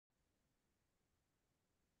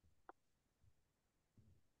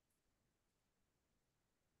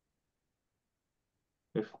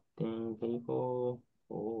15 people.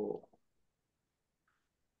 Oh,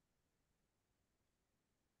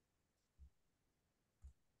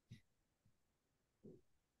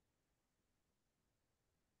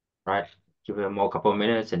 right. Give it more couple of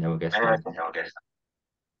minutes and then we'll get started.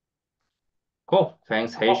 Cool.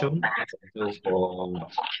 Thanks, Hazel. So for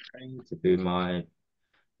trying to be my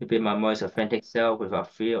most authentic self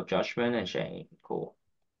without fear of judgment and shame. Cool.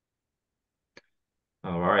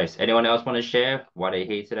 All right. Anyone else want to share why they're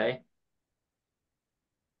here today?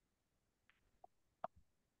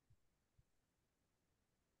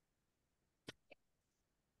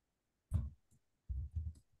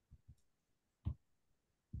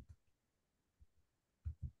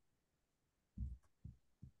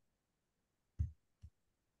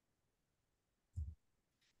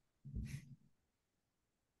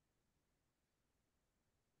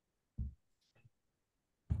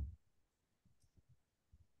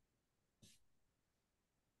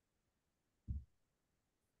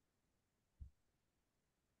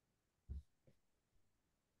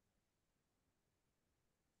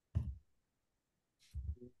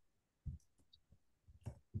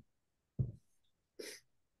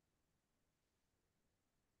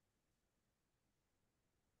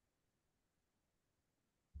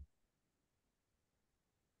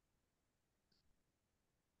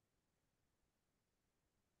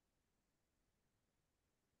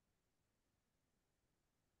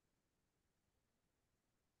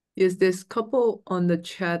 Yes, there's couple on the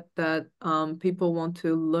chat that people want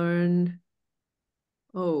to learn.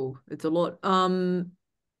 Oh, it's a lot.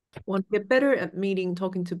 Want to get better at meeting,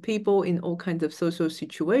 talking to people in all kinds of social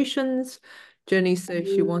situations. Jenny says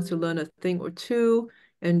she wants to learn a thing or two.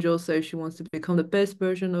 Angel says she wants to become the best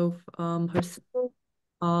version of herself.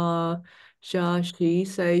 Uh, Shashi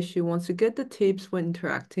says she wants to get the tips when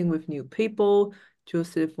interacting with new people.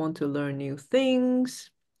 Joseph wants to learn new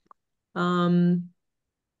things. Um,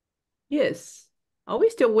 yes. Are we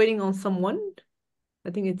still waiting on someone?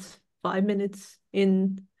 I think it's 5 minutes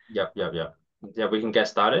in. Yep. Yeah, we can get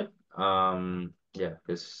started. Yeah,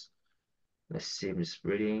 because let's see, I'm just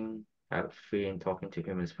reading. I have a feeling talking to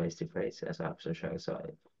humans face to face as I've social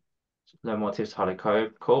side. No more tips how to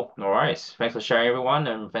code. Cool. No worries. Thanks for sharing, everyone,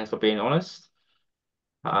 and thanks for being honest.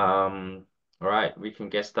 All right, we can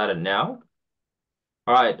get started now.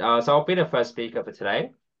 All right, so I'll be the first speaker for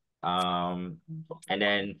today. Um, and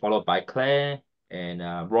then followed by Claire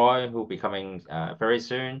and Roy, who will be coming very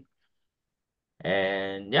soon.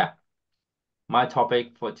 And yeah, my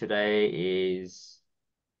topic for today is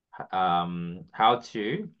how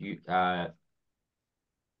to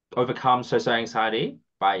overcome social anxiety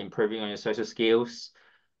by improving on your social skills.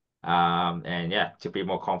 And yeah, to be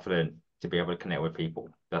more confident, to be able to connect with people.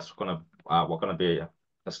 That's gonna what gonna be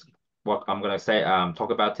that's what I'm gonna say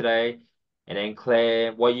talk about today. And then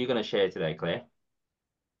Claire, what are you gonna share today, Claire?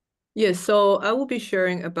 Yes, so I will be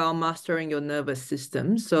sharing about mastering your nervous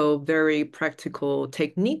system. So very practical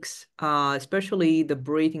techniques, especially the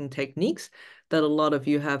breathing techniques that a lot of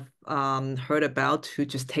you have heard about to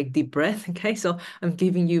just take deep breath. Okay, so I'm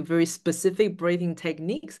giving you very specific breathing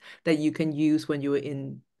techniques that you can use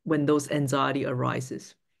when those anxiety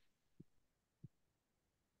arises.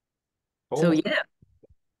 So Oh, yeah.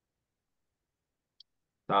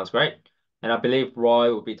 sounds great. And I believe Roy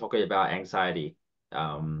will be talking about anxiety,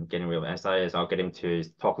 getting rid of anxiety. So I'll get him to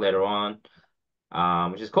talk later on,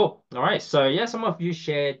 which is cool. All right. So yeah, some of you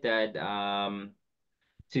shared that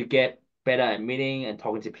to get better at meeting and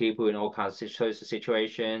talking to people in all kinds of social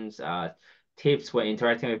situations, tips when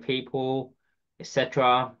interacting with people,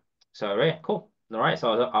 etc. So yeah, cool. All right,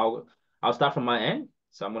 so I'll start from my end.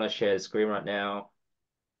 So I'm gonna share the screen right now.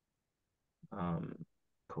 Um,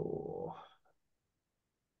 cool.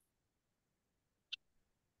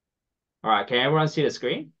 All right, can everyone see the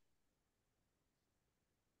screen?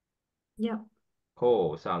 Yeah.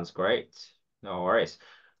 Cool, sounds great. No worries.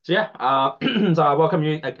 So yeah, so I welcome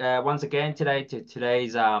you once again today to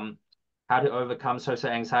today's how to overcome social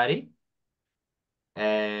anxiety.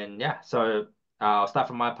 And yeah, so I'll start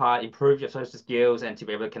from my part, improve your social skills and to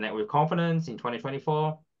be able to connect with confidence in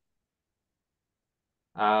 2024.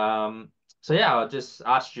 Um, so yeah, I'll just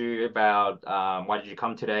ask you about why did you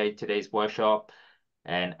come today's workshop,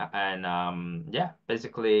 and yeah,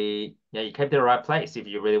 basically, yeah, you came to the right place if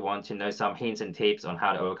you really want to know some hints and tips on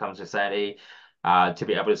how to overcome society, to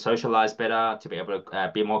be able to socialize better, to be able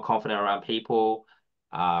to be more confident around people,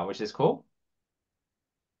 which is cool.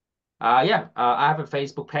 Yeah, I have a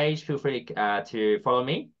Facebook page. Feel free to follow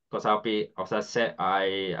me because as I said,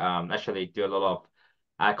 I actually do a lot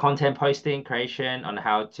of content posting creation on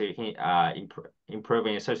how to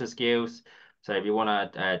improving your social skills. So if you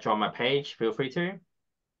want to join my page, feel free to.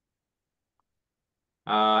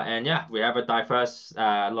 And yeah, we have a diverse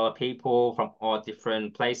lot of people from all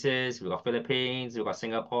different places. We got Philippines, we got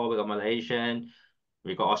Singapore, we got Malaysian,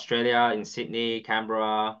 we got Australia in Sydney,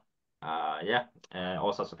 Canberra. Yeah, and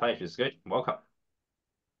all sorts of places. Good. Welcome.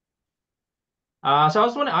 So I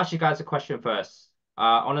just want to ask you guys a question first.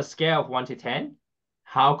 On a scale of 1 to 10,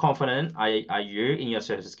 how confident are you in your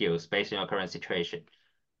social skills based on your current situation?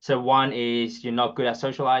 So 1 is you're not good at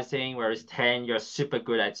socializing, whereas 10, you're super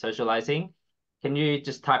good at socializing. Can you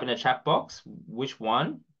just type in the chat box which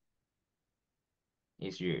one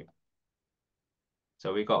is you?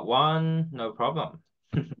 So we got 1, no problem.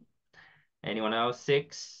 Anyone else?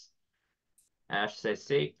 6. Ash says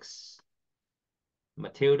 6.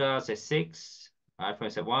 Matilda says 6.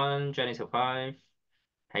 iPhone said 1. Jenny said 5.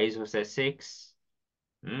 Hazel says 6.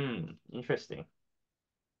 Interesting.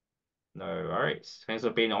 No worries. Thanks for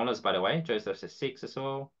being honest, by the way. Joseph says 6 as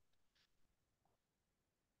well.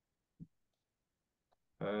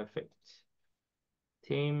 Perfect.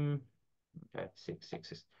 Team. Okay, 6, 6,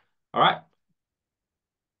 6. All right.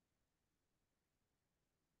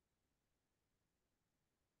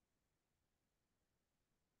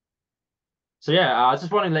 So yeah, I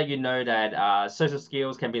just want to let you know that social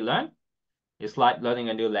skills can be learned. It's like learning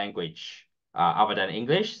a new language other than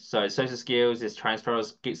English. So social skills is transferable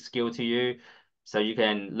skill to you. So you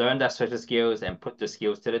can learn that social skills and put the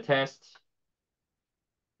skills to the test.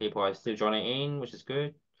 People are still joining in, which is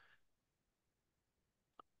good.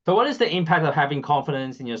 So what is the impact of having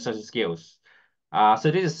confidence in your social skills?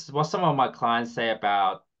 So this is what some of my clients say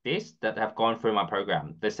about this that have gone through my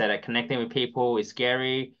program. They say that connecting with people is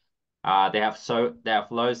scary. They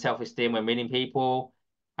have low self-esteem when meeting people.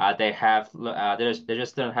 They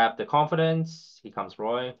just don't have the confidence. Here comes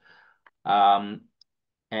Roy. Um,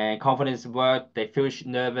 and confidence in work. They feel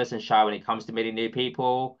nervous and shy when it comes to meeting new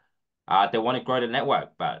people. They want to grow the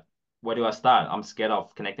network, but where do I start? I'm scared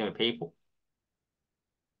of connecting with people.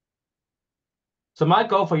 So my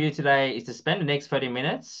goal for you today is to spend the next 30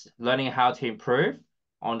 minutes learning how to improve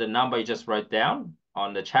on the number you just wrote down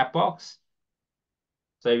on the chat box.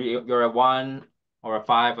 So if you're a 1 or a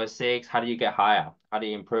 5 or 6, how do you get higher? How do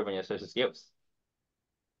you improve on your social skills?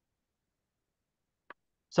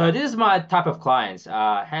 So this is my type of clients.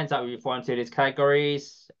 Hands up if you fall into these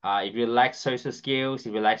categories. If you lack social skills,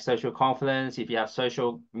 if you lack social confidence, if you have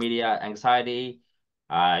social media anxiety,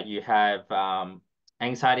 you have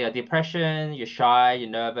anxiety or depression, you're shy, you're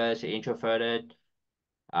nervous, you're introverted.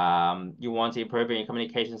 You want to improve your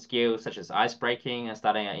communication skills, such as ice breaking and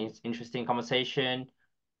starting an interesting conversation.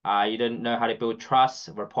 You don't know how to build trust,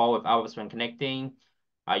 rapport with others when connecting.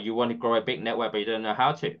 You want to grow a big network, but you don't know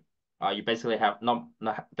how to. You basically have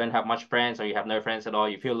don't have much friends, or you have no friends at all.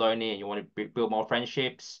 You feel lonely, and you want to build more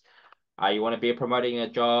friendships. You want to be promoting a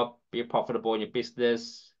job, be profitable in your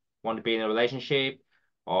business, want to be in a relationship,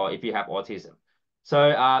 or if you have autism.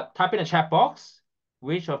 So type in the chat box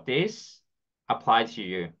which of these apply to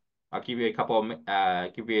you. I'll give you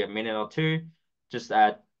a give you a minute or two. Just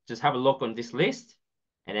have a look on this list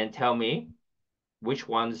and then tell me which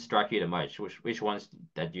ones strike you the most, which ones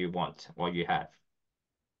that you want or you have.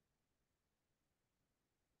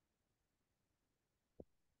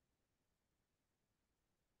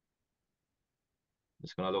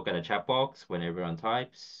 Just gonna look at the chat box when everyone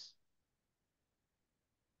types.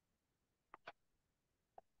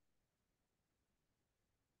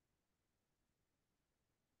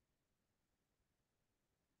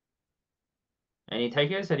 Any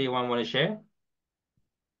takers? Anyone want to share?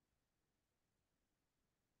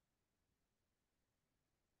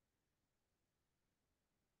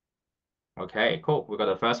 Okay, cool. We got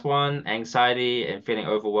the first one, anxiety and feeling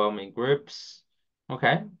overwhelmed in groups.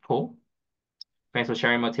 Okay, cool. Thanks for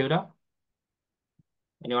sharing, Matilda.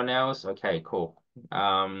 Anyone else? Okay, cool.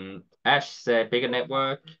 Ash said bigger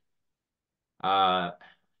network. Uh,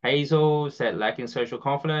 Hazel said lacking social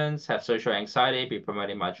confidence, have social anxiety, be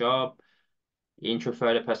promoting my job,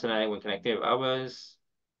 introverted personality when connecting with others,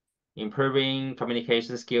 improving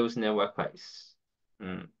communication skills in the workplace.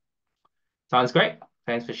 Mm. Sounds great.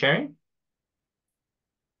 Thanks for sharing.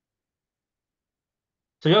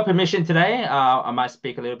 So your permission today, I might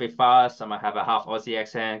speak a little bit fast. I might have a half Aussie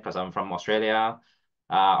accent because I'm from Australia.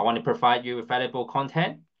 I want to provide you with valuable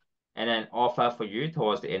content and then offer for you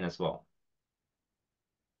towards the end as well.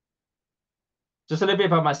 Just a little bit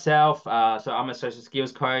about myself. So I'm a social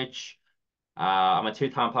skills coach. I'm a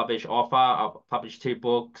two-time published author. I've published 2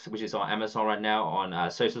 books, which is on Amazon right now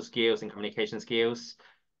on social skills and communication skills.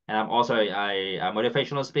 And I'm also a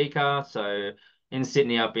motivational speaker. So in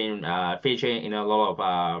Sydney, I've been featuring in a lot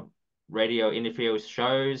of radio interview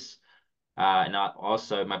shows. And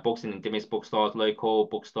also my books in Dimmy's bookstores, local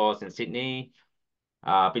bookstores in Sydney.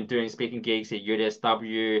 I've been doing speaking gigs at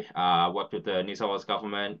UDSW, worked with the New South Wales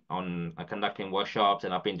government on conducting workshops,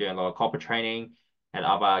 and I've been doing a lot of corporate training at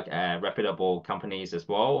other reputable companies as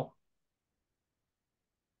well.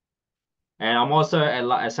 And I'm also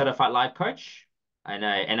a certified life coach and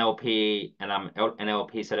a NLP, and I'm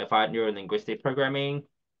NLP certified neuro linguistic programming.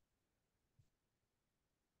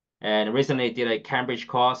 And recently did a Cambridge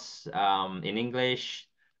course in English.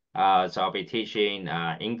 So I'll be teaching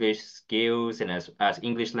English skills and as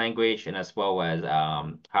English language and as well as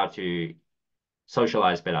how to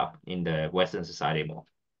socialize better in the Western society more.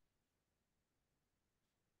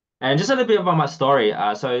 And just a little bit about my story.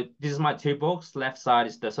 So this is my two books. Left side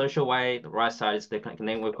is The Social Way. The right side is The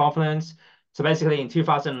Connecting with Confidence. So basically in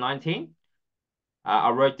 2019, I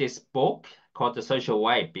wrote this book called The Social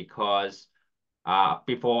Way because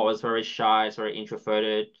before I was very shy, very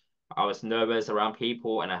introverted. I was nervous around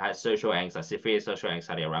people and I had social anxiety, severe social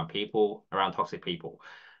anxiety around people, around toxic people.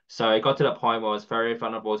 So it got to the point where I was very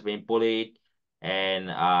vulnerable to being bullied. And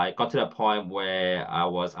it got to the point where I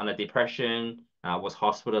was under depression. I was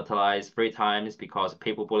hospitalized 3 times because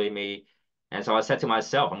people bullied me. And so I said to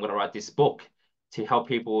myself, I'm going to write this book to help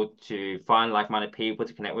people to find like-minded people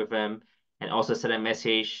to connect with them and also send a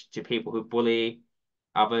message to people who bully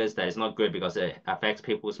others that is not good because it affects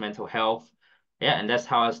people's mental health. Yeah, and that's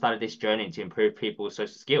how I started this journey to improve people's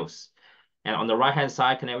social skills. And on the right hand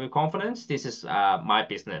side, connect with confidence. This is my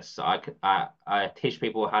business. So I teach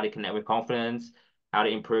people how to connect with confidence, how to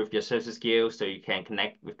improve your social skills so you can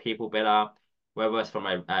connect with people better, whether it's from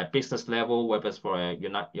a business level, whether it's for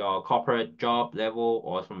your corporate job level,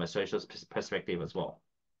 or from a social perspective as well.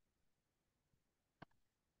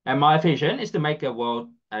 And my vision is to make a world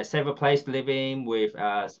a safer place to live in with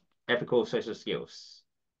ethical social skills.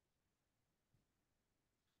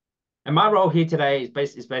 And my role here today is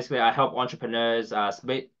basically I help entrepreneurs,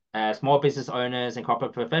 small business owners, and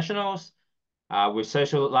corporate professionals with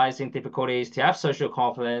socializing difficulties to have social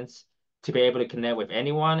confidence to be able to connect with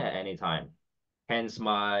anyone at any time. Hence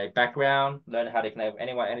my background, learn how to connect with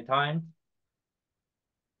anyone at any time.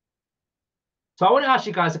 So I want to ask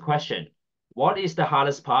you guys a question. What is the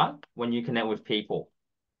hardest part when you connect with people?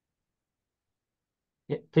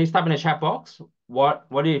 Yeah, please type in the chat box. What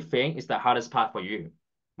do you think is the hardest part for you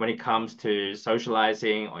when it comes to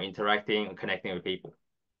socializing or interacting or connecting with people?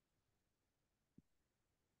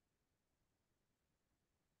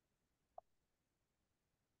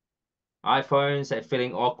 iPhones are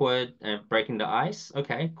feeling awkward and breaking the ice.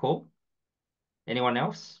 Okay, cool. Anyone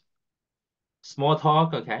else? Small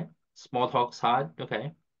talk, okay. Small talk's hard,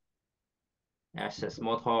 okay. Ash says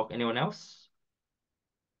small talk. Anyone else?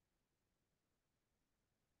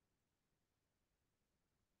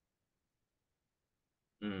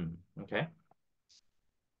 Okay.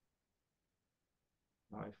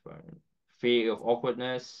 iPhone. Fear of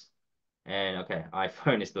awkwardness. And okay,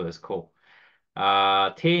 iPhone is still as cool.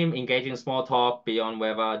 Team engaging small talk beyond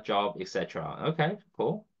weather, job, etc. Okay,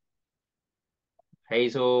 cool.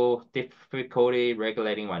 Hazel, difficulty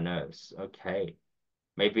regulating my nerves. Okay.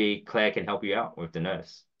 Maybe Claire can help you out with the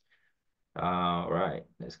nerves. All right,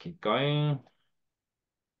 let's keep going.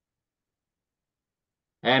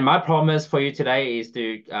 And my promise for you today is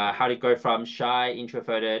to how to go from shy,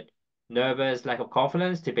 introverted, nervous, lack of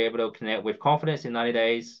confidence to be able to connect with confidence in 90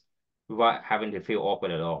 days without having to feel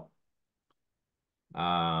awkward at all.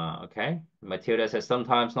 Okay. Matilda says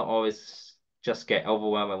sometimes not always just get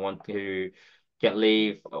overwhelmed and want to get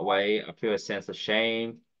leave away. I feel a sense of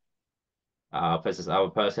shame. Versus our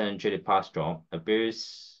person, Judy passed strong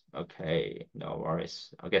abuse. Okay, no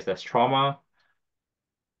worries. I guess that's trauma.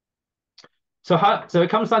 So it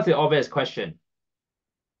comes down to the obvious question.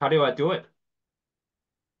 How do I do it?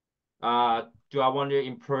 Do I want to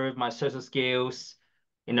improve my social skills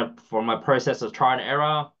for my process of trial and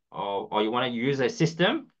error, or you want to use a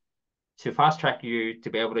system to fast track you to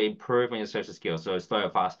be able to improve on your social skills, so slow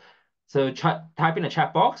and fast. So type in the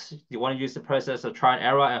chat box. You want to use the process of trial and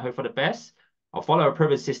error and hope for the best, or follow a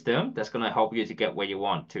proven system that's going to help you to get where you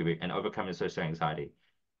want to and overcome your social anxiety.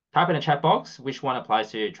 Type in the chat box which one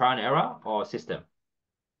applies to you, trial and error or system.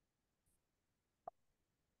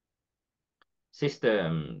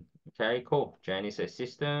 System. Okay, cool. Janie says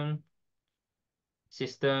system.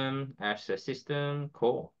 System. Ash says system.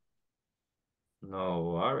 Cool.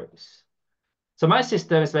 No worries. So my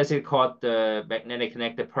system is basically called the Magnetic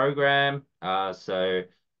Connector Program. So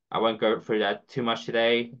I won't go through that too much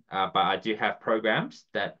today, but I do have programs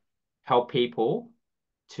that help people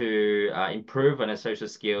to improve on their social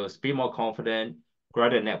skills, be more confident, grow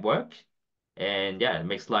their network, and yeah, it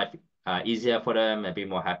makes life easier for them and be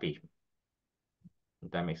more happy.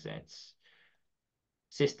 If that makes sense.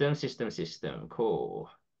 System. Cool.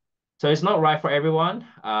 So it's not right for everyone.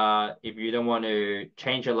 If you don't want to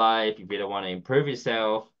change your life, if you don't want to improve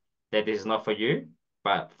yourself, that this is not for you.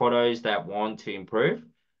 But for those that want to improve,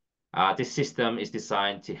 this system is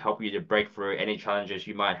designed to help you to break through any challenges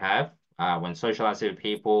you might have when socializing with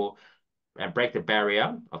people and break the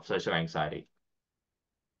barrier of social anxiety.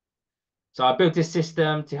 So I built this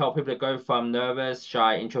system to help people to go from nervous,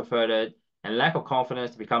 shy, introverted, and lack of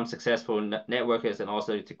confidence to become successful networkers and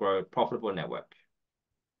also to grow a profitable network.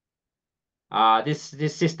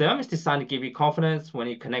 This system is designed to give you confidence when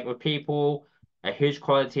you connect with people, a huge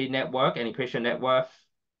quality network and increase your net worth,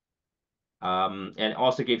 and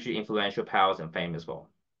also gives you influential powers and fame as well.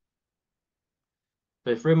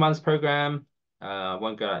 The 3 months program,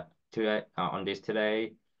 won't go to on this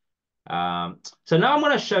today. So now I'm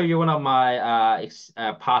going to show you one of my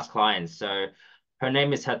past clients. So her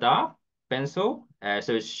name is Hadar Bensel.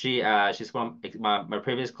 So she's one of my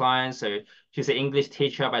previous clients. So she's an English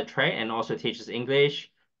teacher by trade and also teaches English.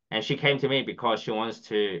 And she came to me because she wants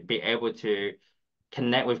to be able to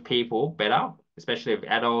connect with people better, especially with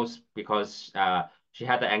adults, because she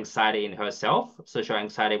had the anxiety in herself, social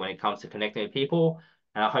anxiety when it comes to connecting with people.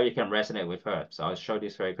 And I hope you can resonate with her. So I'll show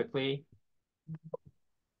this very quickly.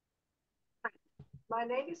 My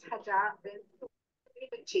name is Hadar. I've been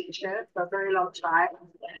a teacher for a very long time.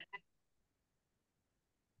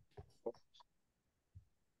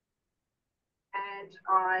 And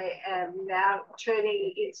I am now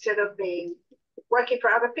turning, instead of being working for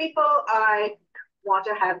other people, I want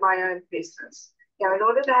to have my own business. Now, in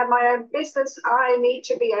order to have my own business, I need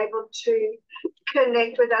to be able to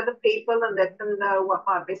connect with other people and let them know what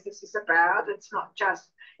my business is about. It's not just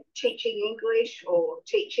teaching English or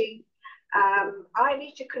teaching. I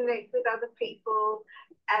need to connect with other people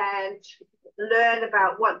and learn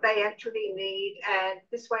about what they actually need. And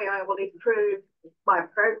this way I will improve my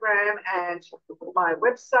program and my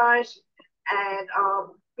website, and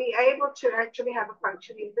I'll be able to actually have a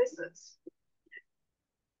functioning business.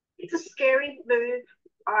 It's a scary move.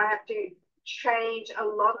 I have to change a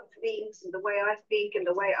lot of things in the way I think and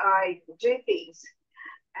the way I do things.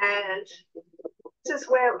 And this is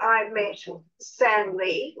where I met Sam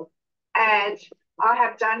Lee, and I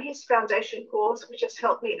have done his foundation course, which has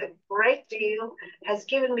helped me a great deal, has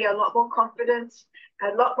given me a lot more confidence,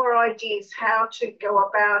 a lot more ideas how to go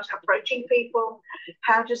about approaching people,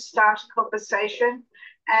 how to start a conversation.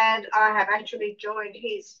 And I have actually joined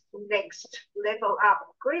his next level up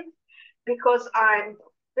group because I'm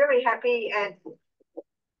very happy and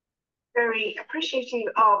very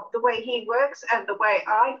appreciative of the way he works and the way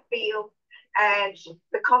I feel and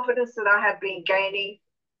the confidence that I have been gaining.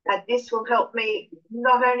 And this will help me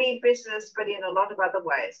not only in business, but in a lot of other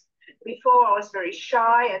ways. Before, I was very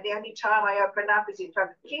shy, and the only time I open up is in front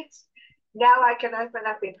of kids. Now I can open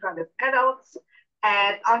up in front of adults,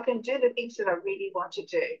 and I can do the things that I really want to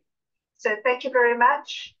do. So thank you very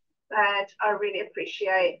much, and I really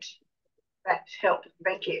appreciate that help.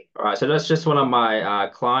 Thank you. All right, so that's just one of my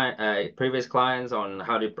previous clients on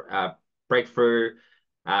how to break through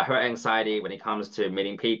her anxiety when it comes to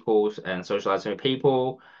meeting people and socializing with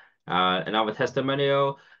people. Another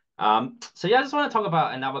testimonial. So yeah, I just want to talk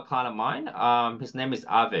about another client of mine. His name is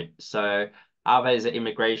Arvid. So Arvid is an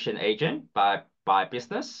immigration agent by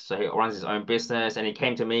business. So he runs his own business, and he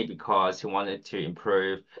came to me because he wanted to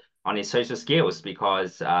improve on his social skills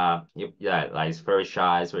because like he's very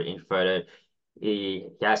shy, he's very introverted. He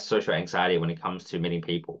has social anxiety when it comes to meeting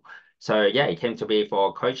people. So yeah, he came to me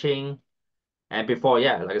for coaching. And before,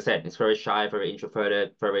 yeah, like I said, he's very shy, very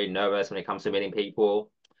introverted, very nervous when it comes to meeting people.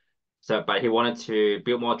 So, but he wanted to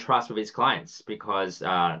build more trust with his clients because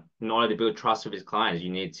in order to build trust with his clients, you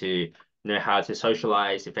need to know how to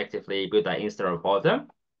socialize effectively, build that instant rapport with them.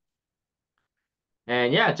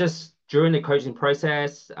 And yeah, just during the coaching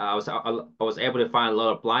process, I was able to find a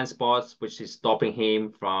lot of blind spots, which is stopping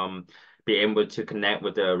him from being able to connect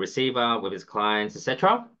with the receiver, with his clients,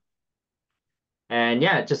 etc. And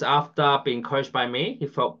yeah, just after being coached by me,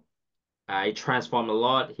 he transformed a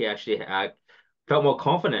lot. He actually felt more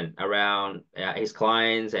confident around his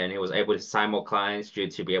clients, and he was able to sign more clients due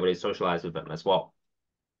to be able to socialize with them as well.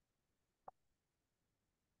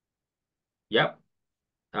 Yep.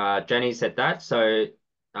 Jenny said that. So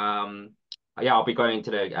yeah, I'll be going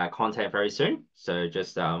into the content very soon. So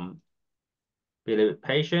just be a little bit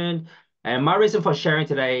patient. And my reason for sharing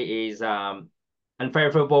today is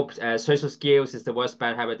unfavorable social skills is the worst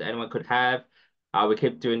bad habit that anyone could have. We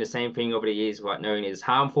keep doing the same thing over the years without knowing it's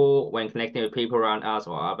harmful when connecting with people around us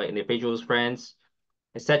or other individuals, friends,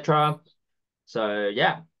 etc. So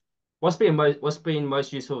yeah, what's been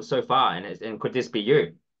most useful so far, and could this be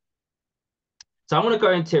you? So I'm going to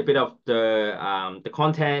go into a bit of the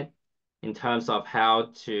content in terms of how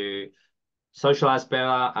to socialize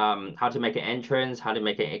better, how to make an entrance, how to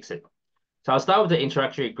make an exit. So I'll start with the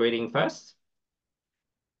introductory greeting first.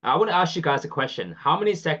 I want to ask you guys a question. How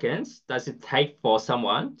many seconds does it take for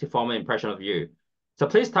someone to form an impression of you? So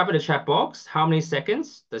please type in the chat box, how many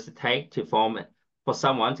seconds does it take to for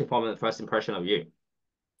someone to form the first impression of you?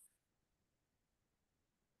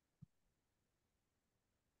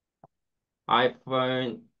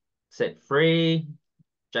 iPhone said 3,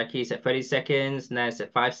 Jackie said 30 seconds, Naz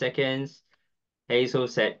said 5 seconds, Hazel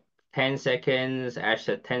said 10 seconds, Ash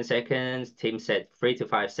said 10 seconds, Tim said 3 to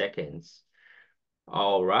 5 seconds.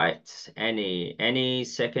 All right. Any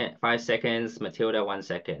second, 5 seconds, Matilda 1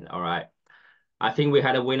 second. All right. I think we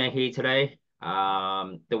had a winner here today.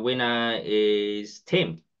 The winner is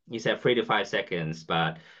Tim. He said 3 to 5 seconds,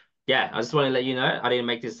 but yeah, I just want to let you know I didn't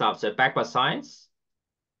make this up. So backed by science,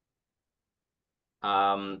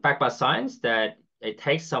 that it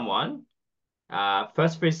takes someone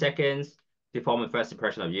first 3 seconds to form a first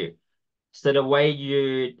impression of you. So the way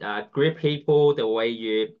you greet people, the way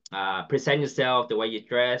you present yourself, the way you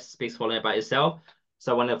dress speaks volume about yourself.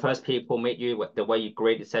 So when the first people meet you, the way you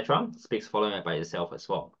greet, etc., speaks volume about yourself as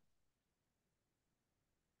well.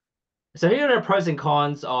 So here are the pros and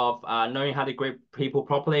cons of knowing how to greet people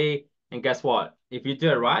properly. And guess what? If you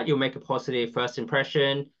do it right, you'll make a positive first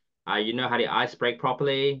impression. You know how to ice break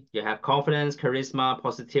properly. You have confidence, charisma,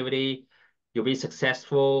 positivity. You'll be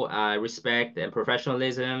successful, respect and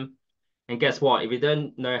professionalism. And guess what? If you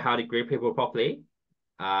don't know how to greet people properly,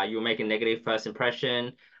 you'll make a negative first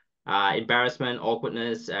impression, embarrassment,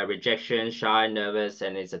 awkwardness, rejection, shy, nervous,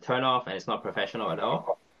 and it's a turn off and it's not professional at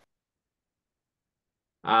all.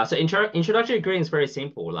 So introductory greeting is very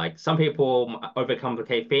simple. Like some people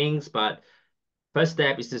overcomplicate things, but first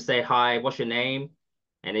step is to say, hi, what's your name?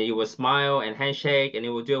 And then you will smile and handshake and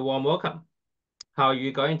you will do a warm welcome. How are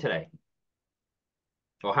you going today?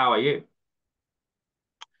 Or how are you?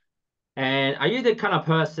 And are you the kind of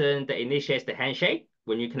person that initiates the handshake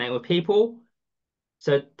when you connect with people?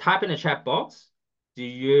 So type in the chat box, do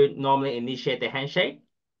you normally initiate the handshake?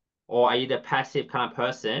 Or are you the passive kind of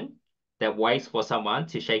person that waits for someone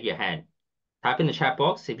to shake your hand? Type in the chat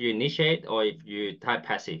box if you initiate or if you type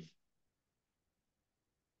passive.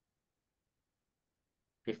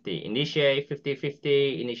 50, initiate,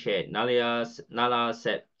 50-50, initiate. Nala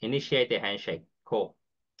said, initiate the handshake. Cool.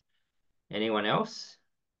 Anyone else?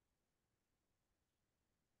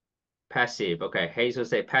 Passive. Okay, Hazel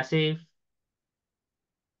said passive.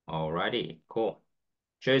 Alrighty, cool.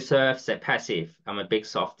 Joseph said passive. I'm a big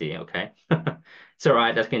softie, okay? It's all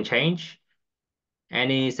right, that can change.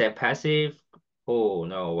 Annie said passive. Oh,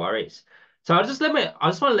 no worries. So I just want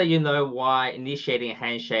to let you know why initiating a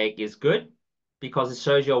handshake is good because it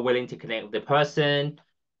shows you're willing to connect with the person.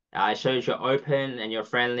 It shows you're open and you're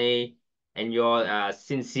friendly and you're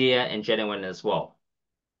sincere and genuine as well.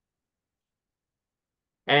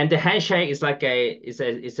 And the handshake is like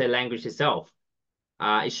it's a language itself.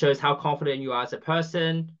 It shows how confident you are as a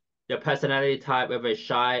person, your personality type, whether it's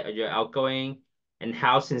shy or you're outgoing, and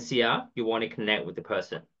how sincere you want to connect with the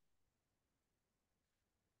person.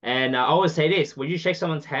 And I always say this, when you shake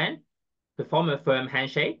someone's hand, perform a firm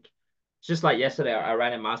handshake. Just like yesterday, I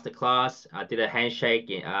ran a master class. I did a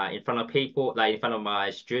handshake in front of people, like in front of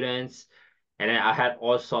my students. And then I had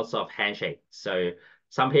all sorts of handshakes. So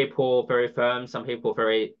some people very firm, some people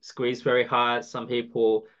very squeeze very hard, some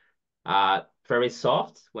people very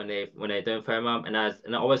soft when they don't firm up. And I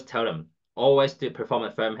always tell them, always to perform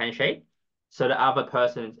a firm handshake so the other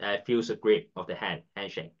person feels the grip of the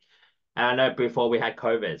handshake. And I know before we had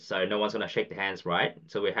COVID, so no one's gonna shake the hands, right?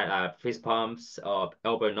 So we had fist pumps or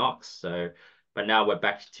elbow knocks. So, but now we're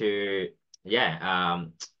back to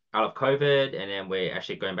out of COVID, and then we're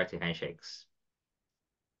actually going back to handshakes.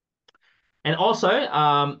 And also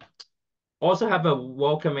have a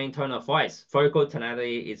welcoming tone of voice. Vocal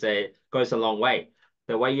tonality goes a long way.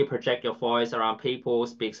 The way you project your voice around people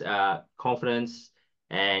speaks confidence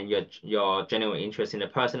and your genuine interest in the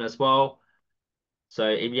person as well. So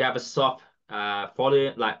if you have a soft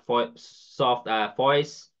volume, like soft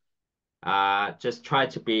voice, just try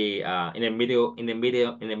to be in the medium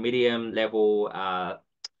level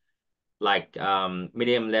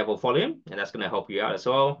medium level volume, and that's gonna help you out as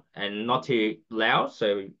well, and not too loud.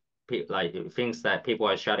 So like things that people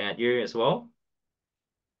are shouting at you as well.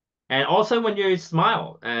 And also when you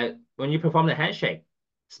smile, when you perform the handshake,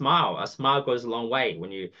 smile. A smile goes a long way.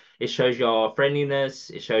 It shows your friendliness,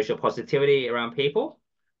 it shows your positivity around people.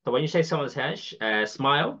 So when you shake someone's hand,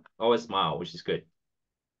 smile, always smile, which is good.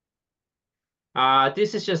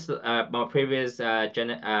 This is just my previous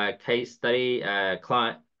case study.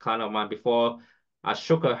 Client of mine before. I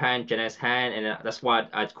shook her hand, Jeanette's hand, and that's why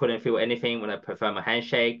I couldn't feel anything when I performed a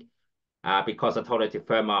handshake. Because I told her to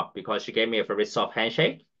firm up because she gave me a very soft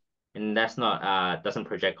handshake, and that's not doesn't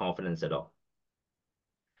project confidence at all.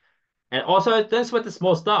 And also, don't sweat the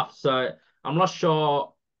small stuff. So I'm not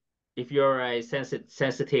sure if you're a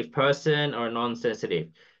sensitive person or non-sensitive.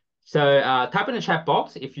 So type in the chat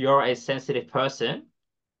box if you're a sensitive person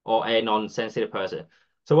or a non-sensitive person.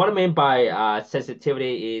 So what I mean by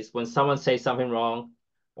sensitivity is when someone says something wrong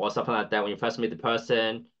or something like that, when you first meet the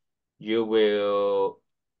person, you will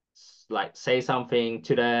like say something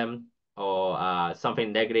to them or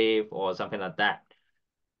something negative or something like that.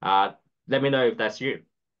 Uh, Let me know if that's you.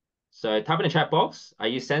 So type in the chat box, are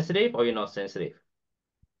you sensitive or you're not sensitive?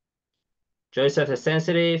 Joseph is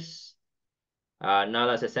sensitive.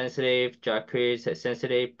 Nala is sensitive. Jacques is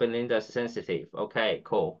sensitive. Belinda is sensitive. Okay,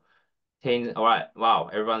 cool. All right. Wow,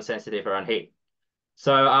 everyone's sensitive around here.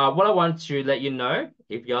 So what I want to let you know,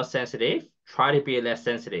 if you're sensitive, try to be less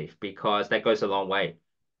sensitive because that goes a long way.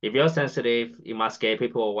 If you're sensitive, you might scare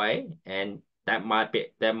people away, and that might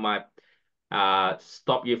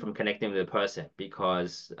stop you from connecting with the person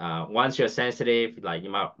because once you're sensitive, like you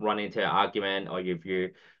might run into an argument, or if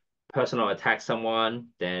you personal attack someone,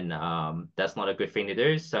 then that's not a good thing to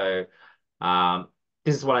do. So um,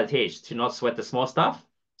 this is what I teach, to not sweat the small stuff.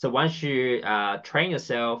 So once you train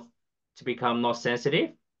yourself to become not sensitive,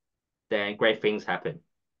 then great things happen.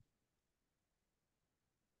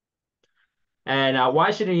 And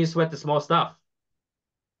why shouldn't you sweat the small stuff?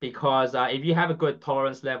 Because if you have a good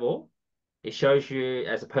tolerance level, it shows you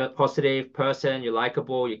as a positive person, you're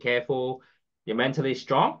likable, you're careful, you're mentally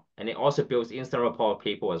strong, and it also builds instant rapport with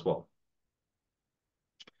people as well.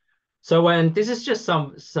 So when this is just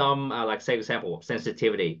like say example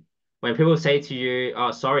sensitivity, when people say to you,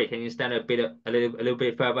 "Oh, sorry, can you stand a little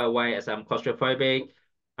bit further away as I'm claustrophobic?"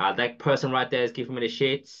 That person right there is giving me the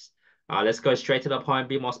shits. Let's go straight to the point,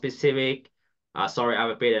 be more specific. Sorry, I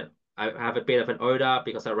have a bit of an odor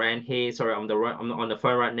because I ran here. Sorry, I'm on the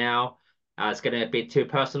phone right now. It's getting a bit too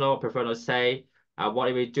personal. I prefer not to say. What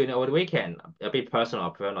are we doing over the weekend? A bit personal. I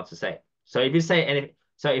prefer not to say. So if you say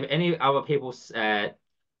if any other people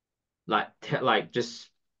like just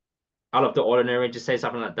out of the ordinary, just say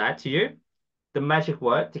something like that to you, the magic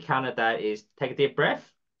word to counter that is take a deep breath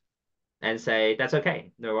and say, that's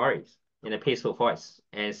okay, no worries, in a peaceful voice,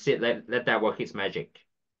 and let that work its magic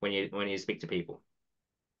when you speak to people.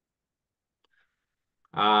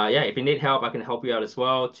 Yeah, if you need help, I can help you out as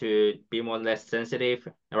well to be more or less sensitive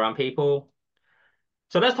around people.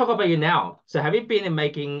 So let's talk about you now. So have you been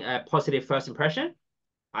making a positive first impression?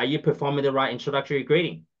 Are you performing the right introductory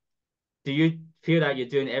greeting? Do you feel that you're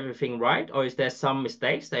doing everything right, or is there some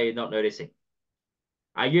mistakes that you're not noticing?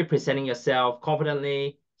 Are you presenting yourself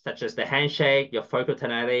confidently, such as the handshake, your focal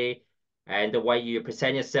tonality, and the way you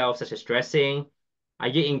present yourself, such as dressing? Are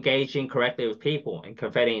you engaging correctly with people and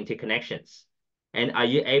converting into connections? And are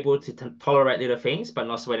you able to tolerate little things but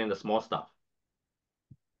not sweating the small stuff?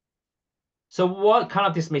 So what kind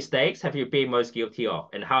of these mistakes have you been most guilty of,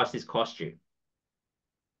 and how has this cost you?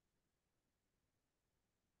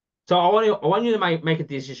 So I want you to make a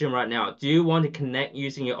decision right now. Do you want to connect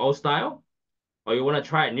using your old style, or you want to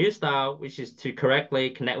try a new style, which is to correctly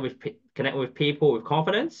connect with people with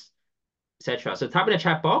confidence, etc. So type in the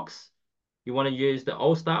chat box. You want to use the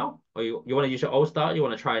old style, or you want to use your old style. You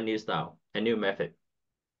want to try a new style, a new method.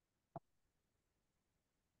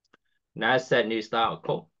 Now said new style.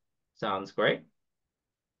 Cool. Sounds great.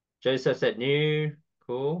 Joseph said new.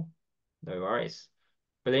 Cool. No worries.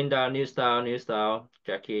 Belinda, new style, new style.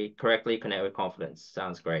 Jackie, correctly connect with confidence.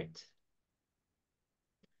 Sounds great.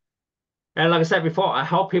 And like I said before, I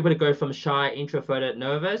help people to go from shy, introverted,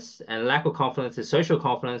 nervous, and lack of confidence to social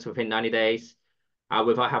confidence within 90 days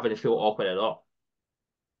without having to feel awkward at all.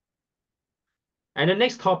 And the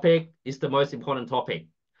next topic is the most important topic.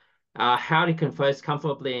 How to converse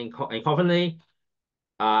comfortably and confidently.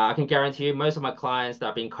 I can guarantee you most of my clients that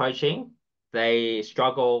I've been coaching, they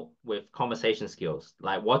struggle with conversation skills,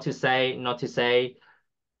 like what to say, not to say,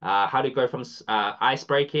 how to go from ice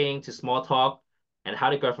breaking to small talk, and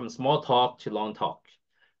how to go from small talk to long talk.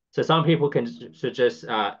 So some people can just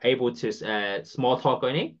able to small talk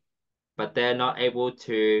only, but they're not able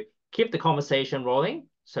to keep the conversation rolling.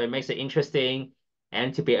 So it makes it interesting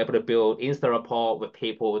and to be able to build instant rapport with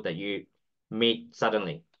people that you meet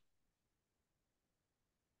suddenly.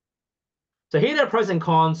 So here are the pros and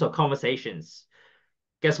cons of conversations.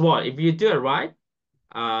 Guess what? If you do it right,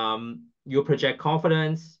 you'll project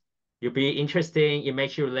confidence, you'll be interesting, it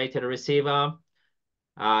makes you relate to the receiver.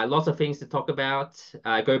 Lots of things to talk about.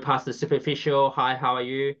 Go past the superficial. Hi, how are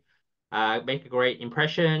you? Make a great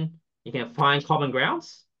impression. You can find common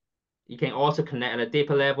grounds. You can also connect at a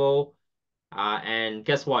deeper level. And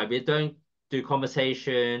guess what? If you don't do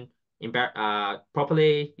conversation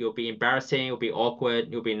properly, you'll be embarrassing, you'll be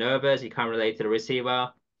awkward, you'll be nervous, you can't relate to the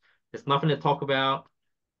receiver. There's nothing to talk about.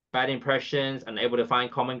 Bad impressions, unable to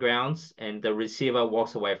find common grounds, and the receiver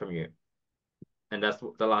walks away from you. And that's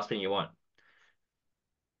the last thing you want.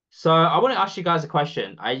 So I want to ask you guys a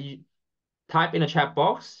question. Type in a chat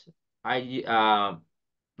box. Are you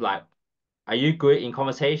like are you good in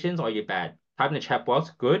conversations or are you bad? Type in the chat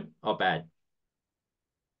box, good or bad.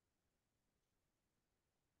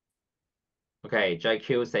 Okay,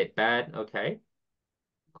 JQ said bad. Okay,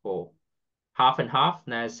 cool. Half and half.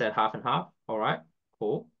 Naz said half and half. All right,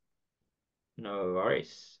 cool. No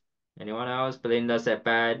worries. Anyone else? Belinda said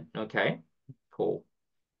bad. Okay, cool.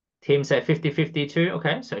 Tim said 50-50 too.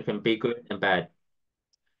 Okay, so it can be good and bad.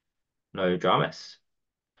 No dramas.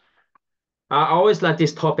 I always like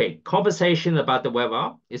this topic. Conversation about the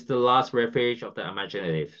weather is the last refuge of the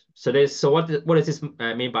imaginative. So what does this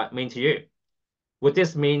mean to you? Would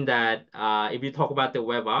this mean that if you talk about the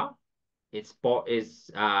weather, it's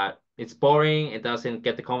boring, it doesn't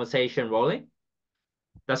get the conversation rolling?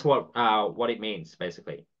 That's what it means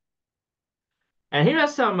basically. And here are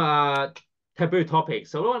some taboo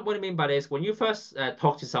topics. So what I mean by this, when you first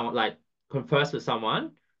talk to someone, like converse with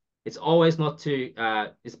someone, it's always not to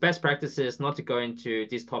it's best practices not to go into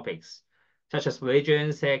these topics, such as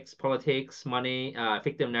religion, sex, politics, money,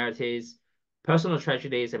 victim narratives, personal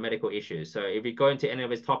tragedies, and medical issues. So if you go into any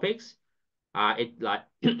of these topics, it like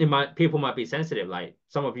people might be sensitive. Like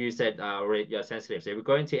some of you said already you're sensitive. So if you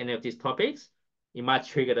go into any of these topics, it might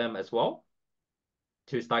trigger them as well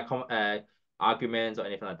to start arguments or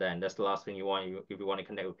anything like that. And that's the last thing you want if you want to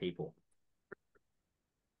connect with people.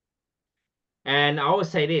 And I always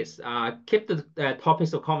say this, keep the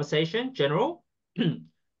topics of conversation general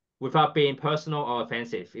without being personal or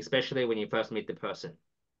offensive, especially when you first meet the person.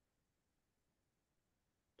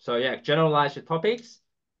 So yeah, generalize your topics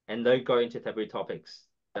and don't go into taboo topics.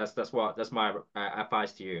 That's my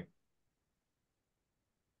advice to you.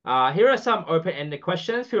 Here are some open-ended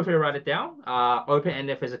questions. Feel free to write it down.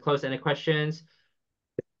 Open-ended versus closed-ended questions.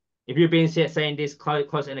 If you've been saying these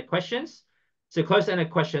close-ended questions, so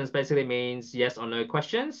close-ended questions basically means yes or no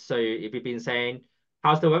questions. So if you've been saying,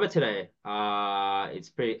 how's the weather today?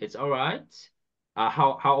 It's all right.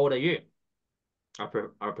 How old are you? I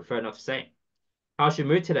prefer not to say. How's your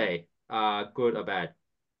mood today? Good or bad?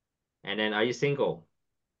 And then are you single?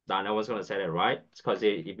 No one's gonna say that, right? It's because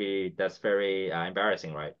that's very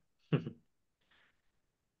embarrassing, right?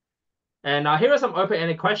 And here are some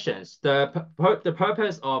open-ended questions. The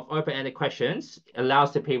purpose of open-ended questions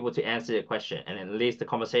allows the people to answer the question and then leads the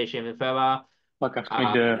conversation even further. Like I have to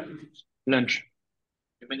make the lunch.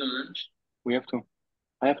 You make a lunch? We have to.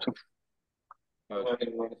 I have to.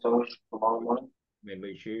 Okay. Let me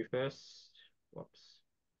mute you first. Whoops.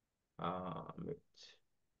 Mute.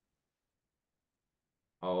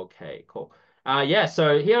 Okay, cool. Yeah.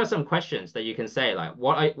 So here are some questions that you can say, like,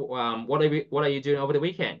 what are you doing over the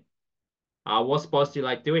weekend? What sports do you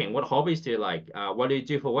like doing? What hobbies do you like? What do you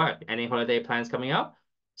do for work? Any holiday plans coming up?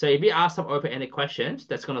 So if you ask some open-ended questions,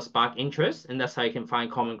 that's going to spark interest, and that's how you can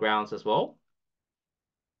find common grounds as well.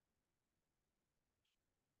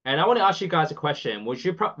 And I want to ask you guys a question. Would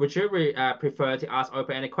you prefer to ask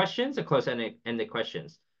open-ended questions or closed-ended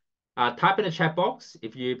questions? Type in the chat box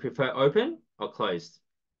if you prefer open or closed.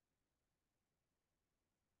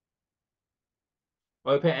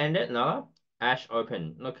 Open-ended, no. Ash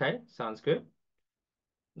open. Okay, sounds good.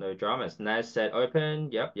 No dramas. Naz said open.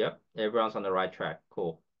 Yep. Everyone's on the right track.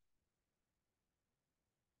 Cool.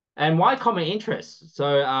 And why common interests?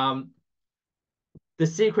 So the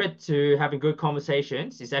secret to having good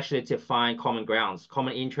conversations is actually to find common grounds,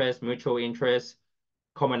 common interests, mutual interests,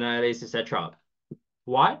 commonalities, etc.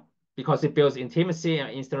 Why? Because it builds intimacy and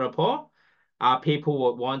instant rapport. People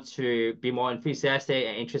will want to be more enthusiastic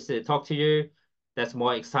and interested to talk to you. That's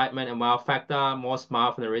more excitement and wow factor, more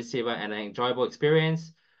smile from the receiver and an enjoyable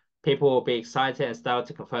experience. People will be excited and start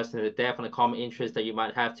to converse into the depth on the common interests that you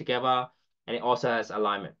might have together. And it also has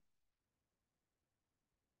alignment.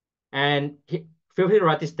 And feel free to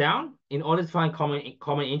write this down. In order to find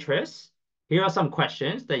common interests, here are some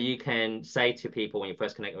questions that you can say to people when you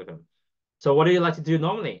first connect with them. So what do you like to do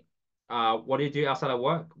normally? What do you do outside of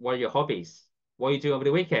work? What are your hobbies? What do you do over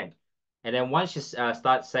the weekend? And then once you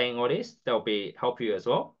start saying all this, they'll help you as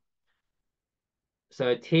well.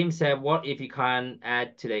 So Tim said, what if you can't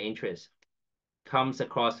add to their interest? Comes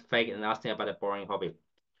across fake and asking about a boring hobby.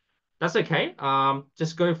 that's okay.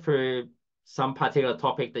 Just go through some particular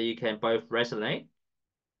topic that you can both resonate.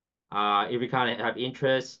 If you kind of have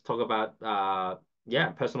interest, talk about yeah,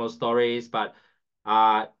 personal stories, but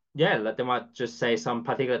yeah, let them just say some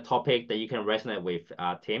particular topic that you can resonate with,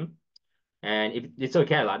 Tim. And if it's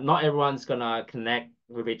okay, like not everyone's gonna connect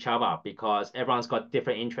with each other because everyone's got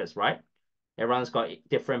different interests, right? Everyone's got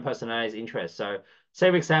different personalities, interests. So, say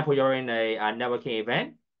for example, you're in a networking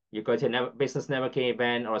event, you go to a business networking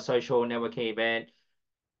event or a social networking event.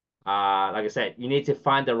 Like I said, you need to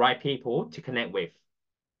find the right people to connect with.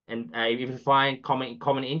 And if you find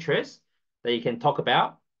common interests that you can talk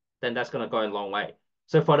about, then that's gonna go a long way.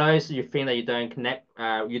 So for those you think that you don't connect,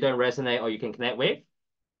 you don't resonate or you can connect with,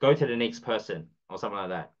 go to the next person or something like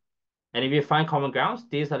that. And if you find common grounds,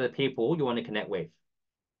 these are the people you want to connect with.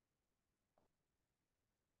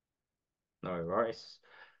 No worries.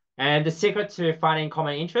 And the secret to finding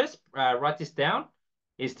common interests, write this down,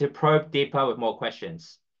 is to probe deeper with more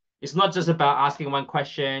questions. It's not just about asking one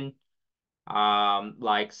question,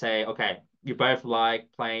 like say, okay, you both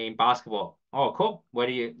like playing basketball. Oh, cool. Where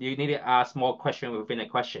do you need to ask more question within a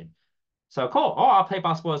question? So cool. Oh, I play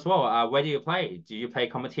basketball as well. Where do you play? Do you play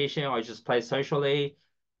competition or you just play socially?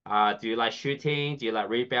 Do you like shooting? Do you like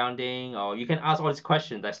rebounding? Or you can ask all these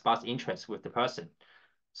questions that sparks interest with the person.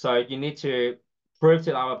 So you need to prove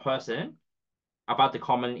to the other person about the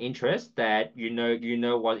common interest that you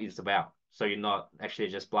know what it's about. So you're not actually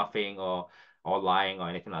just bluffing or lying or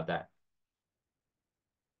anything like that.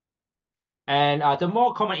 And the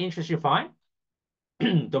more common interest you find,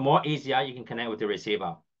 the more easier you can connect with the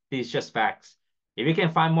receiver. These just facts. If you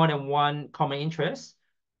can find more than one common interest,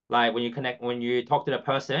 like when you talk to the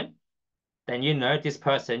person, then you know this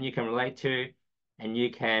person you can relate to, and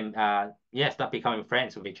you can yeah, start becoming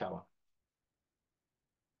friends with each other.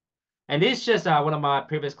 And this is just one of my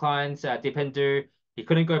previous clients, Dipendu. He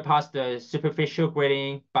couldn't go past the superficial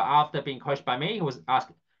greeting, but after being coached by me, he was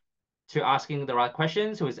asking the right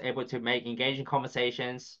questions. He was able to make engaging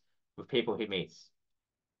conversations with people he meets.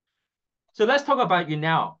 So let's talk about you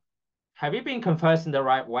now. Have you been conversing the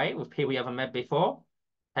right way with people you haven't met before?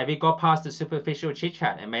 Have you got past the superficial chit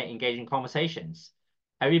chat and made engaging conversations?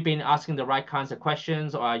 Have you been asking the right kinds of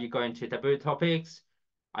questions, or are you going to taboo topics?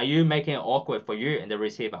 Are you making it awkward for you and the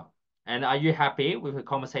receiver? And are you happy with your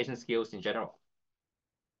conversation skills in general?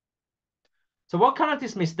 So what kind of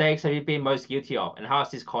these mistakes have you been most guilty of, and how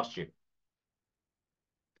has this cost you?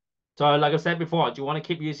 So like I said before, do you want to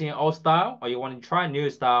keep using an old style, or you want to try a new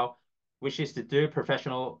style, which is to do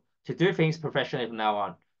things professionally from now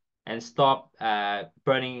on, and stop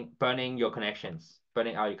burning out your connections.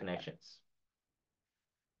 And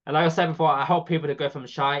like I said before, I help people to go from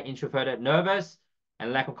shy, introverted, nervous,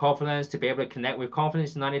 and lack of confidence to be able to connect with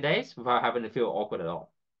confidence in 90 days without having to feel awkward at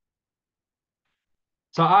all.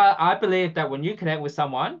 So I believe that when you connect with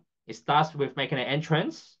someone, it starts with making an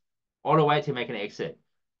entrance all the way to making an exit.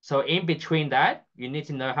 So in between that, you need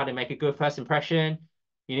to know how to make a good first impression.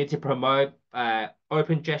 You need to promote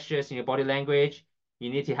open gestures in your body language. You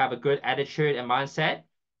need to have a good attitude and mindset.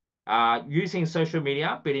 Using social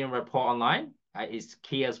media, building rapport online is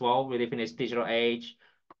key as well. We live in this digital age,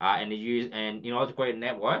 and in order to grow your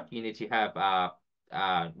network, you need to have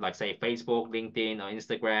like say Facebook, LinkedIn, or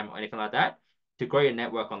Instagram, or anything like that to grow your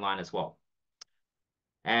network online as well.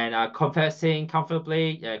 And conversing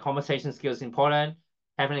comfortably, conversation skills is important.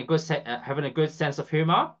 Having a good sense of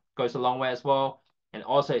humor goes a long way as well, and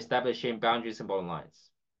also establishing boundaries and bottom lines.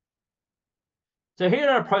 So here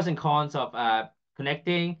are the pros and cons of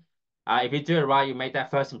connecting. If you do it right, you make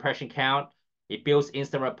that first impression count. It builds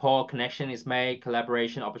instant rapport, connection is made,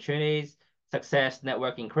 collaboration opportunities, success,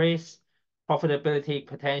 network increase, profitability,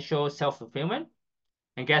 potential, self-fulfillment.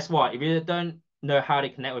 And guess what? If you don't know how to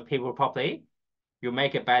connect with people properly, you'll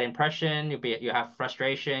make a bad impression. You have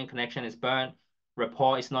frustration, connection is burnt,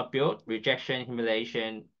 rapport is not built, rejection,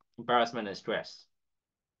 humiliation, embarrassment, and stress.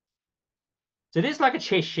 So this is like a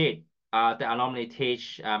cheat sheet that I normally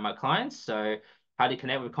teach my clients. So how to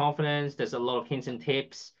connect with confidence. There's a lot of hints and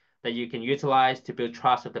tips that you can utilize to build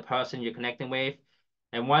trust with the person you're connecting with.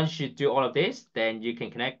 And once you do all of this, then you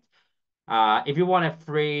can connect. If you want a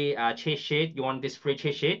free cheat sheet, you want this free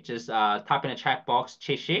cheat sheet, just type in a chat box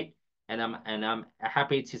cheat sheet, and I'm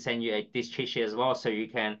happy to send you this cheat sheet as well, so you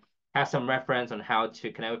can have some reference on how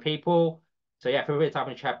to connect with people. So yeah, feel free to type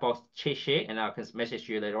in the chat box cheat sheet, and I can message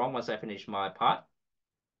you later on once I finish my part.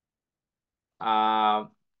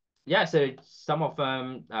 Yeah, so some of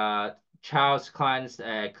them, Charles Klein's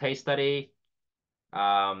case study.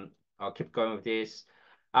 I'll keep going with this.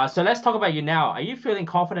 So let's talk about you now. Are you feeling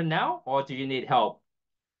confident now, or do you need help?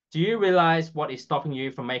 Do you realize what is stopping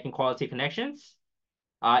you from making quality connections?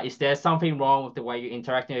 Is there something wrong with the way you're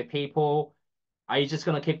interacting with people? Are you just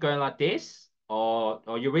gonna keep going like this, or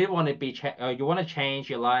you really want to you want to change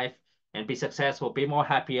your life and be successful, be more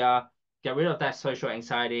happier, get rid of that social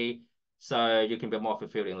anxiety, so you can be more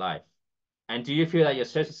fulfilled in life? And do you feel that your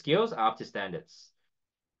social skills are up to standards?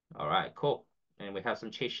 All right, cool. And we have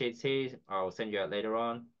some cheat sheets here. I'll send you out later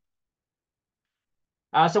on.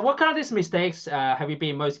 So what kind of these mistakes have you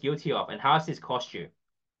been most guilty of, and how has this cost you?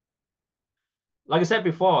 Like I said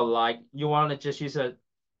before, like you want to just use a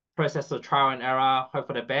process of trial and error, hope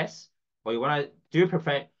for the best, or you want to do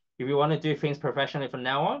if you want to do things professionally from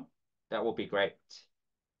now on, that will be great.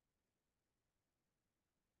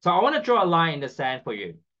 So I want to draw a line in the sand for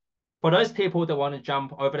you. For those people that want to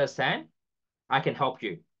jump over the sand, I can help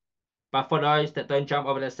you. But for those that don't jump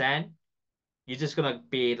over the sand, you're just gonna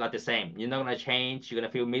be like the same. You're not gonna change. You're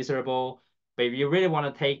gonna feel miserable. But if you really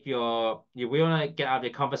want to you really want to get out of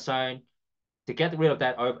your comfort zone to get rid of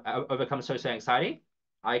that, overcome social anxiety,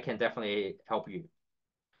 I can definitely help you.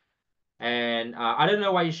 And I don't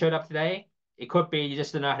know why you showed up today. It could be you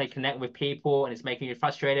just don't know how to connect with people and it's making you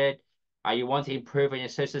frustrated. You want to improve on your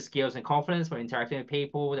social skills and confidence when interacting with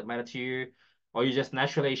people that matter to you, or you're just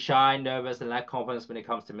naturally shy, nervous, and lack confidence when it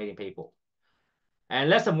comes to meeting people.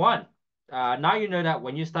 And lesson one, now you know that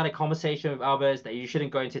when you start a conversation with others, that you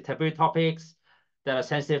shouldn't go into taboo topics that are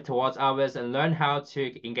sensitive towards others, and learn how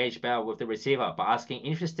to engage better with the receiver by asking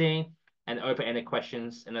interesting and open-ended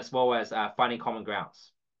questions, and as well as finding common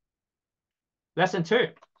grounds. Lesson two,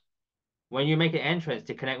 when you make an entrance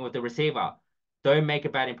to connect with the receiver, don't make a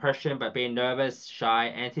bad impression by being nervous, shy,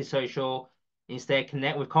 antisocial. Instead,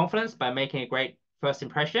 connect with confidence by making a great first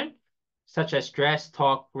impression, such as dress,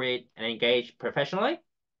 talk, greet, and engage professionally.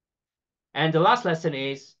 And the last lesson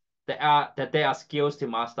is that there are skills to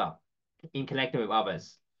master in connecting with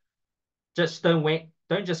others. Just don't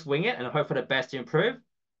just wing it and hope for the best to improve.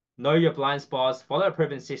 Know your blind spots, follow a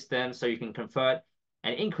proven system so you can convert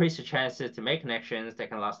and increase your chances to make connections that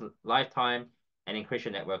can last a lifetime and increase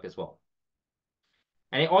your network as well.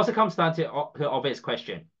 And it also comes down to the obvious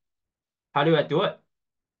question: how do I do it?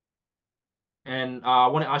 And I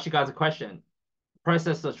want to ask you guys a question.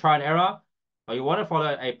 Process of trial and error, or you want to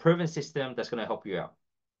follow a proven system that's going to help you out?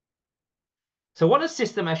 So what a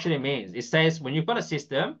system actually means, it says when you've got a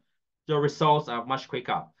system, your results are much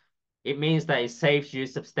quicker. It means that it saves you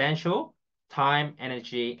substantial time,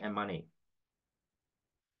 energy, and money.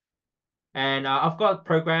 And I've got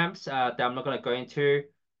programs that I'm not going to go into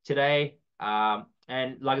today.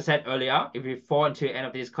 And like I said earlier, if you fall into any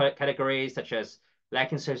of these categories, such as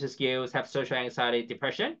lacking social skills, have social anxiety,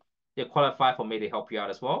 depression, you qualify for me to help you out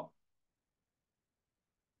as well.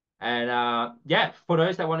 And yeah, for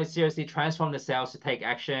those that want to seriously transform themselves to take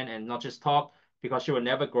action and not just talk, because you will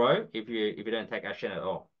never grow if you don't take action at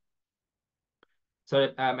all. So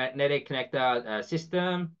magnetic connector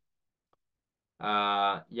system.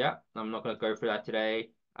 Yeah, I'm not going to go through that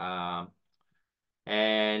today.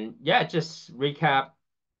 And yeah, just recap.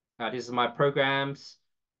 This is my programs.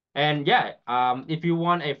 And yeah, if you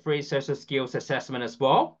want a free social skills assessment as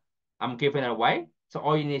well, I'm giving it away. So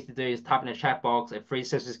all you need to do is type in the chat box a free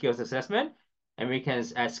social skills assessment, and we can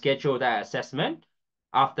schedule that assessment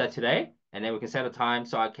after today, and then we can set a time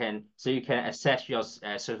so you can assess your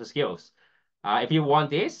social skills. If you want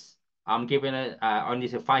this, I'm giving it only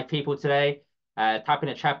to 5 people today. Type in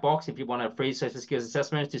the chat box if you want a free social skills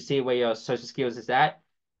assessment to see where your social skills is at,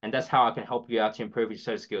 and that's how I can help you out to improve your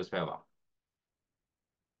social skills further.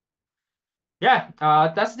 Yeah,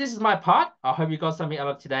 this is my part. I hope you got something out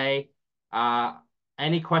of today.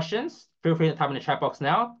 Any questions? Feel free to type in the chat box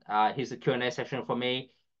now. Here's the Q&A section for me.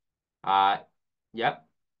 Yep.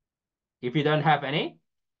 If you don't have any,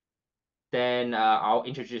 then I'll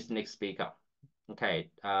introduce the next speaker. Okay.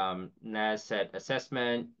 Naz said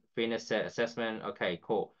assessment. Venus said assessment. Okay,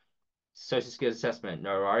 cool. Social skills assessment.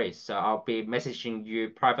 No worries. So I'll be messaging you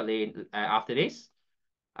privately after this,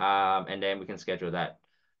 and then we can schedule that.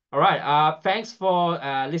 All right. Thanks for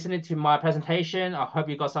listening to my presentation. I hope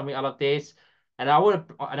you got something out of this. And I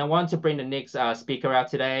want to bring the next speaker out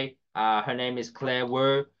today. Her name is Claire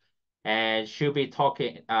Wu, and she'll be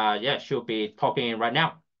talking. She'll be talking right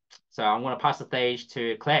now. So I'm going to pass the stage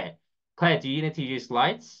to Claire. Claire, do you need to use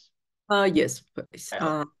slides? Yes, please.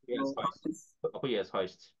 Yes, host. Yes,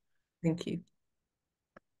 host. Thank you.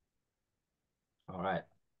 All right.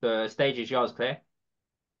 The stage is yours, Claire.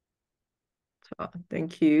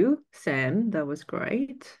 Thank you, Sam. That was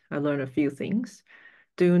great. I learned a few things.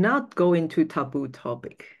 Do not go into taboo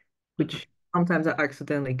topic, which sometimes I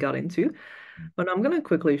accidentally got into. But I'm going to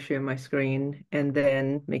quickly share my screen and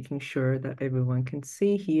then making sure that everyone can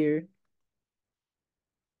see here.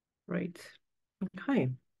 Right. Okay.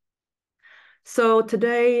 So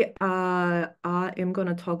today, I am going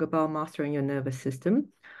to talk about mastering your nervous system.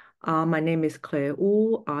 My name is Claire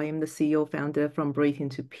Wu. I am the CEO founder from Breathe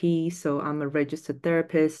into Peace. So I'm a registered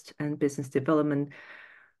therapist and business development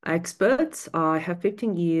expert. I have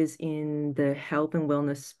 15 years in the health and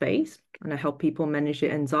wellness space, and I help people manage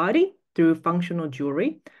their anxiety through functional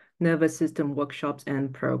jewelry, nervous system workshops,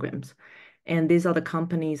 and programs. And these are the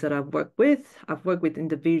companies that I've worked with. I've worked with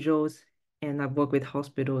individuals and I've worked with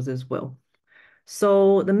hospitals as well.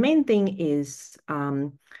 So the main thing is, I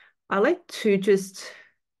like to just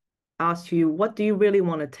ask you, what do you really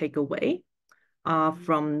want to take away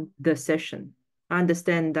from the session? I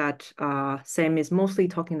understand that Sam is mostly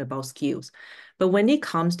talking about skills, but when it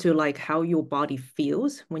comes to like how your body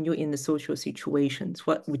feels when you're in the social situations,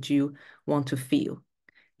 what would you want to feel?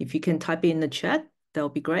 If you can type it in the chat, that'll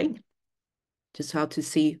be great. Just how to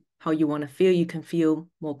see how you want to feel. You can feel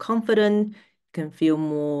more confident, you can feel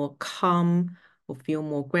more calm, or feel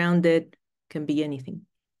more grounded, can be anything.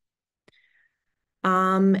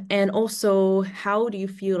 And also, how do you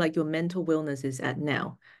feel like your mental wellness is at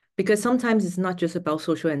now? Because sometimes it's not just about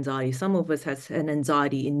social anxiety. Some of us has an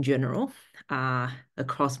anxiety in general,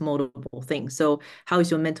 across multiple things. So how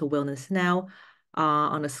is your mental wellness now?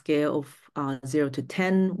 On a scale of 0 to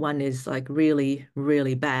 10, 1 is like really,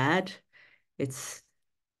 really bad. It's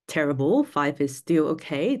terrible. 5 is still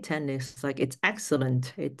okay. 10 is like it's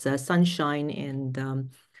excellent. It's sunshine and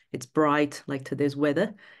it's bright like today's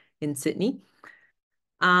weather in Sydney.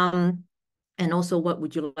 And also, what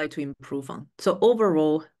would you like to improve on? So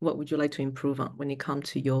overall, what would you like to improve on when it comes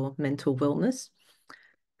to your mental wellness?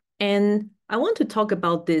 And I want to talk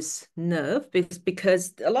about this nerve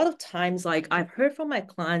because a lot of times, like I've heard from my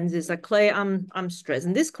clients, is like, Clay, I'm stressed.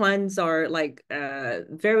 And these clients are like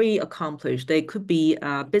very accomplished. They could be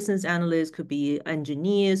business analysts, could be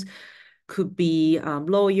engineers, could be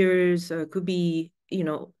lawyers, could be, in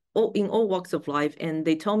all walks of life. And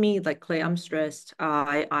they tell me like, Clay, I'm stressed.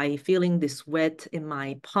 I feeling this sweat in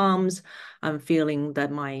my palms. I'm feeling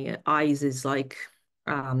that my eyes is like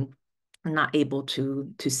I'm not able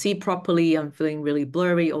to see properly. I'm feeling really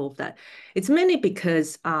blurry, all of that. It's mainly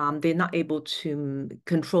because they're not able to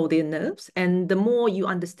control their nerves. And the more you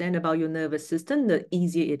understand about your nervous system, the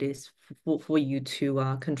easier it is for you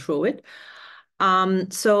to control it.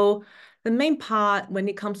 So the main part when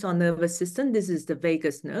it comes to our nervous system, this is the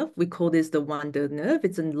vagus nerve. We call this the wonder nerve.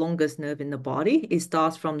 It's the longest nerve in the body. It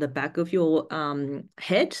starts from the back of your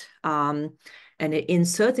head, and it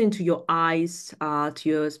inserts into your eyes, to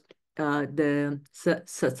your the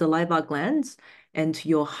saliva glands, and to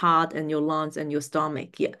your heart and your lungs and your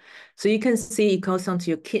stomach. Yeah. So you can see it goes onto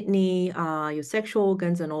your kidney, your sexual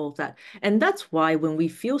organs and all of that. And that's why when we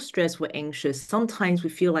feel stressed, we're anxious, sometimes we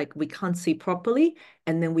feel like we can't see properly.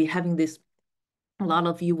 And then we're having this, a lot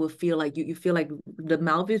of you will feel like you feel like the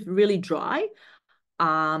mouth is really dry.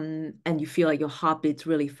 And you feel like your heart beats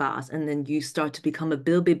really fast. And then you start to become a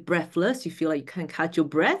little bit breathless. You feel like you can't catch your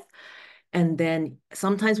breath. And then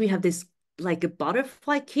sometimes we have this like a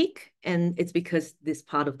butterfly kick, and it's because this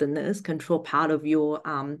part of the nerves control part of your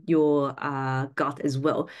gut as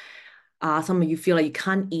well. Some of you feel like you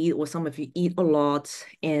can't eat, or some of you eat a lot,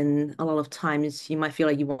 and a lot of times you might feel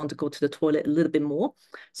like you want to go to the toilet a little bit more.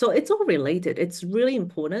 So it's all related. It's really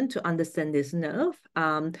important to understand this nerve.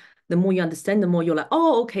 The more you understand, the more you're like,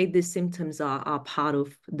 oh, okay, these symptoms are part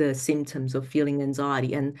of the symptoms of feeling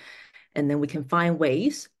anxiety. And then we can find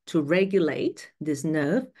ways to regulate this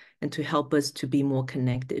nerve and to help us to be more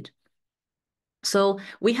connected. So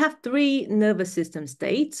we have 3 nervous system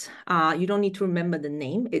states. You don't need to remember the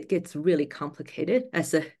name. It gets really complicated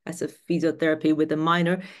as a physiotherapy with a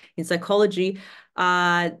minor in psychology.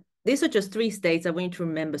 These are just 3 states I want you to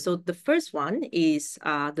remember. So the first one is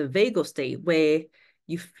the vagal state, where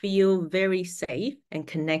you feel very safe and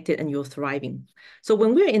connected and you're thriving. So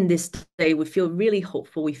when we're in this state, we feel really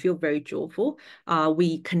hopeful, we feel very joyful,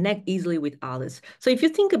 we connect easily with others. So if you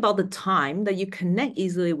think about the time that you connect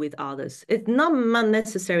easily with others, it's not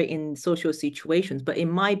necessary in social situations, but it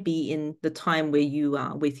might be in the time where you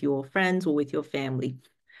are with your friends or with your family.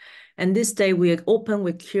 And this day we're open,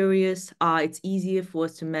 we're curious, it's easier for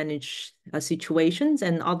us to manage situations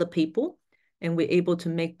and other people, and we're able to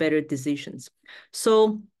make better decisions.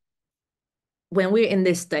 So when we're in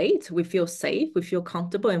this state, we feel safe, we feel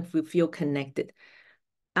comfortable, and we feel connected.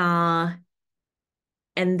 And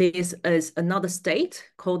this is another state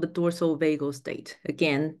called the dorsal vagal state.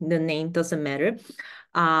 Again, the name doesn't matter.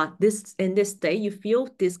 In this state, you feel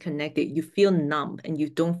disconnected, you feel numb, and you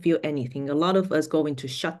don't feel anything. A lot of us go into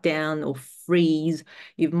shutdown or freeze.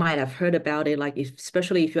 You might have heard about it, like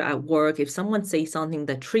especially if you're at work, if someone says something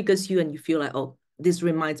that triggers you and you feel like, oh, this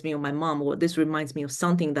reminds me of my mom, or this reminds me of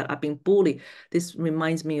something that I've been bullied. This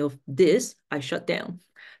reminds me of this, I shut down.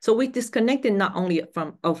 So we disconnected not only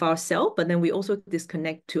of ourselves, but then we also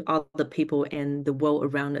disconnect to other people and the world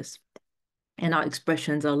around us. And our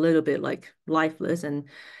expressions are a little bit like lifeless and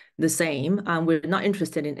the same. We're not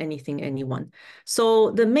interested in anything, anyone.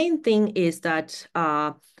 So the main thing is that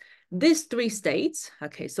these three states,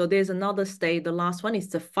 okay, so there's another state. The last one is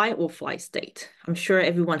the fight or flight state. I'm sure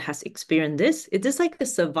everyone has experienced this. It is like a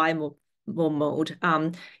survival mode.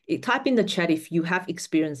 Type in the chat if you have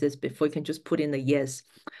experienced this before. You can just put in a yes.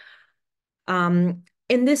 In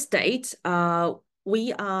this state,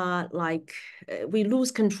 we are like, we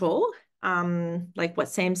lose control. Like what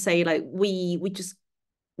Sam say, like we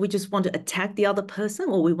just want to attack the other person,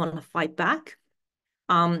 or we want to fight back.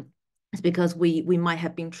 It's because we might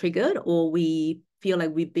have been triggered, or we feel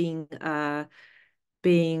like we're being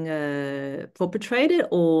perpetrated,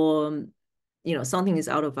 or something is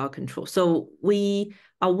out of our control. So we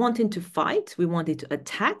are wanting to fight, we wanted to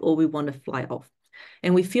attack, or we want to fly off.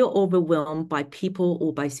 And we feel overwhelmed by people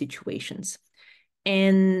or by situations.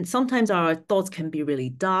 And sometimes our thoughts can be really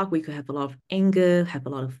dark. We could have a lot of anger, have a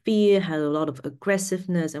lot of fear, have a lot of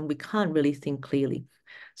aggressiveness, and we can't really think clearly.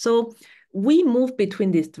 So we move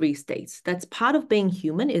between these three states. That's part of being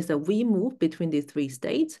human, is that we move between these three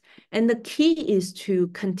states. And the key is to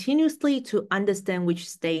continuously to understand which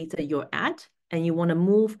state that you're at, and you want to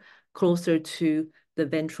move closer to the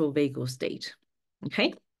ventral vagal state.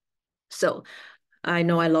 Okay? So I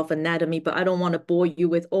know I love anatomy, but I don't want to bore you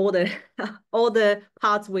with all the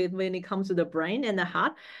parts when it comes to the brain and the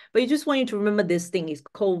heart. But I just want you to remember this thing is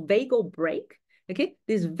called vagal brake. Okay,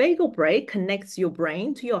 this vagal brake connects your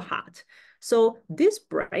brain to your heart. So this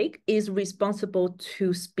brake is responsible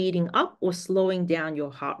to speeding up or slowing down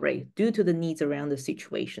your heart rate due to the needs around the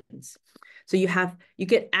situations. So you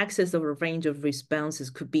get access of a range of responses.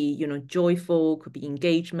 Could be, joyful, could be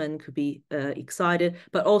engagement, could be excited,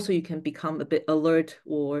 but also you can become a bit alert,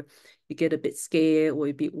 or you get a bit scared, or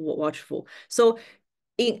you be watchful. So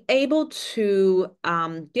being able to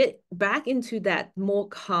get back into that more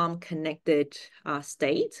calm, connected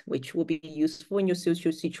state, which will be useful in your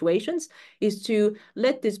social situations, is to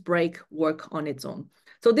let this brake work on its own.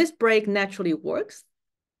 So this brake naturally works.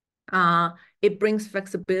 It brings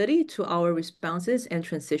flexibility to our responses and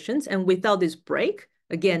transitions. And without this brake,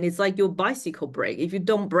 again, it's like your bicycle brake. If you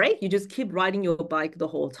don't brake, you just keep riding your bike the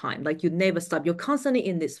whole time. Like you never stop. You're constantly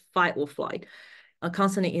in this fight or flight,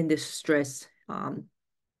 constantly in this stressful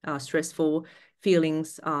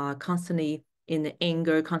feelings, constantly in the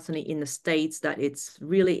anger, constantly in the states that it's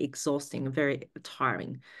really exhausting, very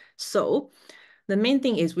tiring. So the main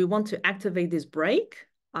thing is we want to activate this brake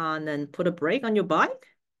and then put a brake on your bike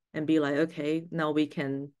and be like, okay, now we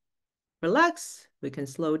can relax, we can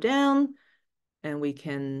slow down, and we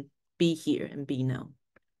can be here and be now.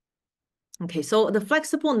 Okay, so the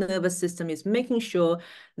flexible nervous system is making sure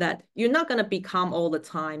that you're not going to be calm all the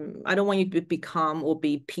time. I don't want you to be calm or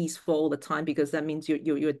be peaceful all the time, because that means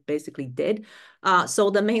you're basically dead. So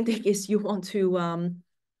the main thing is you want to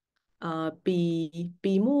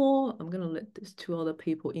be more. I'm gonna let these two other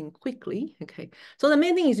people in quickly. Okay, so the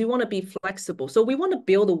main thing is you want to be flexible. So we want to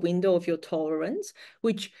build a window of your tolerance,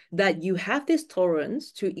 which that you have this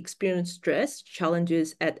tolerance to experience stress,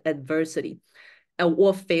 challenges, at adversity,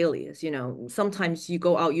 or failures. Sometimes you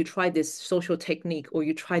go out, you try this social technique, or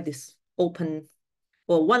you try this open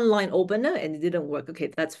or one line opener and it didn't work.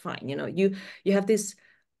 Okay, that's fine. You have this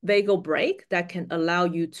vagal brake that can allow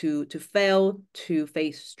you to fail, to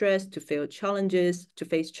face stress, to face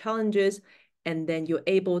challenges, and then you're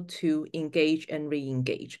able to engage and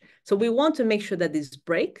re-engage. So we want to make sure that this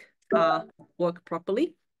brake work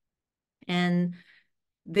properly. And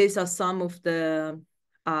these are some of the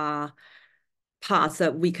parts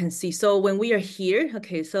that we can see. So when we are here,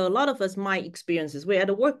 okay, so a lot of us might experience this. We're at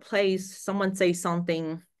a workplace, someone says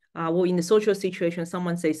something, or in the social situation,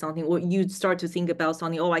 someone says something, or you start to think about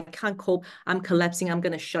something, oh, I can't cope, I'm collapsing, I'm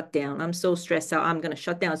going to shut down. I'm so stressed out, I'm going to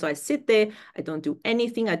shut down. So I sit there, I don't do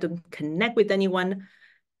anything, I don't connect with anyone,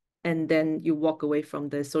 and then you walk away from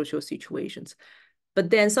the social situations. But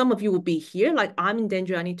then some of you will be here, like I'm in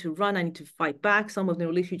danger, I need to run, I need to fight back. Some of them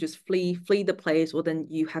will literally just flee the place, or then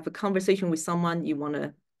you have a conversation with someone, you want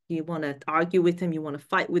to argue with them, you want to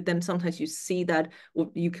fight with them. Sometimes you see that, or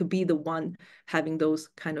you could be the one having those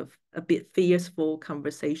kind of a bit fearful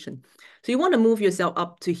conversation. So you want to move yourself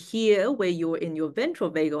up to here where you're in your ventral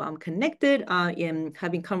vagal. I'm connected, I am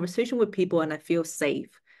having conversation with people, and I feel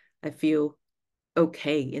safe. I feel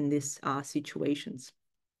okay in these situations.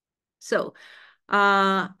 So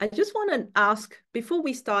I just want to ask, before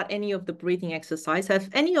we start any of the breathing exercise, have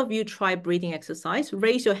any of you tried breathing exercise?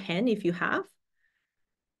 Raise your hand if you have.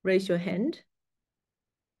 Raise your hand.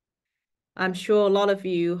 I'm sure a lot of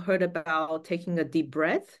you heard about taking a deep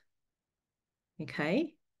breath.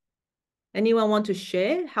 Okay. Anyone want to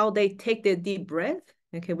share how they take their deep breath?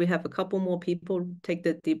 Okay, we have a couple more people take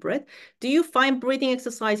the deep breath. Do you find breathing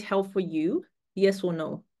exercise help for you? Yes or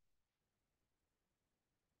no?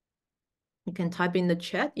 You can type in the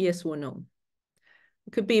chat, yes or no.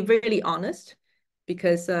 You could be really honest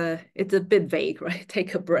because it's a bit vague, right?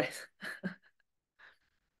 Take a breath.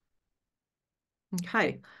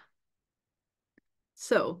 Okay.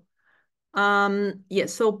 So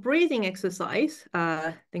yes, so breathing exercise.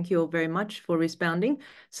 Thank you very much for responding.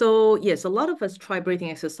 So yes, a lot of us try breathing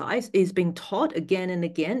exercise. It's being taught again and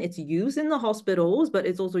again. It's used in the hospitals, but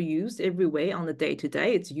it's also used everywhere on the day to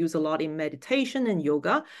day. It's used a lot in meditation and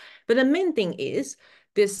yoga. But the main thing is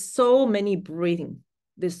there's so many breathing.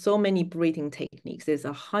 There's so many breathing techniques. There's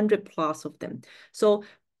 100 plus of them. So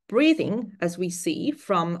breathing, as we see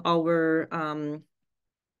from our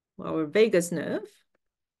vagus nerve,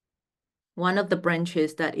 one of the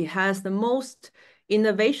branches that it has the most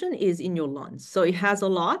innervation is in your lungs. So it has a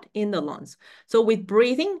lot in the lungs. So with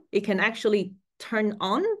breathing, it can actually turn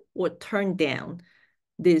on or turn down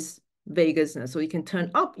this vagus nerve. So you can turn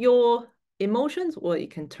up your emotions or you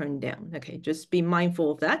can turn down. Okay, just be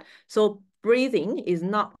mindful of that. So breathing is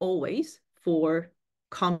not always for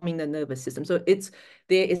calming the nervous system. So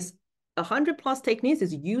there is 100 plus techniques.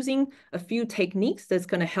 Is using a few techniques that's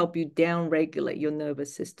going to help you down regulate your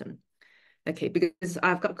nervous system. Okay, because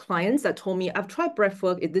I've got clients that told me, I've tried breath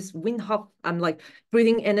work, this Wim Hof, I'm like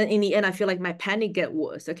breathing, and then in the end, I feel like my panic get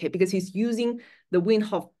worse. Okay, because he's using the Wim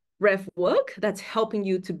Hof breath work that's helping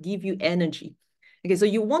you to give you energy. Okay, so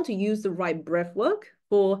you want to use the right breath work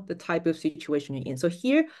for the type of situation you're in. So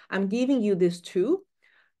here, I'm giving you these two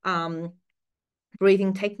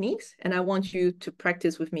breathing techniques, and I want you to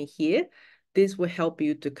practice with me here. This will help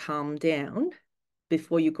you to calm down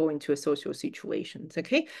before you go into a social situations,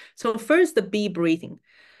 okay? So first, the B breathing.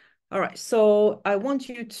 All right, so I want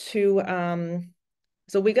you to,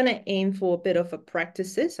 so we're gonna aim for a bit of a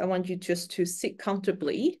practices. I want you just to sit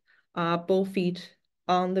comfortably, both feet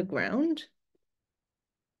on the ground.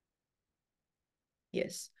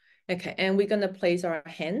 Yes, okay, and we're gonna place our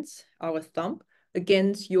hands, our thumb,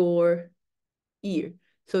 against your ear.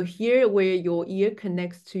 So here where your ear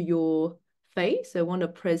connects to your face, I want to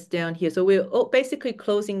press down here. So we're basically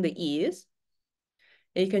closing the ears.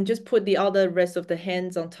 And you can just put the other rest of the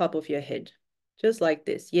hands on top of your head. Just like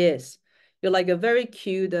this. Yes. You're like a very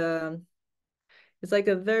cute, it's like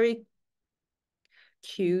a very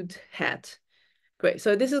cute hat. Great.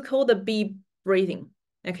 So this is called the B breathing.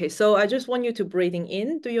 Okay, so I just want you to breathing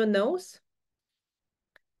in through your nose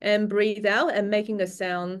and breathe out and making a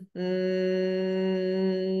sound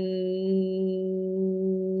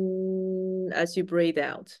as you breathe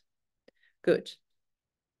out. Good.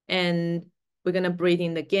 And we're going to breathe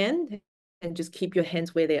in again and just keep your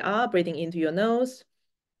hands where they are, breathing into your nose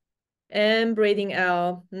and breathing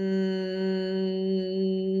out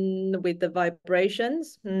with the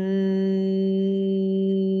vibrations.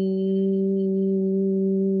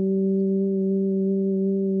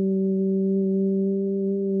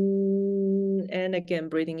 And again,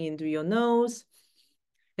 breathing in through your nose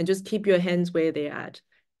and just keep your hands where they're at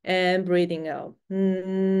and breathing out.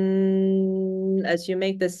 As you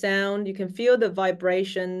make the sound, you can feel the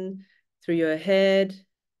vibration through your head,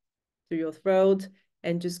 through your throat,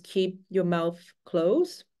 and just keep your mouth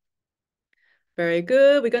closed. Very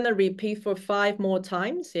good. We're going to repeat for 5 more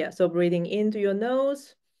times. Yeah, so breathing into your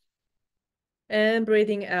nose and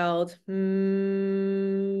breathing out.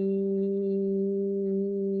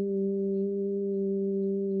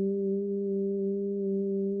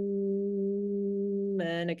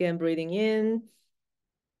 And again, breathing in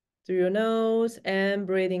through your nose and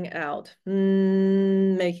breathing out.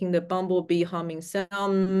 Making the bumblebee humming sound.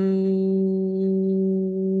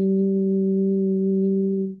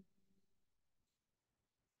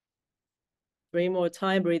 3 more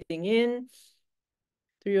time, breathing in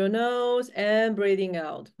through your nose and breathing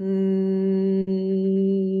out. 2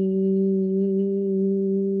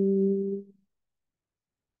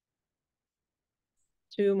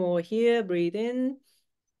 more here, breathe in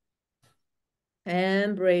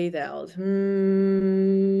and breathe out.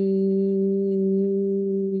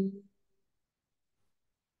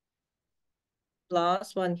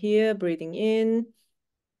 Last one here, breathing in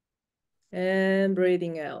and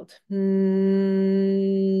breathing out.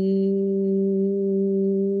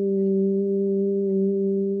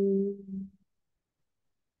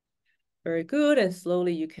 Very good. And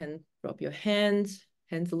slowly you can drop your hands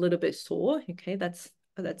a little bit sore. Okay, that's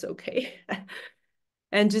okay.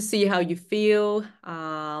 And just see how you feel.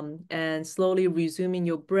 And slowly resuming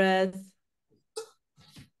your breath.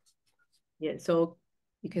 Yeah, so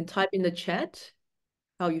you can type in the chat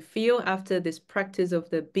how you feel after this practice of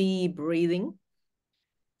the bee breathing.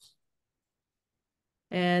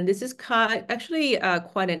 And this is actually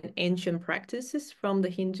quite an ancient practice from the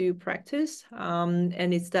Hindu practice.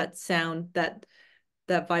 And it's that sound, that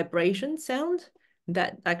vibration sound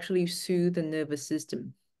that actually soothe the nervous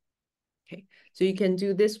system. Okay, so you can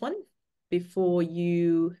do this one before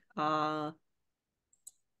you go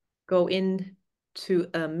into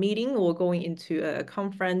a meeting or going into a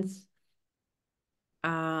conference.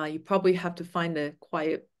 You probably have to find a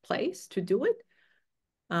quiet place to do it.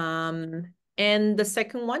 And the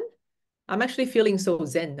second one, I'm actually feeling so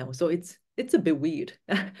zen now, so it's a bit weird,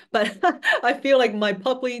 but I feel like my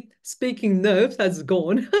public speaking nerve has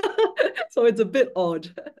gone, so it's a bit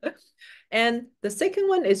odd. And the second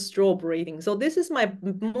one is straw breathing. So this is my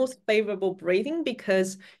most favorable breathing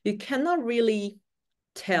because you cannot really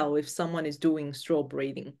tell if someone is doing straw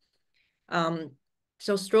breathing.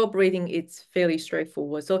 So straw breathing, it's fairly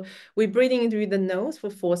straightforward. So we're breathing in through the nose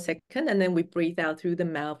for 4 seconds, and then we breathe out through the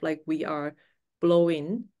mouth like we are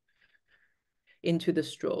blowing into the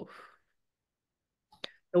straw.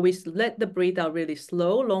 So we let the breathe out really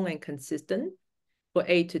slow, long, and consistent for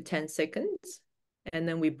 8 to 10 seconds. And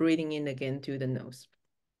then we're breathing in again through the nose.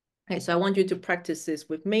 Okay, so I want you to practice this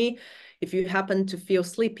with me. If you happen to feel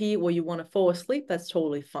sleepy or you want to fall asleep, that's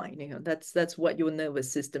totally fine. You know, that's what your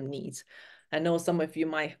nervous system needs. I know some of you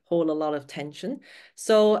might hold a lot of tension.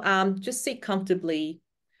 So just sit comfortably.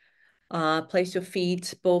 Place your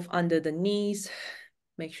feet both under the knees.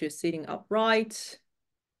 Make sure you're sitting upright.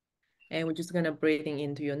 And we're just gonna breathing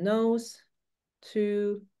into your nose.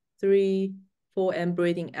 2, 3, 4, and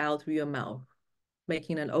breathing out through your mouth,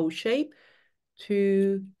 making an O shape.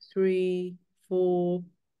 2, 3, 4,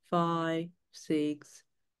 5, 6,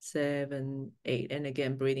 7, 8. And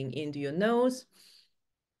again, breathing into your nose.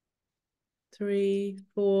 3,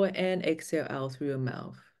 4, and exhale out through your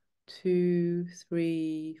mouth. 2,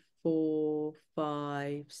 3, 4,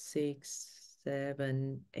 5, 6,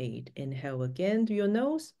 7, 8. Inhale again through your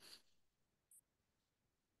nose.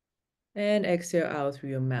 And exhale out through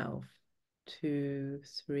your mouth. 2,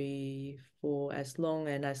 3, 4, as long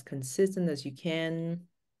and as consistent as you can.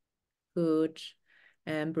 Good.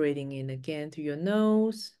 And breathing in again through your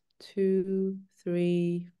nose. 2,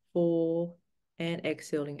 3, 4, and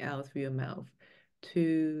exhaling out through your mouth.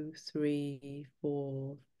 2, 3,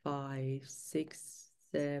 4, 5, 6,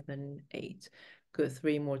 7, 8. Good.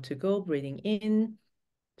 3 more to go. Breathing in.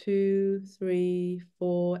 2, 3,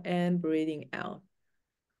 4, and breathing out.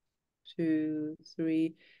 2,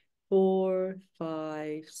 3, 4,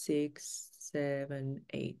 5, 6, 7,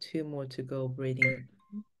 8. 2 more to go. Breathing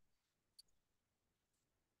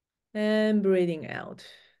and breathing out.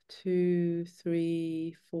 2,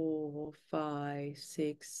 3, 4, 5,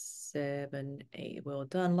 6, 7, 8. Well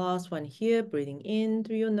done. Last one here. Breathing in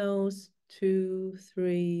through your nose. 2,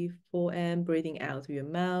 3, 4, and breathing out through your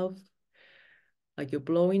mouth, like you're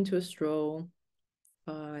blowing to a straw.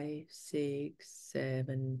 5, 6,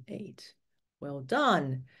 7, 8. Well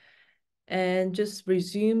done. And just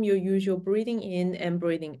resume your usual breathing in and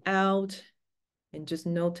breathing out. And just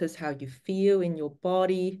notice how you feel in your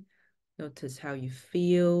body. Notice how you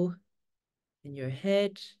feel in your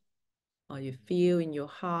head, how you feel in your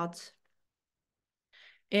heart.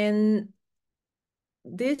 And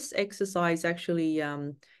this exercise actually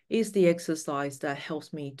is the exercise that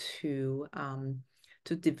helps me to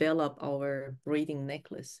develop our breathing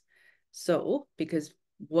necklace. So, because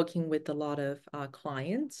working with a lot of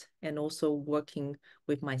clients and also working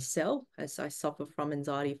with myself as I suffer from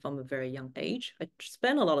anxiety from a very young age, I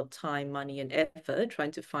spend a lot of time, money, and effort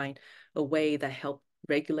trying to find a way that helps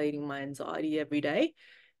regulating my anxiety every day.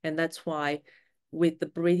 And that's why with the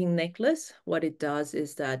breathing necklace, what it does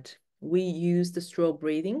is that we use the straw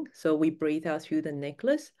breathing. So we breathe out through the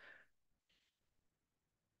necklace.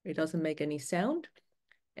 It doesn't make any sound.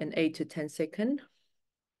 And 8 to 10 seconds.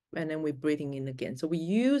 And then we're breathing in again. So we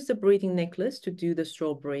use the breathing necklace to do the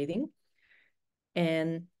straw breathing.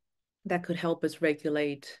 And that could help us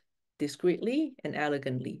regulate discreetly and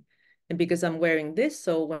elegantly. And because I'm wearing this,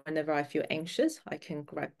 so whenever I feel anxious, I can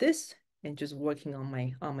grab this and just working on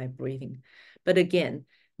my breathing. But again,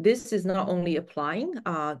 this is not only applying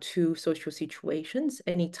to social situations.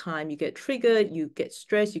 Anytime you get triggered, you get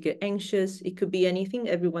stressed, you get anxious, it could be anything.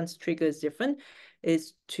 Everyone's trigger is different.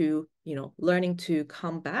 Is to, learning to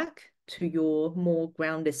come back to your more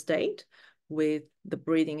grounded state with the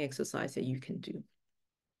breathing exercise that you can do.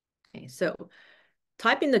 Okay, so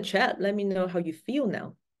type in the chat. Let me know how you feel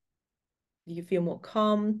now. Do you feel more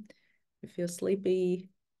calm? You feel sleepy?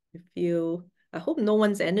 You feel, I hope no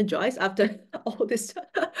one's energized after all this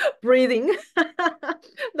breathing.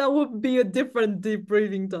 That would be a different deep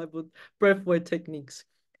breathing type of breathwork techniques.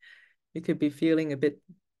 You could be feeling a bit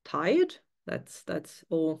tired. That's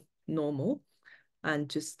all normal. And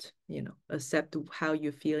just, you know, accept how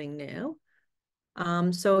you're feeling now.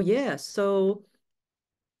 So yeah, so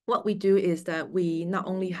what we do is that we not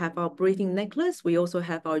only have our breathing necklace, we also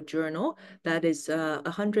have our journal that is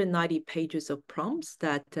 190 pages of prompts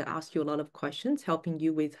that ask you a lot of questions, helping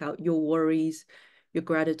you with how your worries, your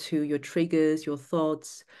gratitude, your triggers, your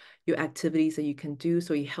thoughts, your activities that you can do.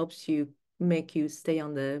 So it helps you make you stay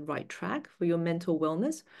on the right track for your mental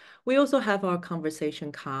wellness. We also have our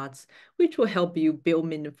conversation cards, which will help you build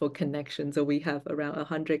meaningful connections. So we have around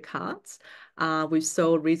 100 cards. We've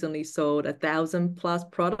recently sold 1,000 plus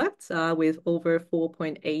products with over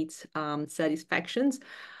 4.8 satisfactions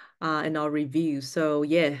in our reviews. So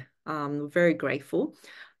yeah, we're very grateful.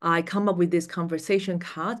 I come up with this conversation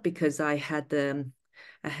card because I had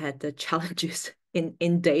the challenges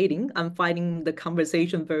in dating. I'm finding the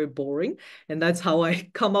conversation very boring, and that's how I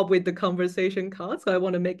come up with the conversation card. So I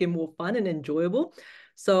want to make it more fun and enjoyable.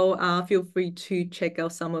 So feel free to check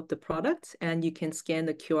out some of the products, and you can scan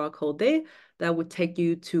the QR code there. That would take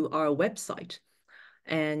you to our website,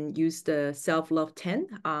 and use the self-love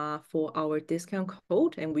 10 for our discount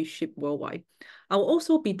code, and we ship worldwide. I'll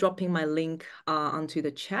also be dropping my link onto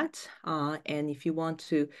the chat, and if you want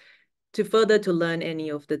to further to learn any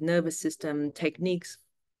of the nervous system techniques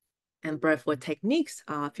and breathwork techniques,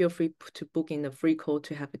 feel free to book in a free call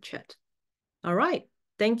to have a chat. All right.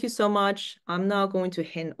 Thank you so much. I'm now going to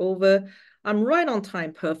hand over. I'm right on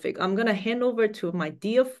time. Perfect. I'm going to hand over to my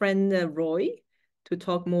dear friend, Roy, to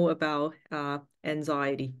talk more about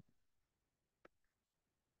anxiety.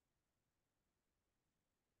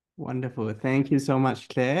 Wonderful. Thank you so much,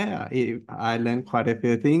 Claire. I learned quite a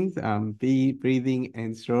few things, breathing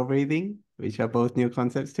and slow breathing, which are both new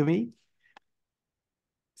concepts to me.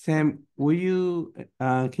 Sam, can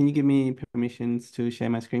you give me permissions to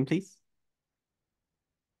share my screen, please?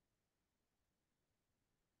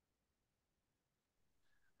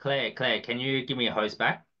 Claire, can you give me a host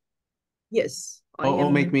back? Yes, I Or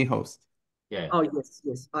am. make me host. Yeah. Oh,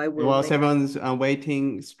 yes, I will. Whilst everyone's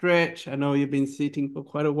waiting, stretch. I know you've been sitting for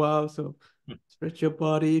quite a while, so stretch your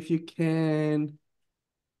body if you can.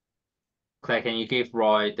 Claire, can you give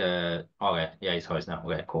Roy the... Okay, yeah, he's host now.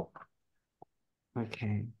 Okay, cool.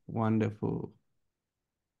 Okay, wonderful.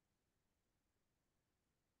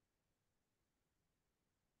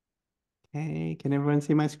 Okay, can everyone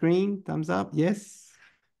see my screen? Thumbs up, yes?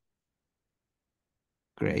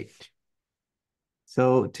 Great.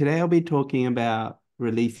 So today I'll be talking about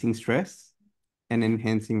releasing stress and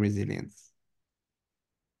enhancing resilience.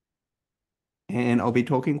 And I'll be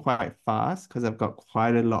talking quite fast because I've got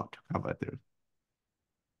quite a lot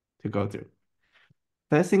to go through.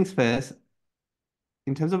 First things first,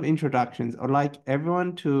 in terms of introductions, I'd like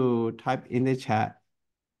everyone to type in the chat,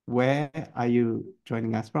 where are you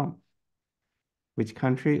joining us from? Which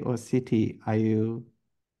country or city are you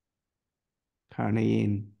currently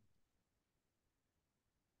in?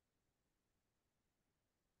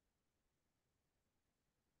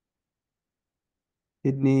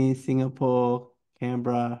 Sydney, Singapore,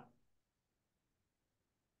 Canberra,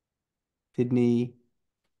 Sydney,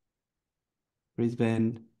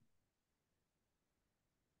 Brisbane.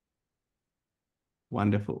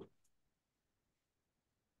 Wonderful.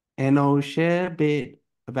 And I'll share a bit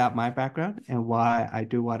about my background and why I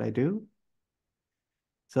do what I do.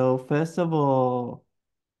 So first of all,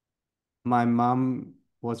 my mom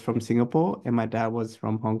was from Singapore and my dad was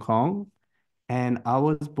from Hong Kong. And I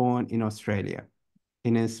was born in Australia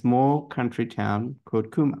in a small country town called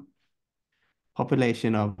Cooma,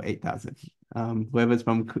 population of 8,000. Whoever's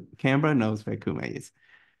from Canberra knows where Cooma is.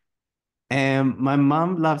 And my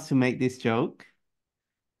mom loves to make this joke.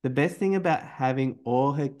 The best thing about having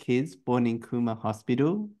all her kids born in Cooma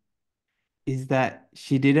Hospital is that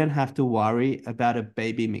she didn't have to worry about a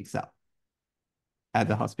baby mix-up at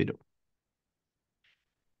the hospital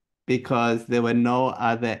because there were no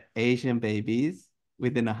other Asian babies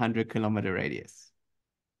within a 100-kilometer radius.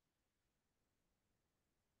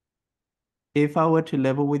 If I were to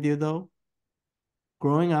level with you though,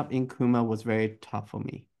 growing up in Cooma was very tough for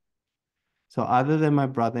me. So other than my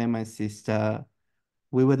brother and my sister,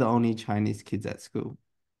 we were the only Chinese kids at school.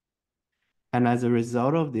 And as a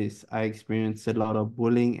result of this, I experienced a lot of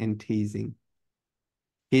bullying and teasing.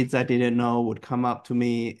 Kids I didn't know would come up to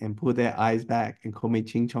me and pull their eyes back and call me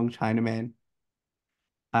Ching Chong Chinaman.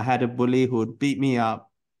 I had a bully who would beat me up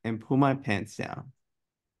and pull my pants down.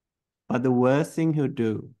 But the worst thing he'll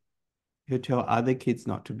do, he'll tell other kids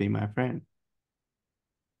not to be my friend.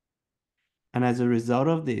 And as a result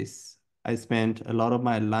of this, I spent a lot of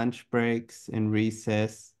my lunch breaks and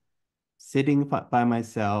recess sitting by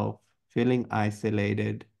myself, feeling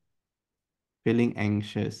isolated, feeling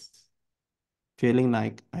anxious, feeling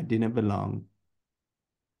like I didn't belong,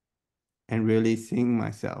 and really seeing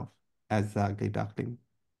myself as the ugly duckling.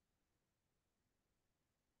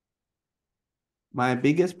 My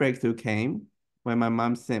biggest breakthrough came when my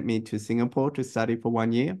mom sent me to Singapore to study for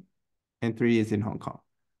 1 year and 3 years in Hong Kong.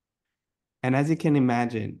 And as you can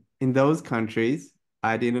imagine, in those countries,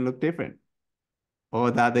 I didn't look different.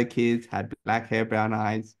 All the other kids had black hair, brown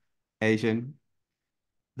eyes, Asian,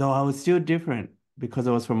 though I was still different because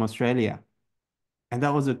I was from Australia. And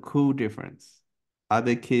that was a cool difference.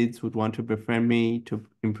 Other kids would want to befriend me to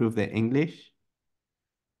improve their English.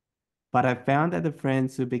 But I found that the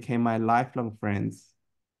friends who became my lifelong friends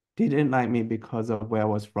didn't like me because of where I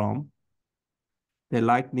was from. They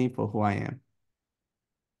liked me for who I am.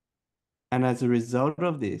 And as a result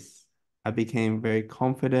of this, I became very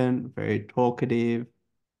confident, very talkative.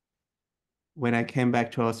 When I came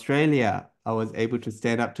back to Australia, I was able to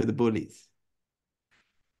stand up to the bullies,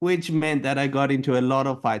 which meant that I got into a lot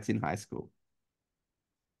of fights in high school.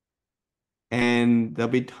 And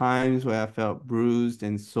there'll be times where I felt bruised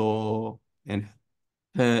and sore and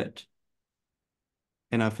hurt,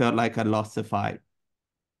 and I felt like I lost a fight.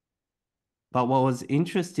 But what was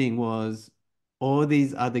interesting was all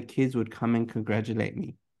these other kids would come and congratulate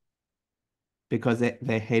me because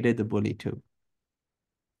they hated the bully too.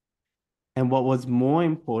 And what was more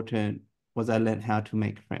important was I learned how to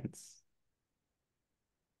make friends.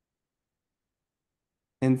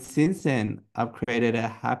 And since then, I've created a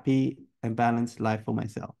happy and balanced life for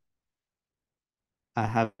myself. I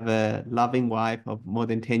have a loving wife of more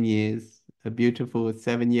than 10 years, a beautiful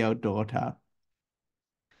 7-year-old daughter.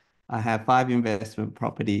 I have 5 investment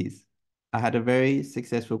properties. I had a very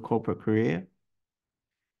successful corporate career,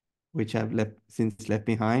 which I've since left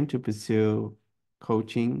behind to pursue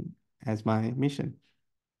coaching as my mission.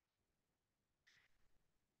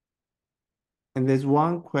 And there's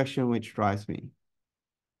one question which drives me.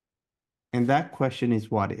 And that question is,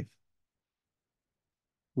 what if?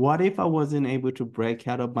 What if I wasn't able to break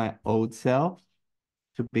out of my old self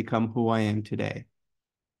to become who I am today?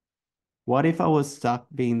 What if I was stuck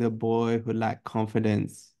being the boy who lacked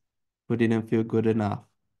confidence, who didn't feel good enough,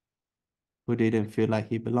 who didn't feel like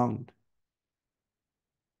he belonged?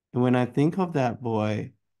 And when I think of that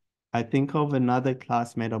boy, I think of another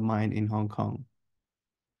classmate of mine in Hong Kong.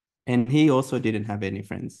 And he also didn't have any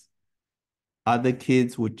friends. Other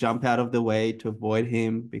kids would jump out of the way to avoid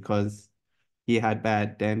him because he had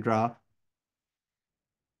bad dandruff.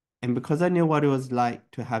 And because I knew what it was like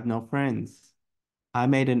to have no friends, I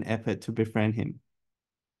made an effort to befriend him.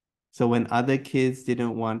 So when other kids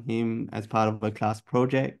didn't want him as part of a class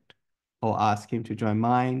project or ask him to join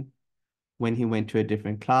mine, when he went to a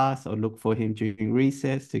different class or look for him during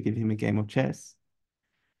recess to give him a game of chess.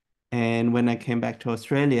 And when I came back to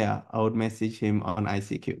Australia, I would message him on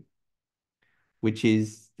ICQ, which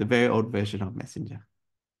is the very old version of Messenger.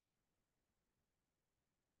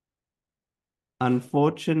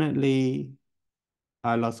 Unfortunately,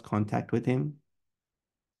 I lost contact with him.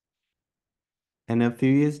 And a few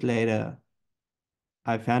years later,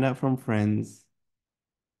 I found out from friends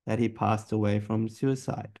that he passed away from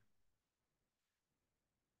suicide.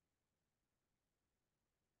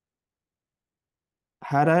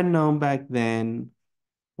 Had I known back then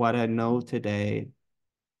what I know today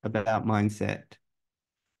about mindset,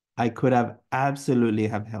 I could have absolutely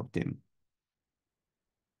have helped him.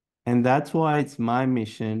 And that's why it's my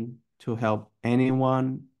mission to help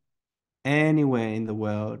anyone, anywhere in the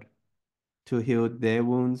world, to heal their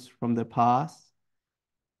wounds from the past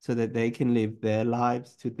so that they can live their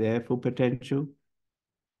lives to their full potential.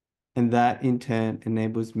 And that in turn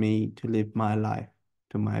enables me to live my life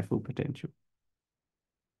to my full potential.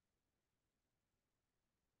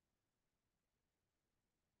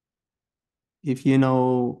 If you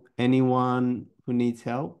know anyone who needs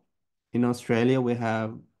help, in Australia, we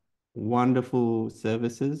have wonderful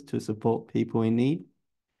services to support people in need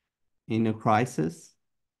in a crisis.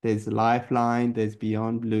 There's Lifeline, there's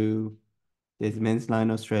Beyond Blue, there's Men's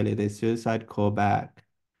Line Australia, there's Suicide Callback,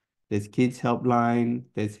 there's Kids Helpline,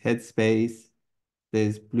 there's Headspace,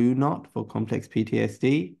 there's Blue Knot for complex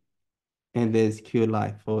PTSD, and there's Cure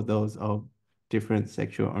Life for those of different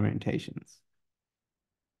sexual orientations.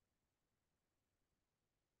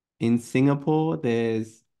 In Singapore,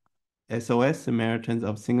 there's SOS, Samaritans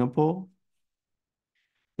of Singapore.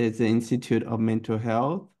 There's the Institute of Mental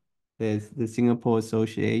Health. There's the Singapore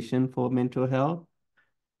Association for Mental Health.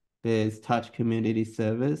 There's Touch Community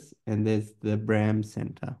Service, and there's the Bram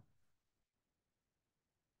Center.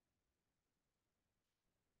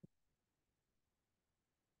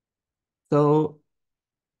 So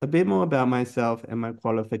a bit more about myself and my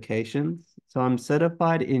qualifications. So I'm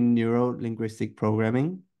certified in neuro-linguistic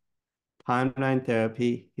programming, timeline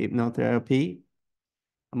therapy, hypnotherapy.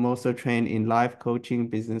 I'm also trained in life coaching,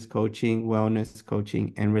 business coaching, wellness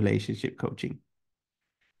coaching, and relationship coaching.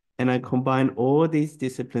 And I combine all these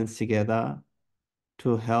disciplines together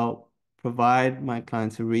to help provide my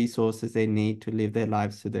clients the resources they need to live their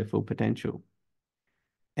lives to their full potential.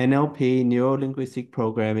 NLP, neuro-linguistic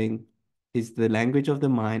programming, is the language of the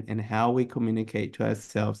mind and how we communicate to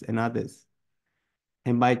ourselves and others.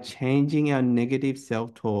 And by changing our negative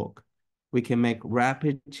self-talk, we can make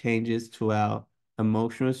rapid changes to our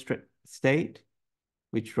emotional state,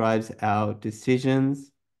 which drives our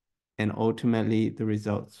decisions and ultimately the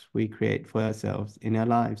results we create for ourselves in our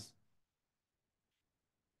lives.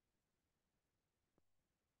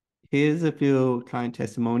 Here's a few client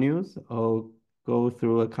testimonials. I'll go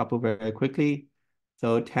through a couple very quickly.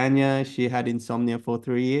 So Tanya, she had insomnia for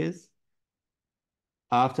 3 years.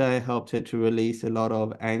 After I helped her to release a lot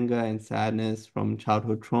of anger and sadness from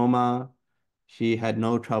childhood trauma, she had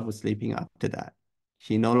no trouble sleeping after that.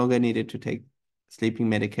 She no longer needed to take sleeping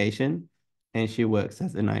medication, and she works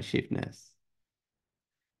as a night shift nurse.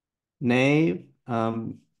 Nave,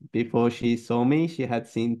 before she saw me, she had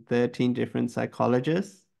seen 13 different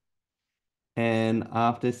psychologists. And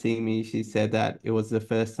after seeing me, she said that it was the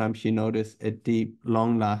first time she noticed a deep,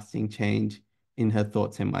 long-lasting change in her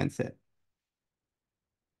thoughts and mindset.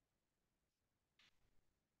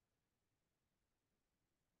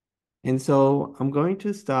 And so I'm going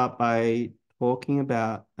to start by talking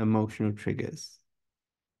about emotional triggers.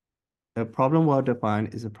 A problem well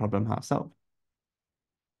defined is a problem half solved.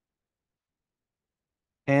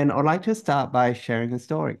 And I'd like to start by sharing a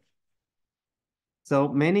story. So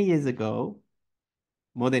many years ago,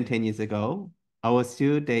 more than 10 years ago, I was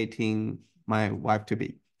still dating my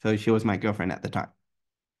wife-to-be. So she was my girlfriend at the time.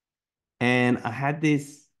 And I had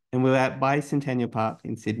this, and we were at Bicentennial Park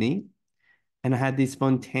in Sydney, and I had this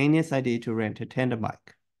spontaneous idea to rent a tandem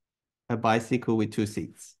bike, a bicycle with 2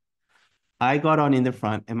 seats. I got on in the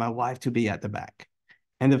front and my wife-to-be at the back.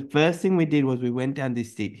 And the first thing we did was we went down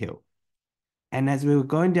this steep hill. And as we were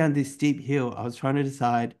going down this steep hill, I was trying to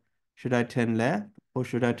decide, should I turn left or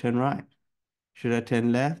should I turn right? Should I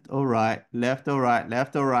turn left or right, left or right,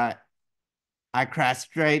 left or right? I crashed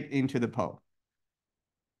straight into the pole.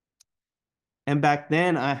 And back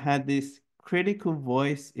then I had this critical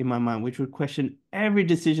voice in my mind, which would question every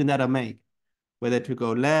decision that I make, whether to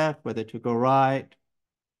go left, whether to go right,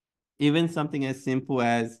 even something as simple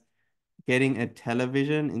as getting a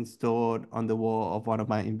television installed on the wall of one of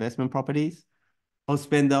my investment properties. I'll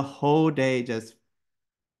spend the whole day just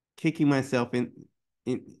kicking myself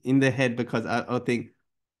in the head because I'll think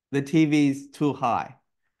the TV is too high.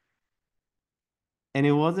 And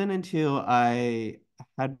it wasn't until I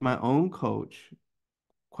had my own coach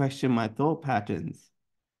question my thought patterns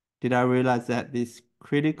did I realize that this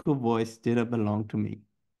critical voice didn't belong to me.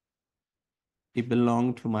 It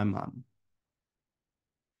belonged to my mom.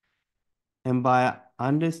 And by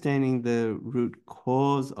understanding the root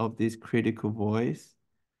cause of this critical voice,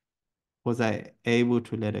 was I able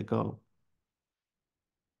to let it go?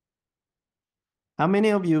 How many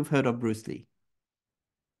of you have heard of Bruce Lee?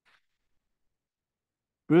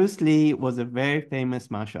 Bruce Lee was a very famous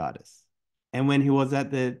martial artist. And when he was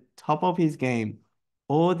at the top of his game,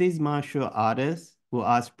 all these martial artists will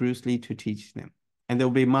ask Bruce Lee to teach them. And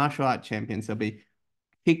there'll be martial art champions. There'll be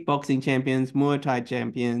kickboxing champions, Muay Thai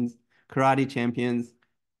champions, karate champions.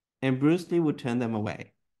 And Bruce Lee would turn them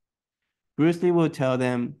away. Bruce Lee will tell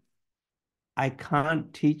them, I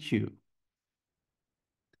can't teach you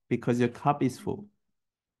because your cup is full.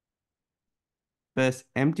 First,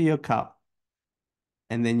 empty your cup,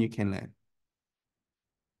 and then you can learn.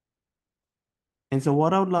 And so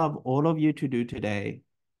what I would love all of you to do today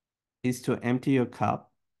is to empty your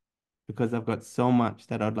cup because I've got so much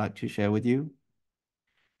that I'd like to share with you.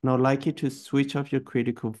 And I'd like you to switch off your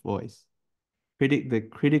critical voice, the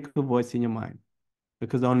critical voice in your mind,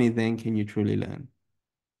 because only then can you truly learn.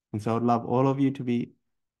 And so I'd love all of you to be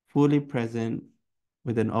fully present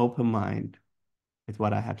with an open mind with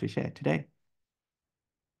what I have to share today.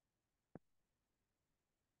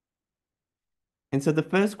 And so the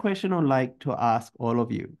first question I'd like to ask all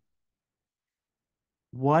of you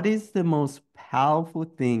What is the most powerful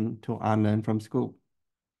thing to unlearn from school?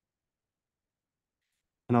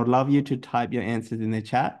 And I'd love you to type your answers in the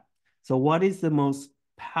chat. So what is the most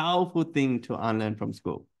powerful thing to unlearn from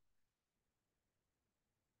school?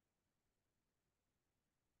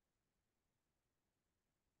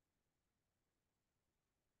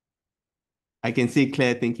 I can see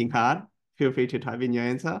Claire thinking hard. Feel free to type in your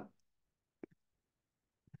answer.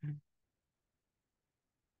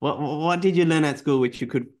 What did you learn at school which you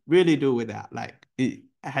could really do without? Like it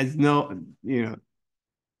has no,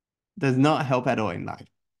 does not help at all in life.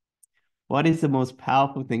 What is the most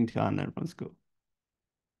powerful thing to unlearn from school?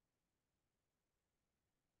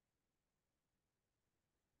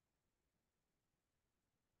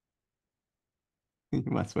 You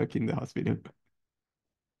must work in the hospital.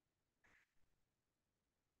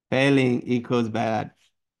 Failing equals bad.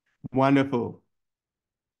 Wonderful.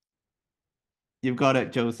 You've got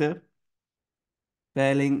it, Joseph.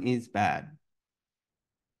 Failing is bad.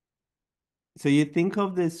 So you think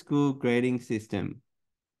of the school grading system.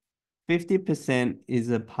 50% is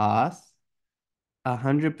a pass,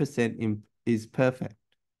 100% is perfect.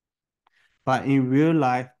 But in real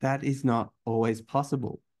life, that is not always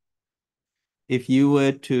possible. If you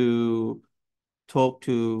were to talk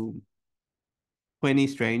to 20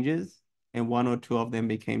 strangers and one or two of them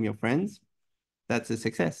became your friends, that's a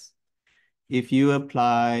success. If you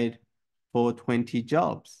applied for 20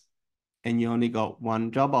 jobs and you only got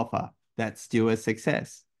one job offer, that's still a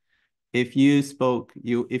success. If you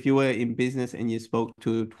were in business and you spoke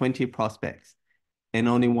to 20 prospects and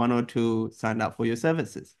only one or two signed up for your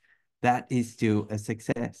services, that is still a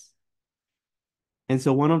success. And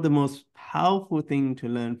so one of the most powerful things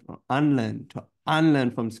to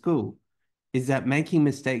unlearn from school is that making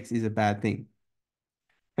mistakes is a bad thing.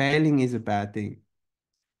 Failing is a bad thing.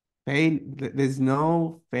 There's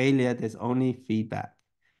no failure, there's only feedback.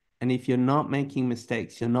 And if you're not making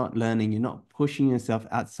mistakes, you're not learning, you're not pushing yourself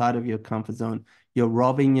outside of your comfort zone, you're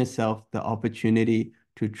robbing yourself the opportunity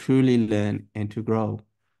to truly learn and to grow.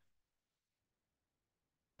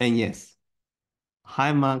 And yes,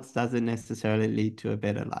 high marks doesn't necessarily lead to a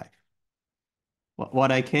better life.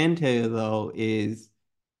 What I can tell you though is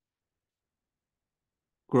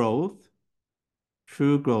true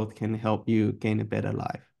growth can help you gain a better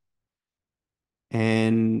life.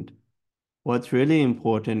 And what's really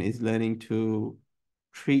important is learning to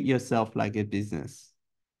treat yourself like a business,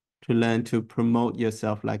 to learn to promote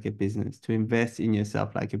yourself like a business, to invest in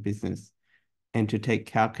yourself like a business, and to take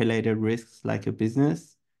calculated risks like a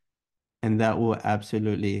business. And that will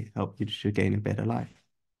absolutely help you to gain a better life.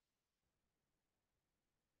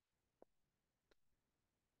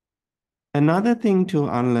 Another thing to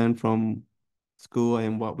unlearn from school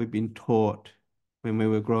and what we've been taught when we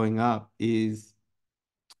were growing up is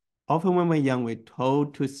often when we're young, we're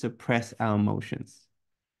told to suppress our emotions,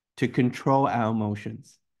 to control our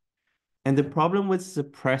emotions. And the problem with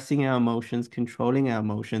suppressing our emotions, controlling our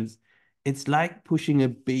emotions, it's like pushing a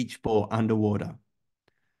beach ball underwater.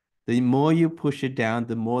 The more you push it down,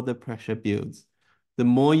 the more the pressure builds. The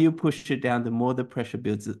more you push it down, the more the pressure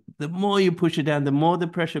builds. The more you push it down, the more the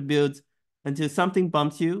pressure builds until something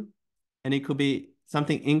bumps you, and it could be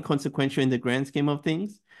something inconsequential in the grand scheme of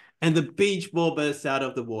things, and the beach ball bursts out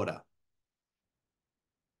of the water.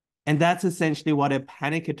 And that's essentially what a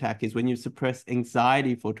panic attack is when you suppress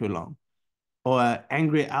anxiety for too long, or an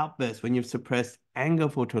angry outburst when you've suppressed anger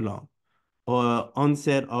for too long, or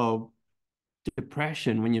onset of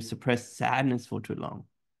depression when you suppress sadness for too long.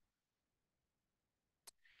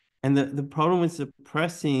 And the problem with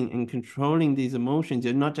suppressing and controlling these emotions,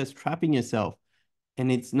 you're not just trapping yourself,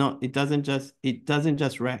 and it doesn't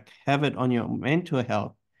just wreak havoc on your mental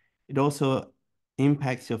health, it also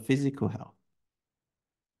impacts your physical health.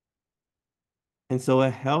 And so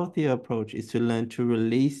a healthier approach is to learn to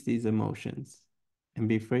release these emotions and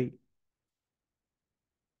be free.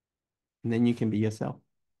 And then you can be yourself.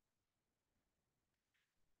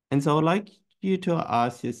 And so I'd like you to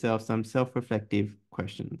ask yourself some self-reflective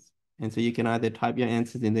questions. And so you can either type your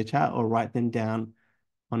answers in the chat or write them down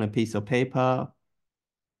on a piece of paper.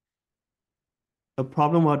 A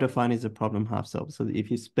problem well defined is a problem half solved. So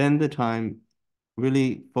if you spend the time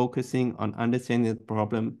really focusing on understanding the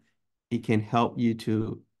problem, it can help you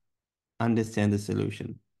to understand the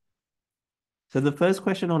solution. So the first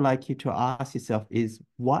question I'd like you to ask yourself is,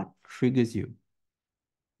 what triggers you?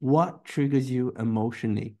 What triggers you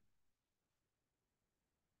emotionally?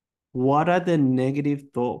 What are the negative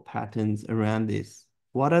thought patterns around this?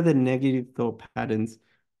 What are the negative thought patterns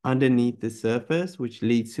underneath the surface, which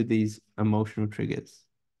leads to these emotional triggers?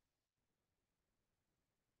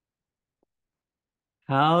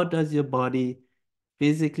 How does your body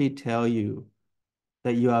physically tell you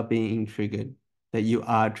that you are being triggered, that you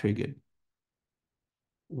are triggered?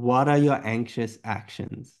 What are your anxious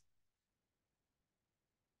actions?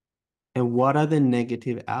 And what are the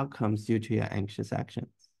negative outcomes due to your anxious actions?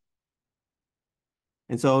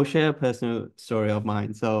 And so I'll share a personal story of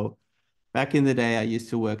mine. So back in the day, I used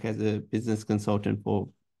to work as a business consultant for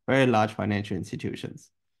very large financial institutions.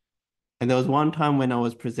 And there was one time when I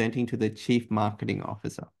was presenting to the chief marketing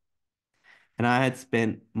officer. And I had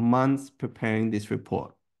spent months preparing this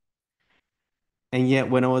report. And yet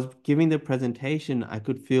when I was giving the presentation, I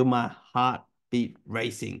could feel my heartbeat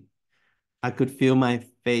racing. I could feel my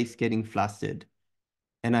face getting flustered.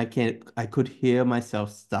 And I could hear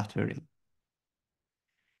myself stuttering.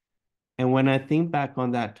 And when I think back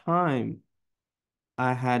on that time,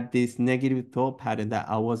 I had this negative thought pattern that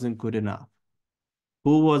I wasn't good enough.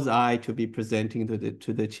 Who was I to be presenting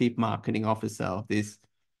to the chief marketing officer of this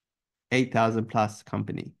 8,000 plus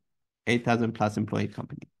company, 8,000 plus employee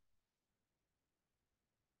company?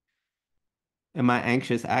 And my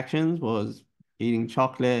anxious actions was eating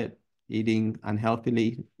chocolate, eating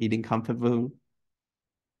unhealthily, eating comfort food.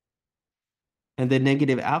 And the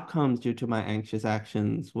negative outcomes due to my anxious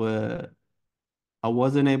actions were I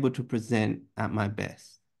wasn't able to present at my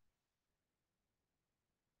best.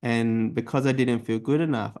 And because I didn't feel good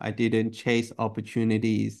enough, I didn't chase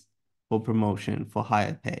opportunities for promotion, for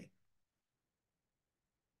higher pay.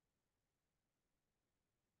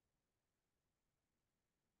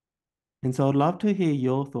 And so I'd love to hear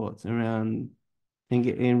your thoughts around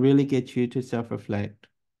and really get you to self-reflect.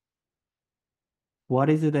 What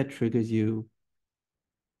is it that triggers you?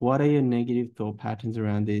 What are your negative thought patterns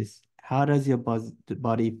around this? How does your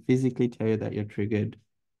body physically tell you that you're triggered?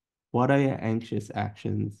 What are your anxious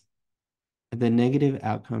actions? The negative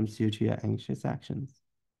outcomes due to your anxious actions.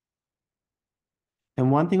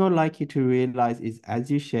 And one thing I'd like you to realize is as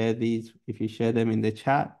you share these, if you share them in the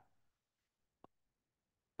chat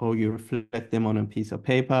or you reflect them on a piece of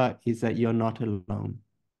paper, is that you're not alone.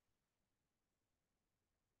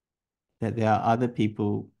 That there are other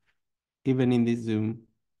people, even in this Zoom,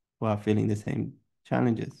 who are feeling the same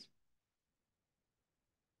challenges.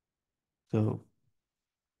 So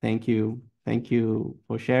thank you. Thank you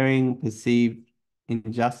for sharing perceived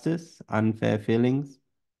injustice, unfair feelings,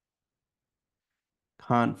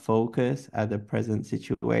 can't focus at the present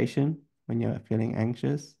situation when you're feeling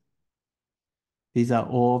anxious. These are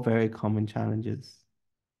all very common challenges.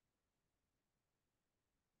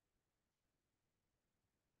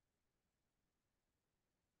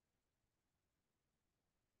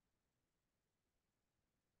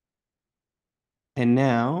 And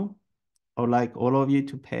now I would like all of you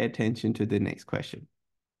to pay attention to the next question.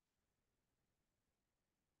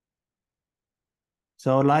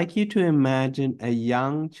 So I'd like you to imagine a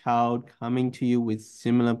young child coming to you with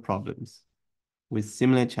similar problems, with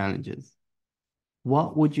similar challenges.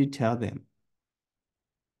 What would you tell them?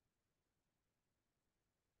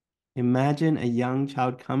 Imagine a young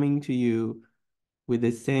child coming to you with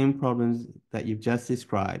the same problems that you've just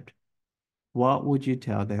described. What would you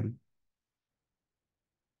tell them?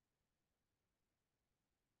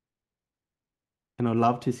 And I'd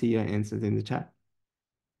love to see your answers in the chat.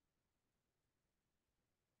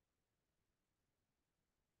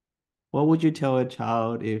 What would you tell a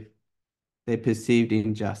child if they perceived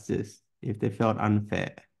injustice, if they felt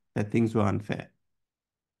unfair, that things were unfair?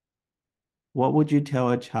 What would you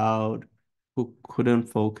tell a child who couldn't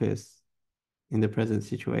focus in the present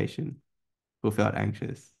situation, who felt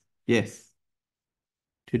anxious? Yes,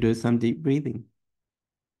 to do some deep breathing.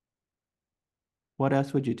 What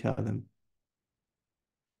else would you tell them?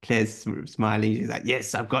 Claire's smiling. She's like,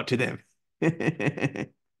 yes, I've got to them.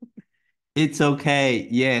 It's okay.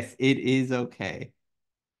 Yes, it is okay.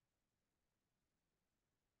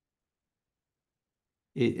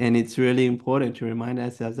 And it's really important to remind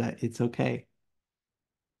ourselves that it's okay.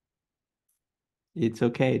 It's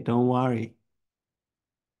okay. Don't worry.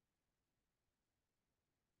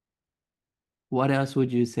 What else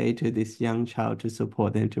would you say to this young child to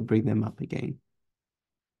support them, to bring them up again?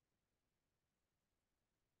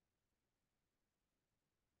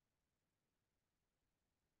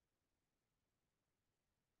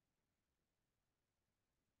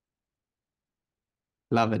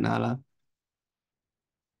 Love it, Nala.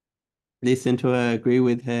 Listen to her, agree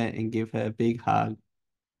with her, and give her a big hug.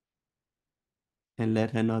 And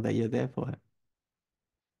let her know that you're there for her.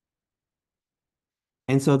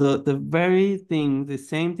 And so the very thing, the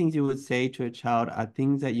same things you would say to a child are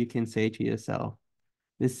things that you can say to yourself.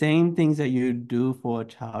 The same things that you do for a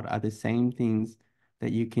child are the same things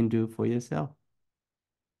that you can do for yourself.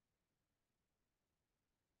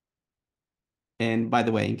 And by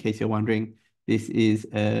the way, in case you're wondering, this is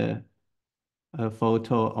a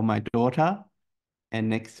photo of my daughter, and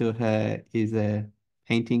next to her is a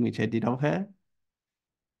painting which I did of her.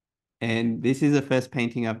 And this is the first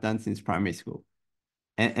painting I've done since primary school.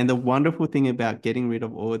 And the wonderful thing about getting rid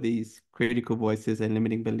of all these critical voices and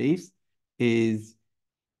limiting beliefs is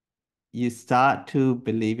you start to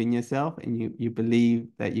believe in yourself, and you believe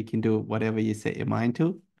that you can do whatever you set your mind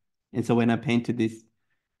to. And so when I painted this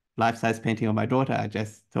life-size painting of my daughter, I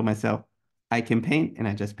just told myself, I can paint, and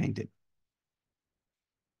I just painted.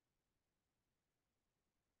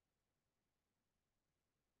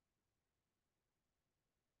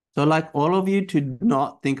 So like all of you, to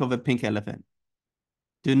not think of a pink elephant.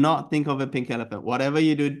 Do not think of a pink elephant. Whatever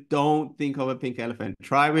you do, don't think of a pink elephant.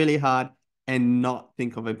 Try really hard and not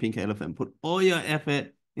think of a pink elephant. Put all your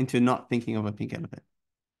effort into not thinking of a pink elephant.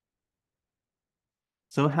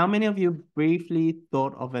 So how many of you briefly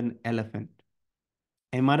thought of an elephant?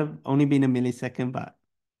 It might have only been a millisecond, but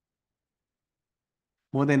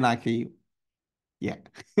more than likely, yeah.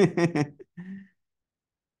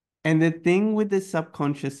 And the thing with the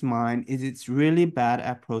subconscious mind is it's really bad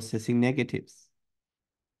at processing negatives.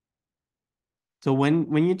 So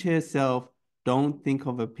when you tell yourself, don't think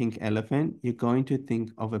of a pink elephant, you're going to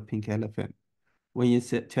think of a pink elephant. When you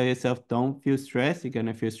tell yourself, don't feel stressed, you're going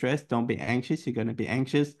to feel stressed. Don't be anxious, you're going to be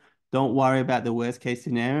anxious. Don't worry about the worst case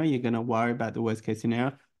scenario, you're going to worry about the worst case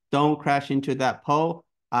scenario. Don't crash into that pole.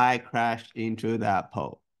 I crashed into that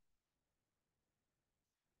pole.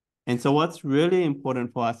 And so what's really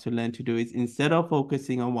important for us to learn to do is, instead of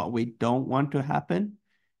focusing on what we don't want to happen,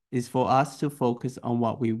 is for us to focus on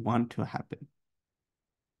what we want to happen.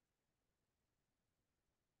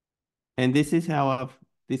 And this is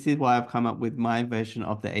why I've come up with my version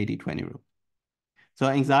of the 80-20 rule. So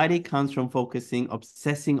anxiety comes from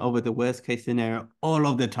obsessing over the worst case scenario all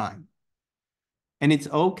of the time. And it's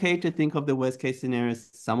okay to think of the worst case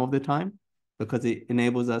scenarios some of the time, because it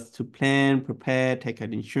enables us to plan, prepare, take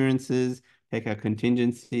out insurances, take out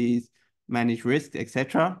contingencies, manage risks,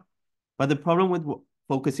 etc. But the problem with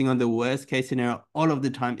focusing on the worst case scenario all of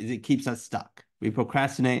the time is it keeps us stuck. We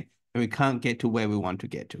procrastinate and we can't get to where we want to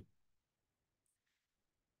get to.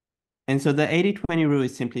 And so the 80-20 rule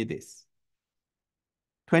is simply this.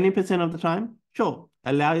 20% of the time, sure,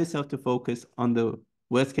 allow yourself to focus on the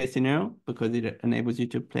worst case scenario because it enables you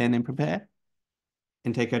to plan and prepare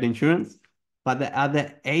and take out insurance. But the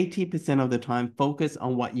other 80% of the time, focus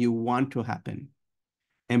on what you want to happen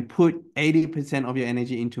and put 80% of your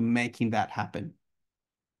energy into making that happen.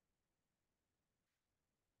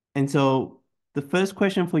 And so the first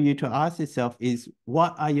question for you to ask yourself is,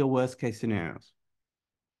 what are your worst case scenarios?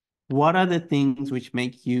 What are the things which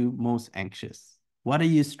make you most anxious? What are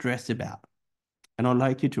you stressed about? And I'd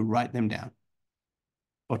like you to write them down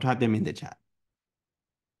or type them in the chat.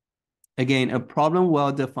 Again, a problem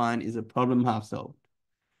well defined is a problem half solved.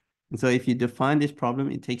 And so if you define this problem,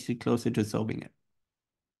 it takes you closer to solving it.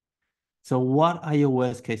 So what are your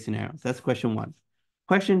worst case scenarios? That's question one.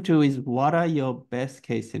 Question two is, what are your best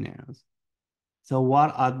case scenarios? So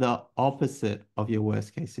what are the opposite of your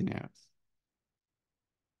worst case scenarios?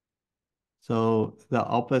 So the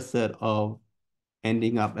opposite of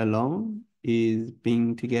ending up alone is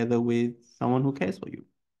being together with someone who cares for you.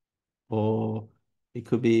 Or it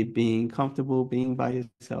could be being comfortable being by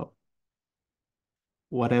yourself.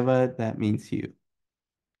 Whatever that means to you.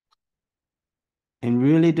 And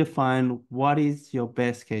really define what is your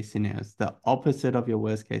best case scenarios, the opposite of your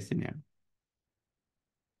worst case scenario.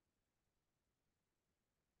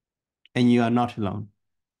 And you are not alone.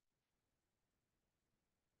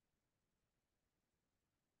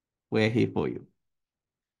 We're here for you.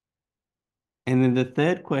 And then the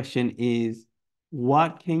third question is,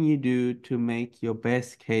 what can you do to make your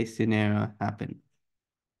best case scenario happen?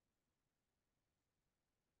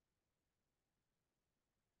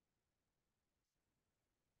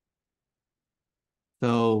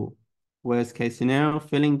 So worst case scenario,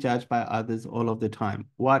 feeling judged by others all of the time.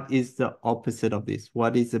 What is the opposite of this?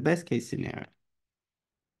 What is the best case scenario?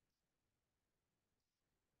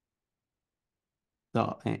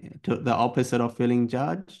 So the opposite of feeling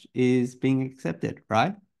judged is being accepted,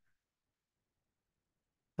 right?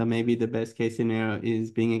 So maybe the best case scenario is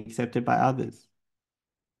being accepted by others.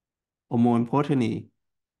 Or more importantly,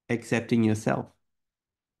 accepting yourself.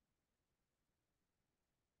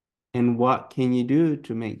 And what can you do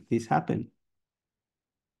to make this happen?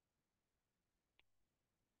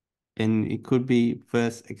 And it could be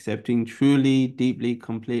first accepting, truly, deeply,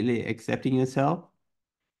 completely accepting yourself.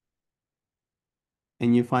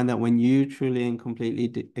 And you find that when you truly and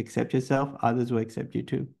completely accept yourself, others will accept you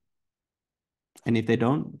too. And if they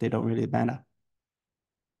don't really matter.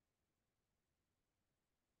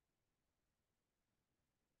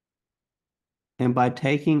 And by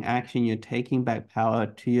taking action, you're taking back power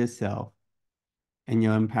to yourself and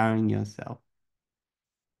you're empowering yourself.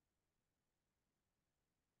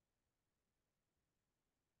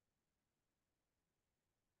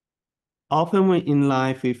 Often in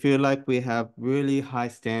life, we feel like we have really high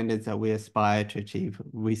standards that we aspire to achieve.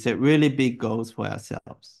 We set really big goals for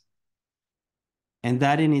ourselves. And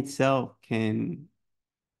that in itself can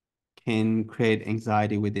create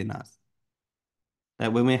anxiety within us.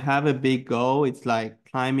 That when we have a big goal, it's like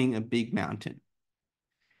climbing a big mountain.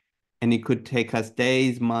 And it could take us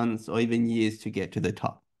days, months, or even years to get to the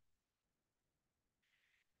top.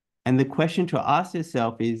 And the question to ask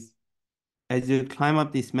yourself is, as you climb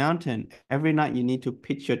up this mountain, every night you need to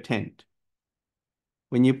pitch your tent.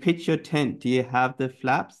 When you pitch your tent, do you have the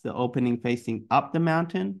flaps, the opening facing up the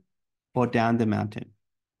mountain or down the mountain?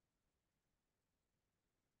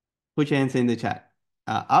 Put your answer in the chat.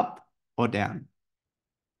 Up or down?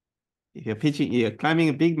 If you're climbing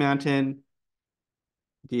a big mountain,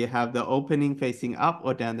 do you have the opening facing up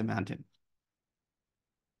or down the mountain?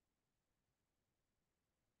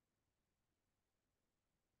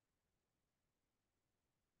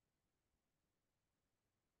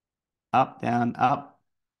 Up, down, up.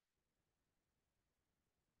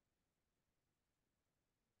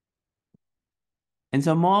 And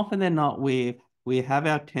so more often than not, we have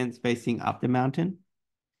our tents facing up the mountain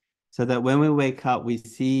so that when we wake up, we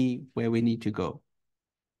see where we need to go.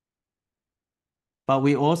 But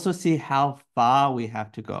we also see how far we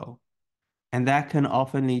have to go. And that can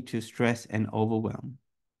often lead to stress and overwhelm.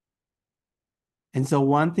 And so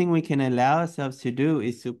one thing we can allow ourselves to do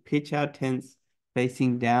is to pitch our tents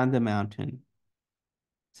facing down the mountain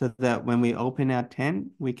so that when we open our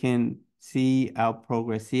tent, we can see our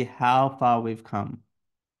progress, see how far we've come,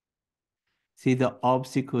 see the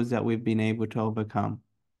obstacles that we've been able to overcome,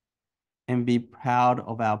 and be proud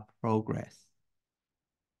of our progress.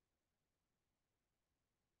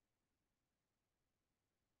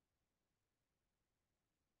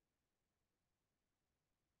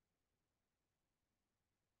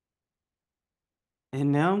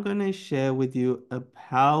 And now I'm going to share with you a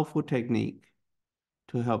powerful technique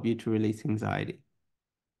to help you to release anxiety.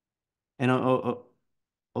 And I'll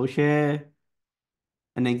share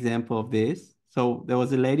an example of this. So there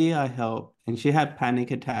was a lady I helped and she had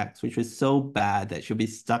panic attacks, which was so bad that she'll be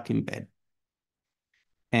stuck in bed.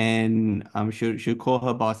 And she'll call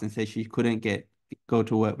her boss and say she couldn't go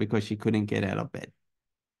to work because she couldn't get out of bed.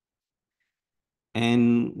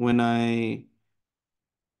 And when I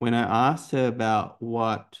asked her about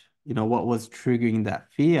what was triggering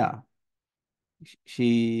that fear,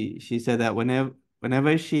 she said that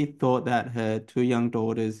whenever she thought that her two young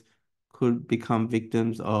daughters could become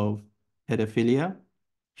victims of pedophilia,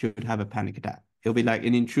 she would have a panic attack. It'll be like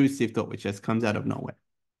an intrusive thought which just comes out of nowhere.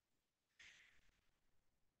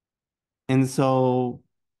 And so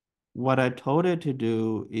what I told her to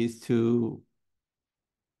do is to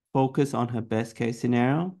focus on her best case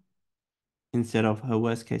scenario instead of her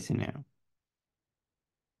worst case scenario.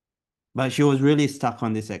 But she was really stuck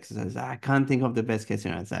on this exercise. I can't think of the best case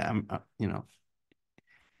scenario.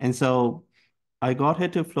 And so I got her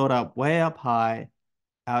to float up way up high,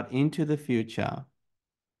 out into the future,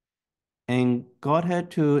 and got her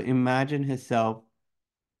to imagine herself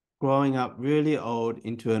growing up really old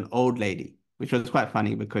into an old lady, which was quite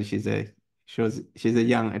funny because she's a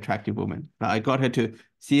young, attractive woman. But I got her to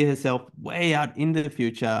see herself way out in the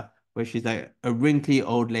future where she's like a wrinkly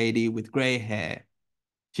old lady with gray hair.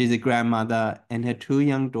 She's a grandmother, and her two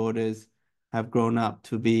young daughters have grown up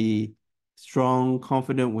to be strong,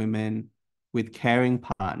 confident women with caring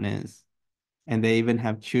partners. And they even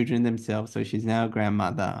have children themselves. So she's now a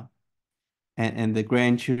grandmother. And the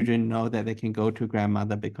grandchildren know that they can go to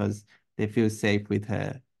grandmother because they feel safe with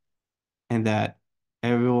her. And that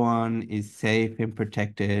everyone is safe and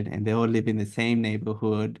protected. And they all live in the same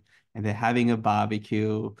neighborhood. And they're having a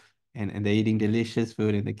barbecue. And they're eating delicious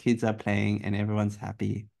food. And the kids are playing. And everyone's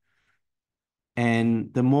happy.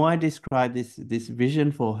 And the more I described this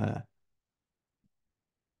vision for her,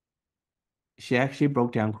 she actually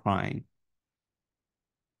broke down crying.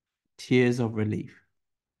 Tears of relief.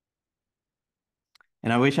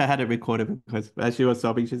 And I wish I had it recorded because as she was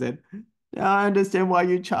sobbing, she said, I understand why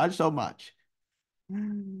you charge so much.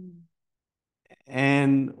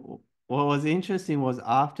 And what was interesting was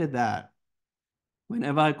after that,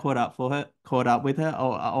 whenever I caught up with her,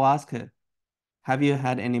 I'll ask her, have you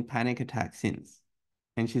had any panic attacks since?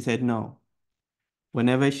 And she said no.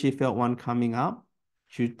 Whenever she felt one coming up,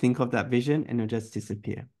 she'd think of that vision and it would just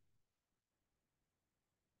disappear.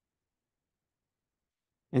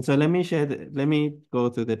 And so let me go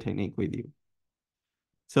through the technique with you.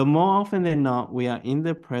 So more often than not, we are in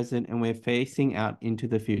the present and we're facing out into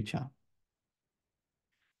the future.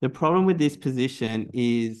 The problem with this position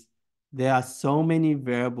is there are so many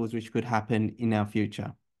variables which could happen in our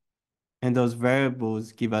future. And those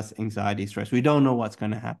variables give us anxiety, stress. We don't know what's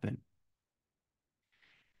going to happen.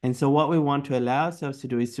 And so what we want to allow ourselves to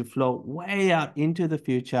do is to float way out into the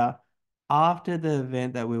future after the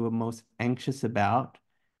event that we were most anxious about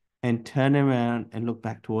and turn around and look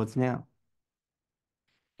back towards now.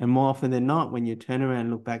 And more often than not, when you turn around and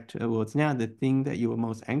look back towards now, the thing that you were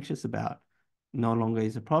most anxious about no longer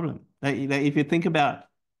is a problem. Like if you think about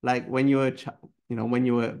like when you were, when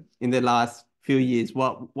you were in the last few years,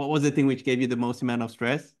 what was the thing which gave you the most amount of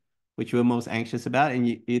stress, which you were most anxious about? And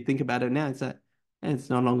you think about it now, it's like, it's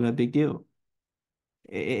no longer a big deal.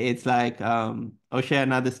 It's like, I'll share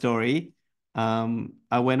another story.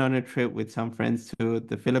 I went on a trip with some friends to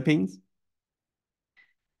the Philippines.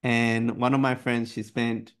 And one of my friends, she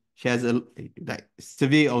has a like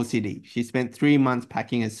severe OCD. She spent 3 months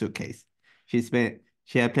packing a suitcase. She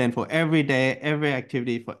had planned for every day, every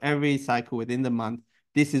activity, for every cycle within the month.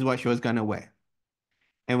 This is what she was gonna wear.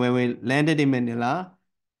 And when we landed in Manila,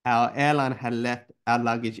 our airline had left our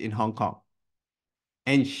luggage in Hong Kong.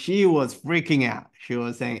 And she was freaking out. She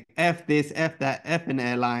was saying, F this, F that, F an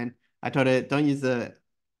airline. I told her, don't use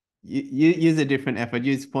you use a different effort,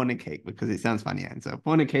 use fornicate because it sounds funny. And so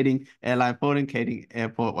fornicating airline, fornicating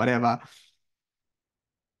airport, whatever.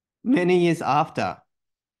 Many years after,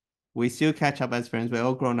 we still catch up as friends. We're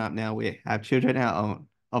all grown up now. We have children of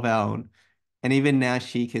our own. And even now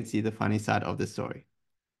she can see the funny side of the story.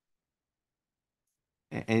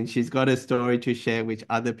 And she's got a story to share which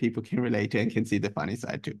other people can relate to and can see the funny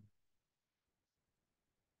side too.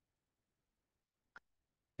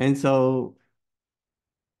 And so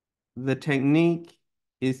the technique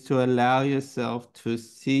is to allow yourself to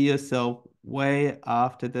see yourself way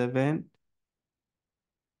after the event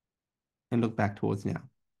and look back towards now.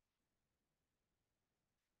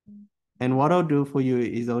 And what I'll do for you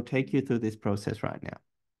is I'll take you through this process right now.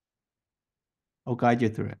 I'll guide you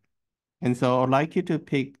through it. And so I'd like you to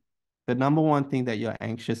pick the number one thing that you're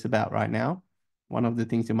anxious about right now. One of the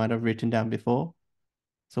things you might have written down before.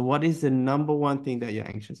 So what is the number one thing that you're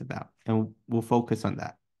anxious about? And we'll focus on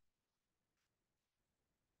that.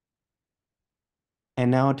 And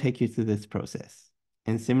now I'll take you through this process.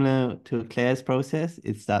 And similar to Claire's process,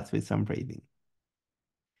 it starts with some breathing.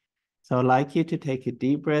 So I'd like you to take a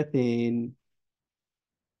deep breath in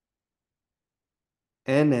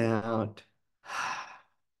and out.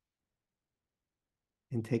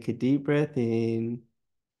 And take a deep breath in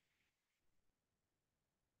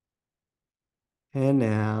and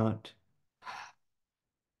out.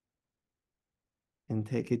 And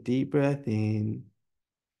take a deep breath in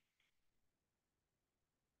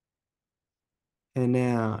and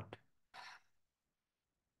out.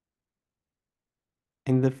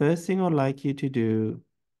 And the first thing I'd like you to do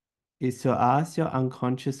is to ask your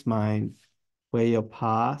unconscious mind where your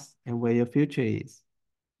past and where your future is.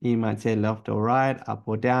 You might say left or right, up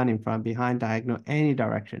or down, in front, behind, diagonal, any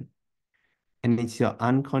direction. And it's your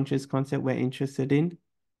unconscious concept we're interested in,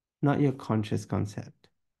 not your conscious concept.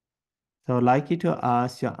 So I'd like you to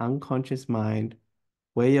ask your unconscious mind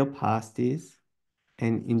where your past is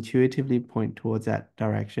and intuitively point towards that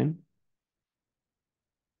direction.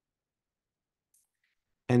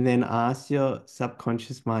 And then ask your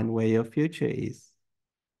subconscious mind where your future is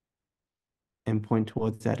and point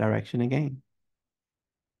towards that direction again.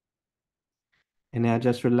 And now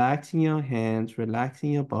just relaxing your hands,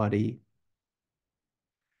 relaxing your body.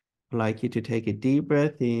 I'd like you to take a deep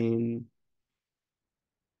breath in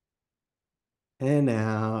and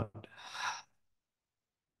out.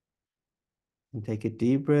 And take a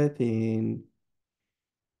deep breath in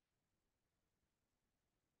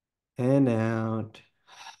and out.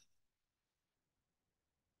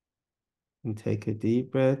 And take a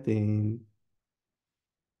deep breath in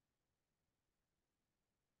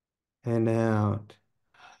and out.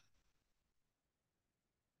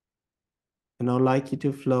 And I'd like you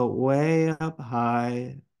to float way up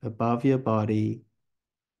high above your body.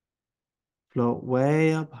 Float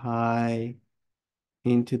way up high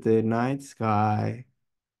into the night sky.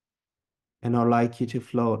 And I'd like you to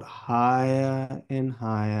float higher and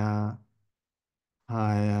higher,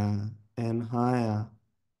 higher and higher.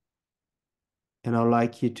 And I'd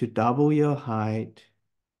like you to double your height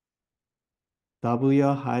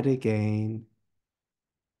again.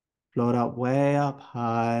 Float up way up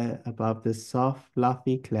high above the soft,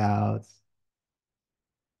 fluffy clouds.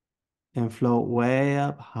 And float way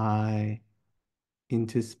up high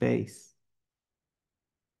into space.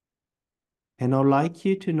 And I'd like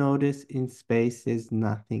you to notice in space there's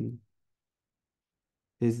nothing.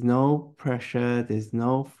 There's no pressure, there's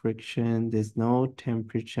no friction, there's no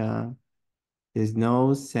temperature, there's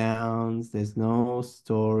no sounds, there's no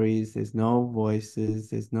stories, there's no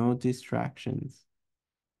voices, there's no distractions.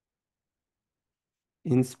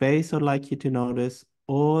 In space, I'd like you to notice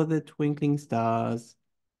all the twinkling stars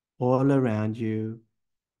all around you,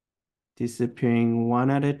 disappearing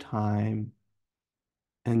one at a time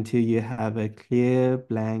until you have a clear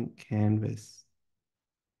blank canvas.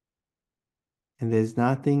 And there's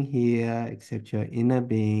nothing here except your inner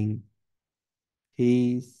being,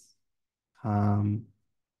 peace, calm,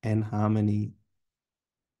 and harmony.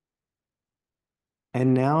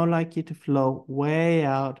 And now I'd like you to float way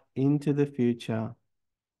out into the future.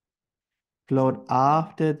 Float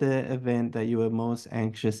after the event that you were most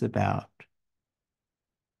anxious about.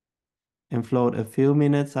 And float a few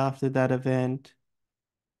minutes after that event,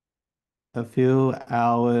 a few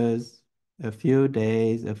hours, a few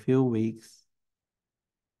days, a few weeks,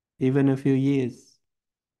 even a few years.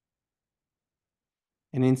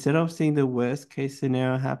 And instead of seeing the worst case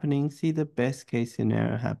scenario happening, see the best case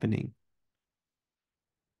scenario happening.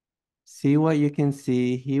 See what you can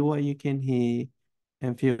see, hear what you can hear,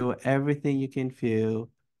 and feel everything you can feel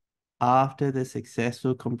after the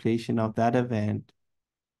successful completion of that event,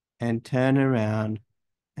 and turn around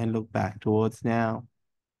and look back towards now.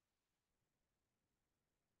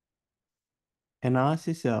 And ask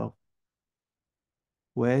yourself,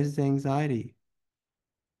 where's the anxiety?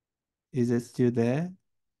 Is it still there,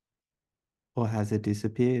 or has it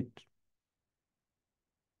disappeared?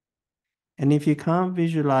 And if you can't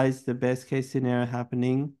visualize the best case scenario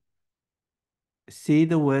happening, see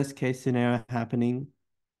the worst case scenario happening,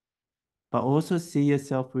 but also see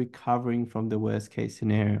yourself recovering from the worst case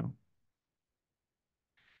scenario.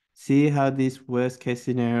 See how this worst case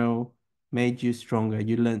scenario made you stronger.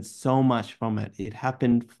 You learned so much from it. It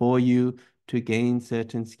happened for you to gain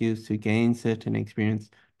certain skills, to gain certain experience,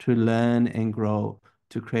 to learn and grow,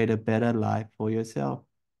 to create a better life for yourself.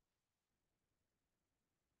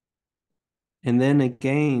 And then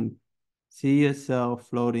again, see yourself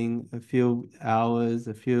floating a few hours,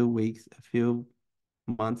 a few weeks, a few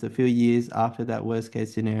months, a few years after that worst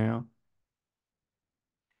case scenario.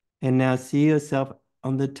 And now see yourself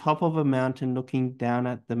on the top of a mountain looking down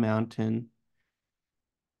at the mountain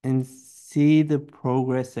and see the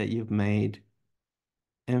progress that you've made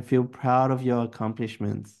and feel proud of your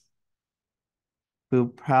accomplishments. Feel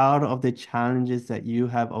proud of the challenges that you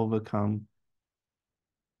have overcome.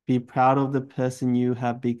 Be proud of the person you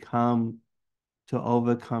have become to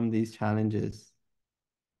overcome these challenges.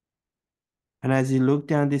 And as you look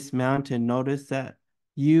down this mountain, notice that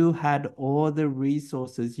you had all the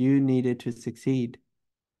resources you needed to succeed.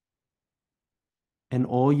 And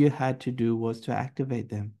all you had to do was to activate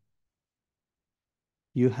them.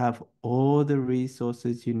 You have all the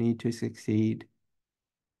resources you need to succeed,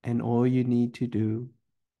 and all you need to do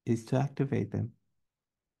is to activate them.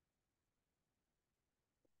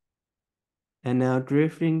 And now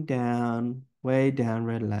drifting down, way down,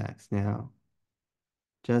 relax now.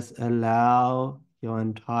 Just allow your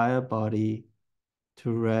entire body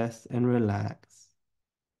to rest and relax.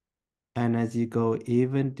 And as you go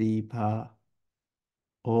even deeper,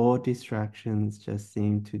 all distractions just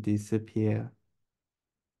seem to disappear.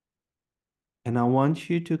 And I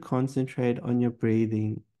want you to concentrate on your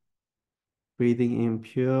breathing. Breathing in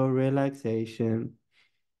pure relaxation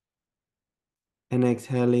and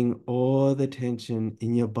exhaling all the tension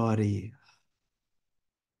in your body.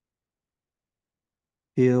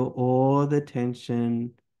 Feel all the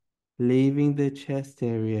tension leaving the chest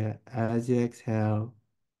area as you exhale.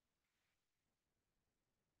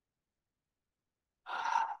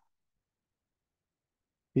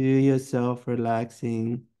 Feel yourself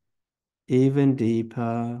relaxing even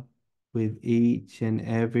deeper with each and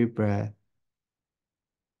every breath.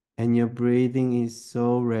 And your breathing is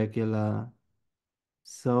so regular,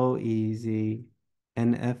 so easy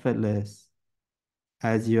and effortless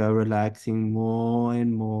as you are relaxing more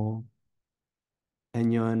and more.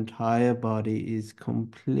 And your entire body is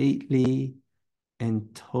completely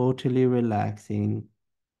and totally relaxing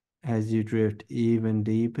as you drift even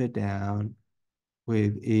deeper down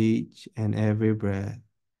with each and every breath.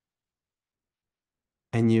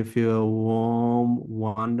 And you feel a warm,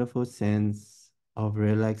 wonderful sense of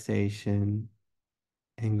relaxation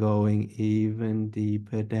and going even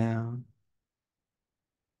deeper down.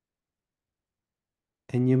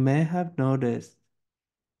 And you may have noticed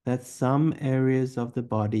that some areas of the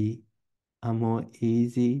body are more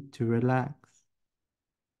easy to relax.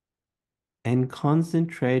 And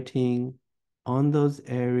concentrating on those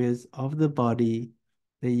areas of the body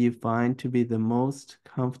that you find to be the most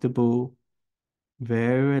comfortable,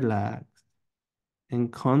 very relaxed,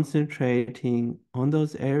 and concentrating on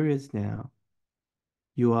those areas now.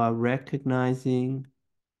 You are recognizing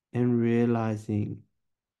and realizing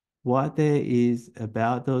what there is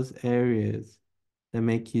about those areas that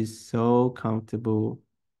make you so comfortable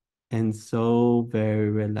and so very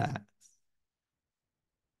relaxed.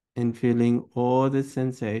 And feeling all the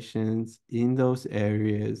sensations in those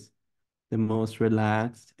areas, the most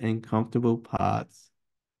relaxed and comfortable parts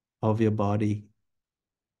of your body.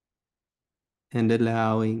 And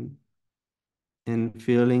allowing and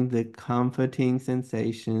feeling the comforting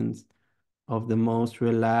sensations of the most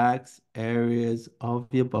relaxed areas of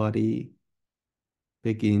your body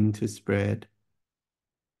begin to spread.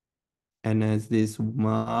 And as this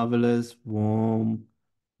marvelous, warm,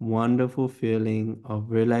 wonderful feeling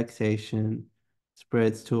of relaxation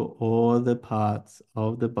spreads to all the parts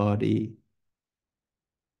of the body,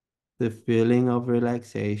 the feeling of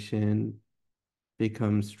relaxation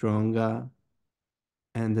becomes stronger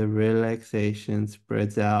and the relaxation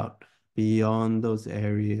spreads out beyond those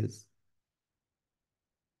areas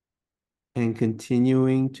and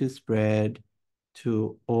continuing to spread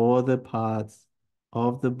to all the parts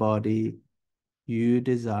of the body you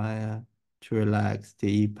desire to relax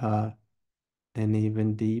deeper and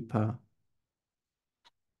even deeper.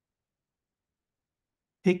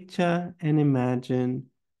 Picture and imagine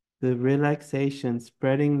the relaxation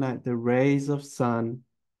spreading like the rays of sun,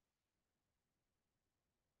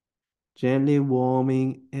 gently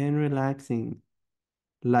warming and relaxing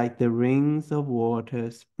like the rings of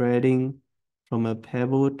water spreading from a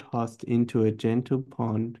pebble tossed into a gentle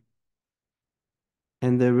pond,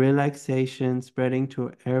 and the relaxation spreading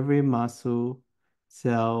to every muscle,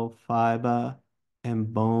 cell, fiber,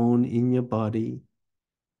 and bone in your body.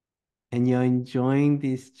 And you're enjoying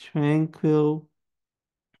this tranquil,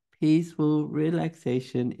 peaceful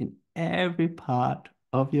relaxation in every part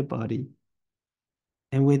of your body.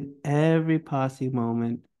 And with every passing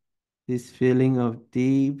moment, this feeling of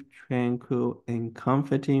deep, tranquil, and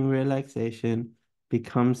comforting relaxation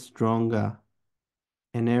becomes stronger,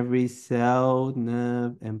 and every cell,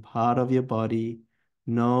 nerve, and part of your body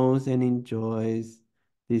knows and enjoys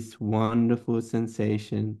this wonderful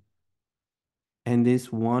sensation. And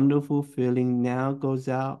this wonderful feeling now goes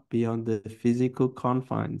out beyond the physical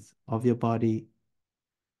confines of your body,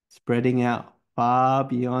 spreading out far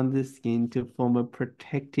beyond the skin to form a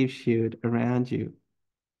protective shield around you.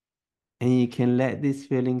 And you can let this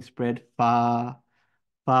feeling spread far,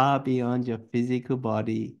 far beyond your physical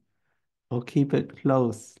body, or keep it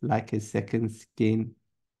close like a second skin.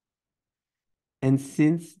 And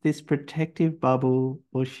since this protective bubble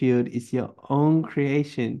or shield is your own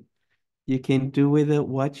creation, you can do with it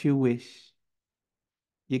what you wish.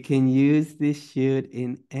 You can use this shield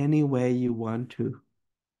in any way you want to.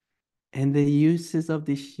 And the uses of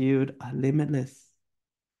this shield are limitless.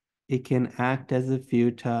 It can act as a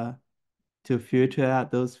filter to filter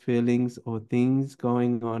out those feelings or things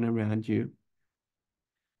going on around you,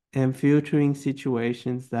 and filtering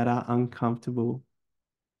situations that are uncomfortable,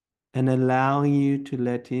 and allowing you to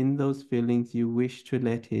let in those feelings you wish to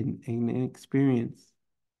let in and experience.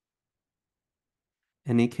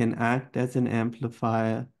 And it can act as an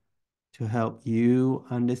amplifier to help you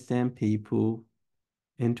understand people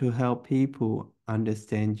and to help people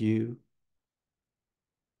understand you.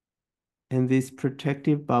 And this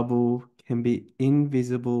protective bubble can be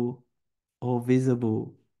invisible or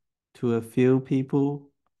visible to a few people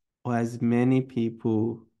or as many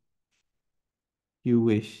people you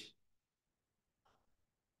wish.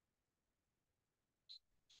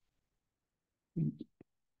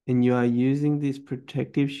 And you are using this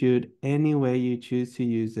protective shield any way you choose to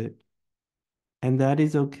use it. And that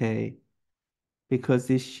is okay, because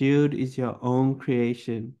this shield is your own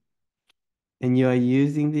creation. And you are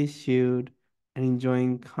using this shield and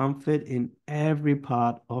enjoying comfort in every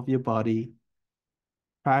part of your body,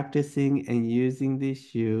 practicing and using this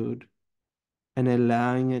shield and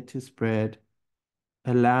allowing it to spread,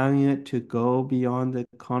 allowing it to go beyond the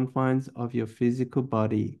confines of your physical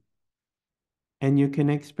body. And you can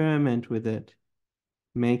experiment with it,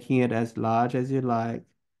 making it as large as you like,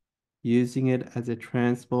 using it as a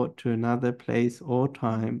transport to another place or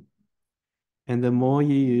time. And the more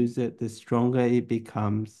you use it, the stronger it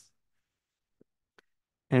becomes.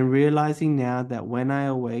 And realizing now that when I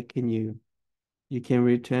awaken you, you can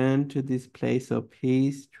return to this place of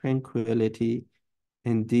peace, tranquility,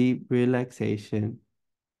 and deep relaxation,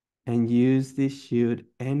 and use this shield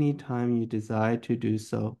anytime you desire to do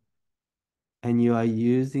so. And you are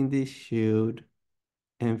using this shield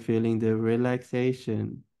and feeling the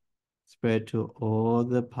relaxation spread to all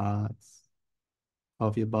the parts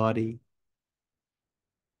of your body.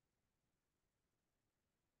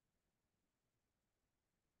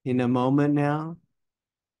 In a moment now,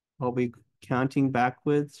 I'll be counting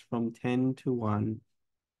backwards from 10 to 1,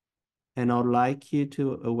 and I'd like you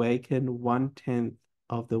to awaken 1/10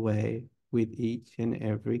 of the way with each and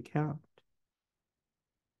every count.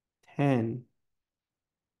 10,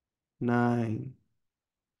 9,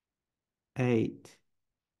 8,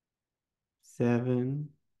 7,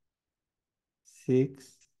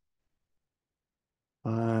 6,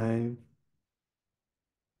 5,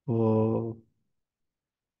 4,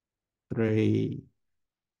 3,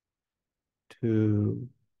 2,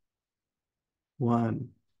 1.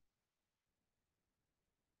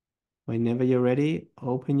 Whenever you're ready,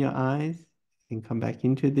 open your eyes and come back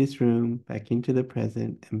into this room, back into the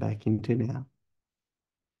present, and back into now.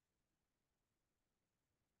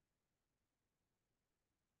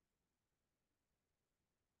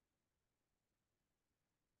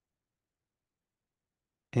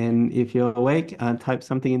 And if you're awake, type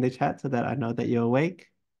something in the chat so that I know that you're awake.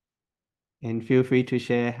 And feel free to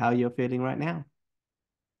share how you're feeling right now.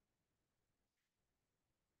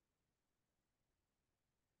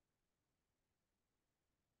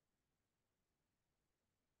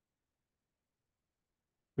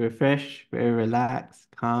 Refresh, very relaxed,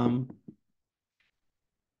 calm.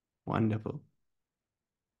 Wonderful.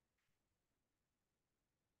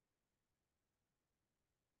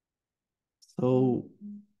 So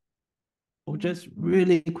we'll just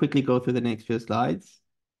really quickly go through the next few slides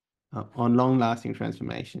on long-lasting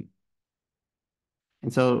transformation.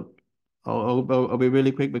 And so I'll be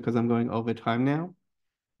really quick because I'm going over time now.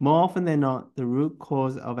 More often than not, the root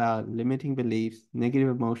cause of our limiting beliefs, negative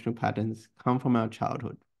emotional patterns come from our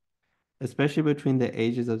childhood, especially between the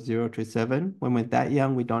ages of 0 to 7. When we're that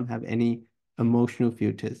young, we don't have any emotional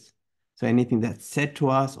filters. So anything that's said to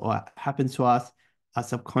us or happens to us, our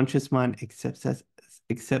subconscious mind accepts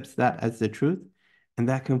that as the truth. And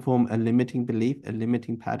that can form a limiting belief, a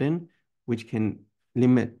limiting pattern, which can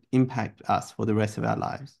impact us for the rest of our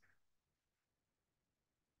lives.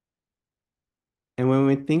 And when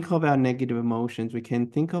we think of our negative emotions, we can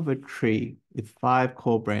think of a tree with 5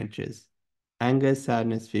 core branches: anger,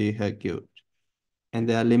 sadness, fear, hurt, guilt. And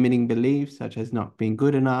there are limiting beliefs such as not being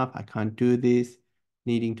good enough, I can't do this,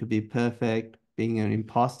 needing to be perfect, being an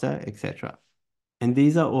imposter, etc. And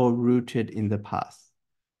these are all rooted in the past.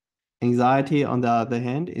 Anxiety, on the other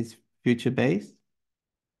hand, is future-based.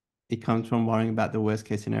 It comes from worrying about the worst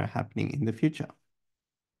case scenario happening in the future.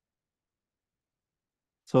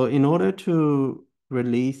 So in order to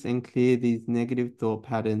release and clear these negative thought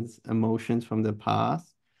patterns, emotions from the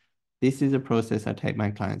past, this is a process I take my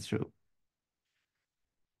clients through.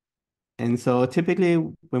 And so typically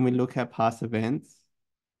when we look at past events,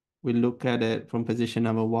 we look at it from position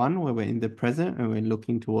number 1, where we're in the present and we're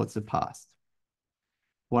looking towards the past.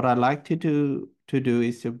 What I like to do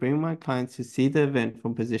is to bring my clients to see the event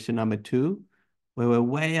from position number 2, where we're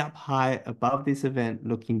way up high above this event,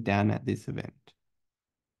 looking down at this event.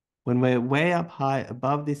 When we're way up high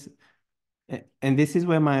above this, and this is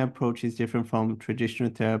where my approach is different from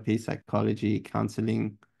traditional therapy, psychology,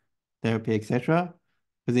 counseling, therapy, etc.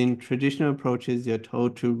 Because in traditional approaches, you're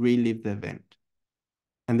told to relive the event.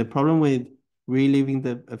 And the problem with reliving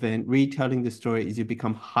the event, retelling the story, is you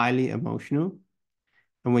become highly emotional.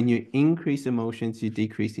 And when you increase emotions, you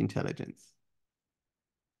decrease intelligence.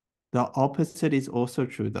 The opposite is also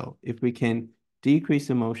true, though. If we can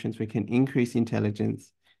decrease emotions, we can increase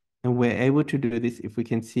intelligence. And we're able to do this if we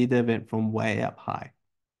can see the event from way up high,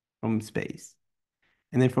 from space.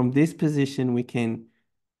 And then from this position, we can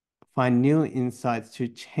find new insights to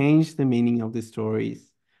change the meaning of the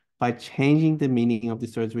stories. By changing the meaning of the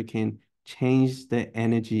stories, we can change the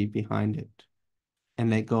energy behind it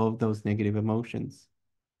and let go of those negative emotions.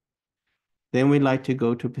 Then we'd like to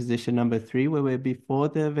go to position number 3, where we're before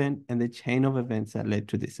the event and the chain of events that led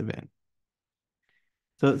to this event.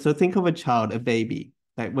 So think of a child, a baby.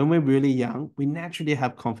 Like when we're really young, we naturally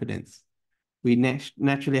have confidence. We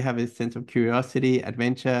naturally have a sense of curiosity,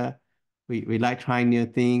 adventure. We like trying new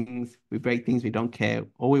things. We break things, we don't care.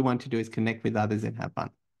 All we want to do is connect with others and have fun.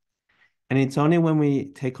 And it's only when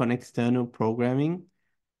we take on external programming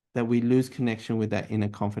that we lose connection with that inner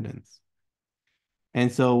confidence.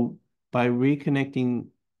 And so by reconnecting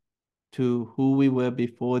to who we were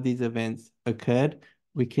before these events occurred,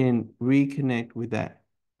 we can reconnect with that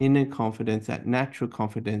inner confidence, that natural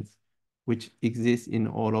confidence, which exists in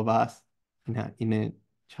all of us, in our inner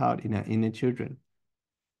child, in our inner children.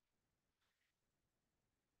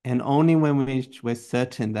 And only when we're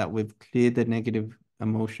certain that we've cleared the negative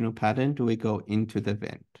emotional pattern do we go into the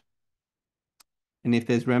vent? And if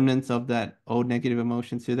there's remnants of that old negative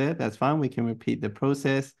emotion still there, that's fine. We can repeat the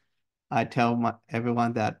process. I tell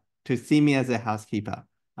everyone that to see me as a housekeeper,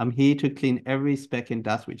 I'm here to clean every speck and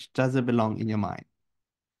dust which doesn't belong in your mind.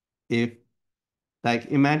 If, like,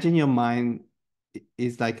 imagine your mind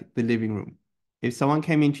is like the living room. If someone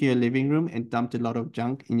came into your living room and dumped a lot of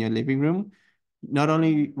junk in your living room, not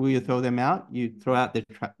only will you throw them out, you throw out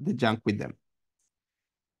the junk with them.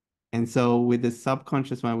 And so with the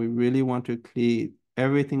subconscious mind, we really want to clear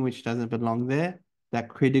everything which doesn't belong there, that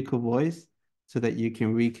critical voice, so that you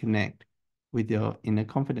can reconnect with your inner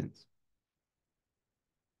confidence.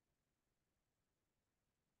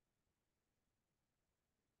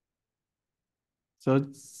 So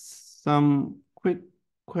some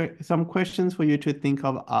some questions for you to think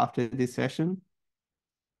of after this session.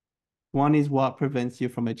 One is, what prevents you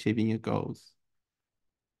from achieving your goals?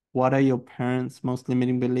 What are your parents' most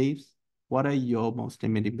limiting beliefs? What are your most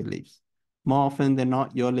limiting beliefs? More often than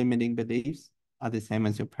not, your limiting beliefs are the same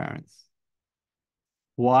as your parents'.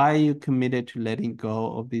 Why are you committed to letting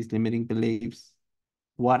go of these limiting beliefs?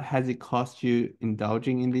 What has it cost you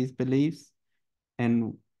indulging in these beliefs?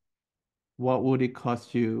 And what would it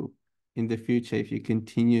cost you in the future if you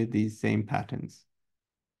continue these same patterns?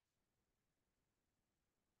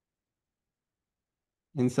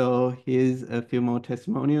 And so here's a few more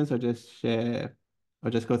testimonials. I'll just go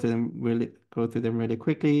through them really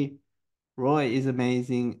quickly. Roy is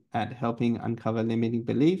amazing at helping uncover limiting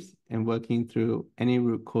beliefs and working through any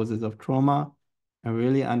root causes of trauma and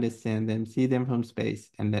really understand them, see them from space,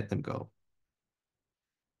 and let them go.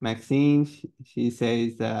 Maxine, she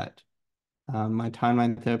says that my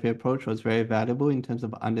timeline therapy approach was very valuable in terms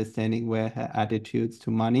of understanding where her attitudes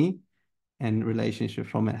to money and relationship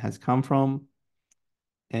from it has come from.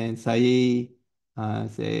 And Sayi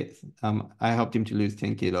says, I helped him to lose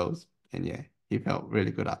 10 kilos. And yeah, he felt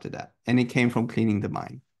really good after that. And it came from cleaning the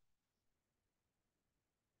mind.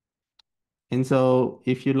 And so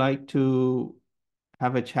if you'd like to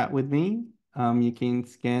have a chat with me, you can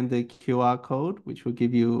scan the QR code, which will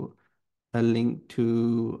give you a link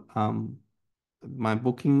to my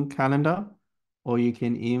booking calendar, or you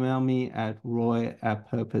can email me at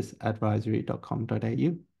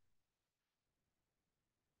roy@purposeadvisory.com.au.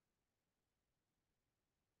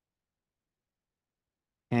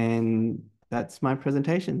 And that's my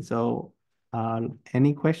presentation. So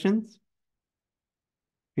any questions?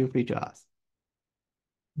 Feel free to ask.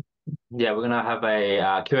 Yeah, we're gonna have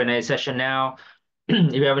a Q&A session now.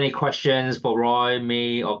 If you have any questions for Roy,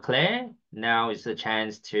 me, or Claire, now is the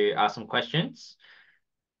chance to ask some questions.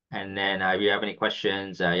 And then if you have any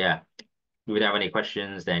questions, yeah, if you would have any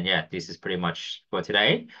questions, then yeah, this is pretty much for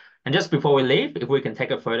today. And just before we leave, if we can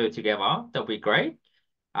take a photo together, that'll be great.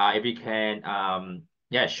 If you can,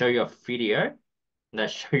 yeah, show your video,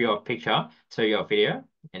 let's show your picture, show your video,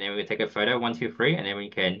 and then we can take a photo, 1, 2, 3, and then we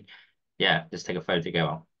can, yeah, just take a photo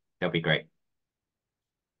together. That'll be great.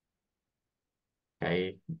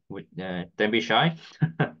 Okay, don't be shy.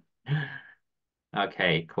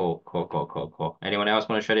 Okay, cool, cool, cool, cool, cool. Anyone else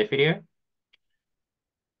want to show their video?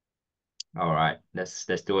 All right, let's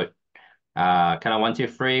do it. Can I 1, 2,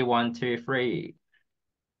 3, 1, 2, 3.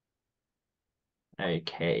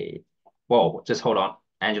 Okay. Whoa, just hold on.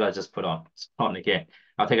 Angela just put on again.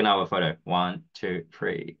 I'll take another photo. 1, 2,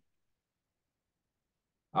 3.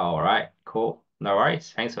 All right, cool. No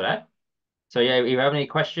worries. Thanks for that. So yeah, if you have any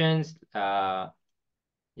questions, yeah,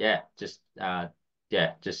 just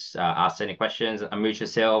ask any questions, unmute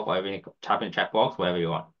yourself, or even type in the chat box, whatever you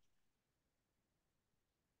want.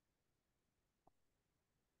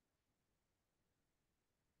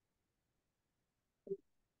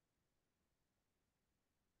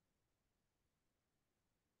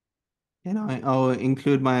 And I'll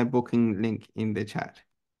include my booking link in the chat.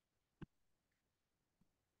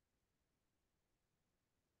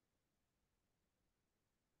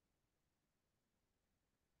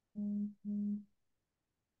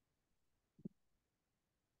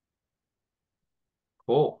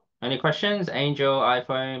 Cool. Any questions? Angel,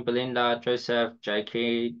 iPhone, Belinda, Joseph,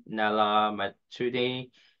 Jackie, Nala,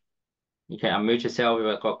 Matudi. You can unmute yourself if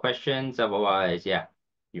you've got questions. Otherwise, yeah,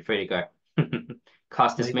 you're free to go.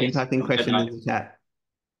 Class So you can dismissed. type in questions in the chat.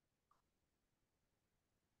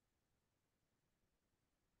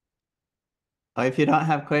 Or if you don't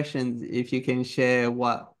have questions, if you can share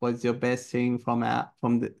what was your best thing from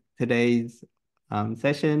today's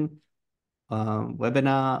session,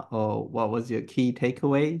 webinar, or what was your key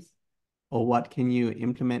takeaways, or what can you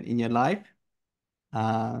implement in your life,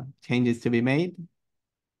 changes to be made,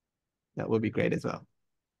 that would be great as well.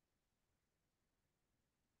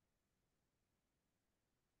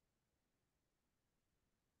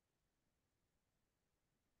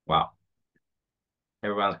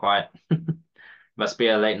 Everyone's quiet. Must be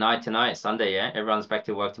a late night tonight, Sunday, yeah? Everyone's back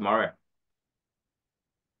to work tomorrow.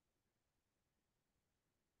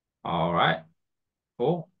 All right,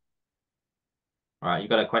 cool. All right, you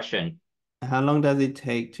got a question. How long does it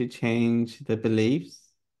take to change the beliefs?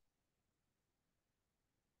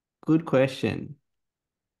 Good question.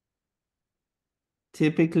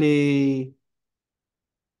 Typically,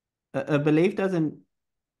 a belief doesn't,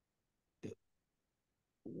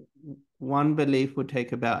 one belief would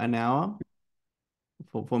take about an hour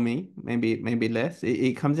for me, maybe less.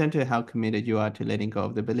 It comes down to how committed you are to letting go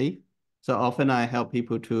of the belief. So often I help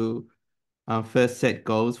people to first set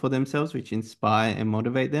goals for themselves, which inspire and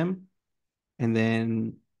motivate them, and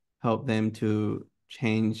then help them to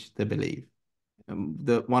change the belief.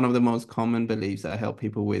 One of the most common beliefs I help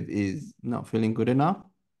people with is not feeling good enough.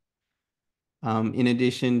 In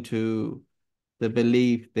addition to the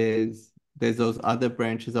belief, there's those other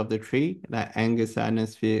branches of the tree, like anger,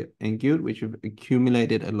 sadness, fear, and guilt, which have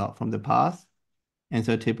accumulated a lot from the past. And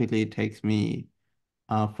so typically it takes me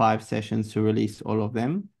 5 sessions to release all of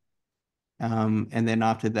them. And then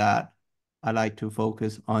after that, I like to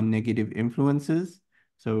focus on negative influences.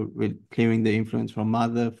 So we're clearing the influence from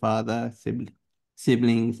mother, father,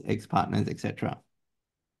 siblings, ex-partners, etc.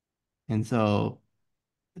 And so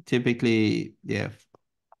typically, yeah,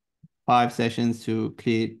 5 sessions to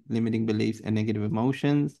clear limiting beliefs and negative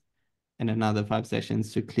emotions, and another 5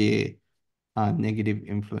 sessions to clear negative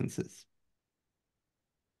influences.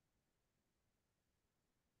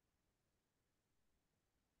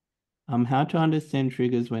 How to understand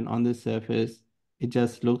triggers when on the surface, it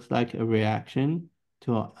just looks like a reaction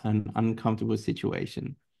to an uncomfortable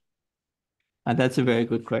situation. That's a very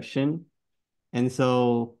good question. And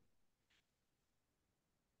so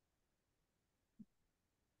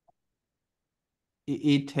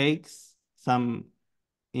it takes some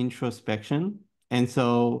introspection. And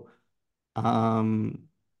so I'll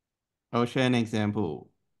share an example.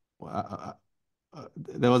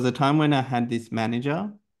 There was a time when I had this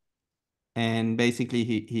manager, and basically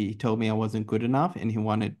he told me I wasn't good enough and he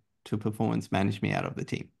wanted to performance manage me out of the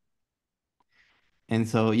team. And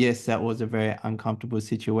so, yes, that was a very uncomfortable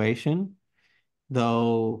situation,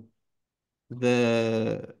 though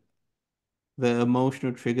the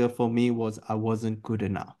emotional trigger for me was I wasn't good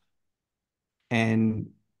enough.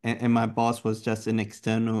 And my boss was just an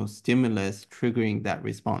external stimulus triggering that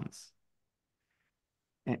response.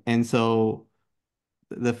 And so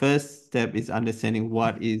the first step is understanding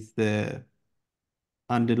what is the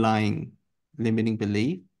underlying limiting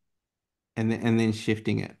belief, and then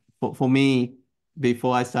shifting it. For me,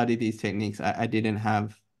 before I studied these techniques, I didn't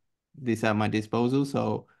have this at my disposal.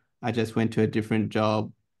 So I just went to a different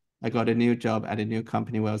job. I got a new job at a new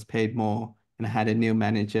company where I was paid more, and I had a new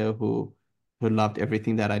manager who loved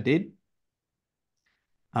everything that I did.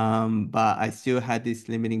 But I still had this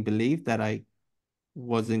limiting belief that I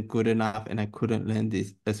wasn't good enough and I couldn't learn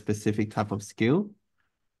a specific type of skill.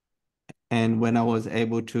 And when I was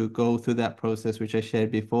able to go through that process, which I shared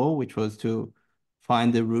before, which was to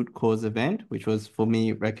find the root cause event, which was for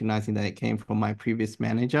me recognizing that it came from my previous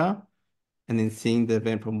manager, and then seeing the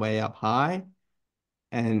event from way up high.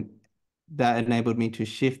 And that enabled me to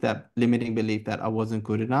shift that limiting belief that I wasn't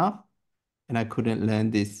good enough and I couldn't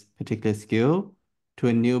learn this particular skill, to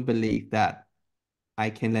a new belief that I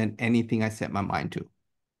can learn anything I set my mind to.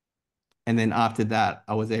 And then after that,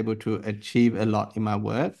 I was able to achieve a lot in my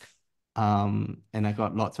work. And I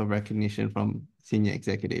got lots of recognition from senior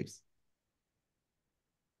executives.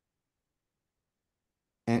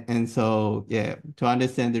 And so, yeah, to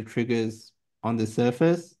understand the triggers on the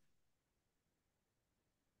surface,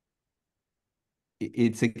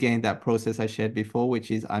 it's again that process I shared before,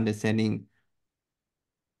 which is understanding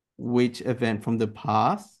which event from the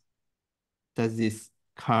past does this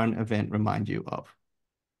current event remind you of.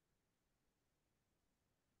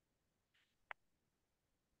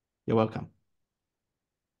 You're welcome.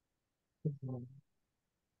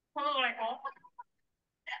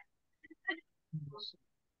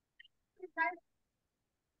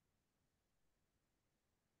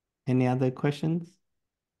 Any other questions?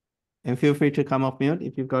 And feel free to come off mute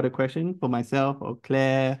if you've got a question for myself or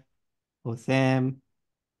Claire or Sam.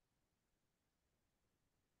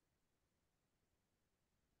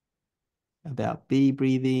 About bee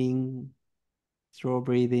breathing, straw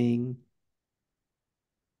breathing.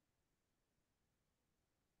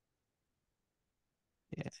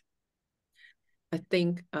 Yeah. I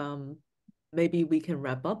think maybe we can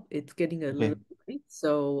wrap up. It's getting a little late.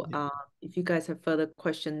 So if you guys have further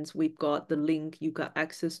questions, we've got the link. You got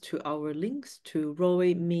access to our links to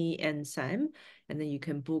Roy, me, and Sam. And then you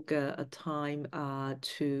can book a time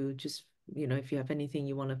to just if you have anything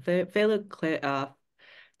you want to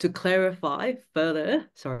to clarify further.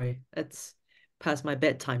 Sorry, it's past my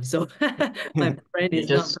bedtime, so my brain Yeah, is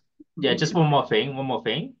not. just one more thing.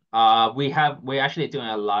 We're actually doing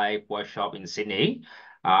a live workshop in Sydney.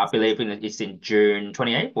 I believe it's in June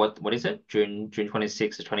 28th. What is it? June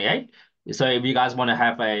 26th to 28th. So if you guys want to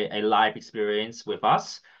have a live experience with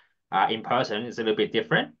us, in person, it's a little bit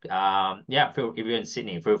different. Yeah, if you're in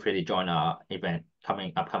Sydney, feel free to join our event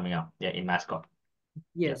coming up. Yeah, in Mascot.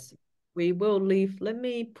 Yes, we will leave. Let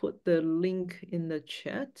me put the link in the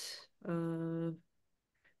chat.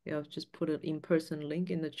 Yeah, I've just put an in-person link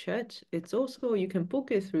in the chat. It's also, you can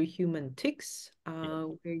book it through Humantics,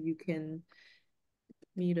 where you can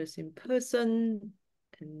meet us in person,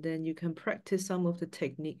 and then you can practice some of the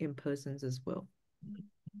technique in persons as well.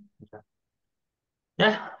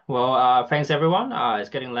 Yeah, well, thanks everyone. It's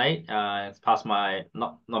getting late. It's past my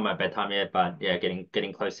not my bedtime yet, but yeah,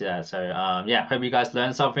 getting close to that. So yeah, hope you guys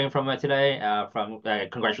learned something from it today.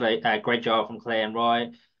 Great job from Claire and Roy.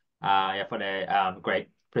 Yeah, for the great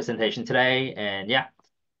presentation today. And yeah,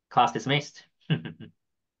 class dismissed.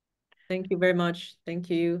 Thank you very much. Thank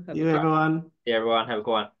you. See you, everyone. Yeah, everyone, have a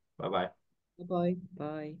good one. Bye bye. Bye-bye.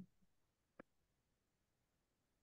 Bye.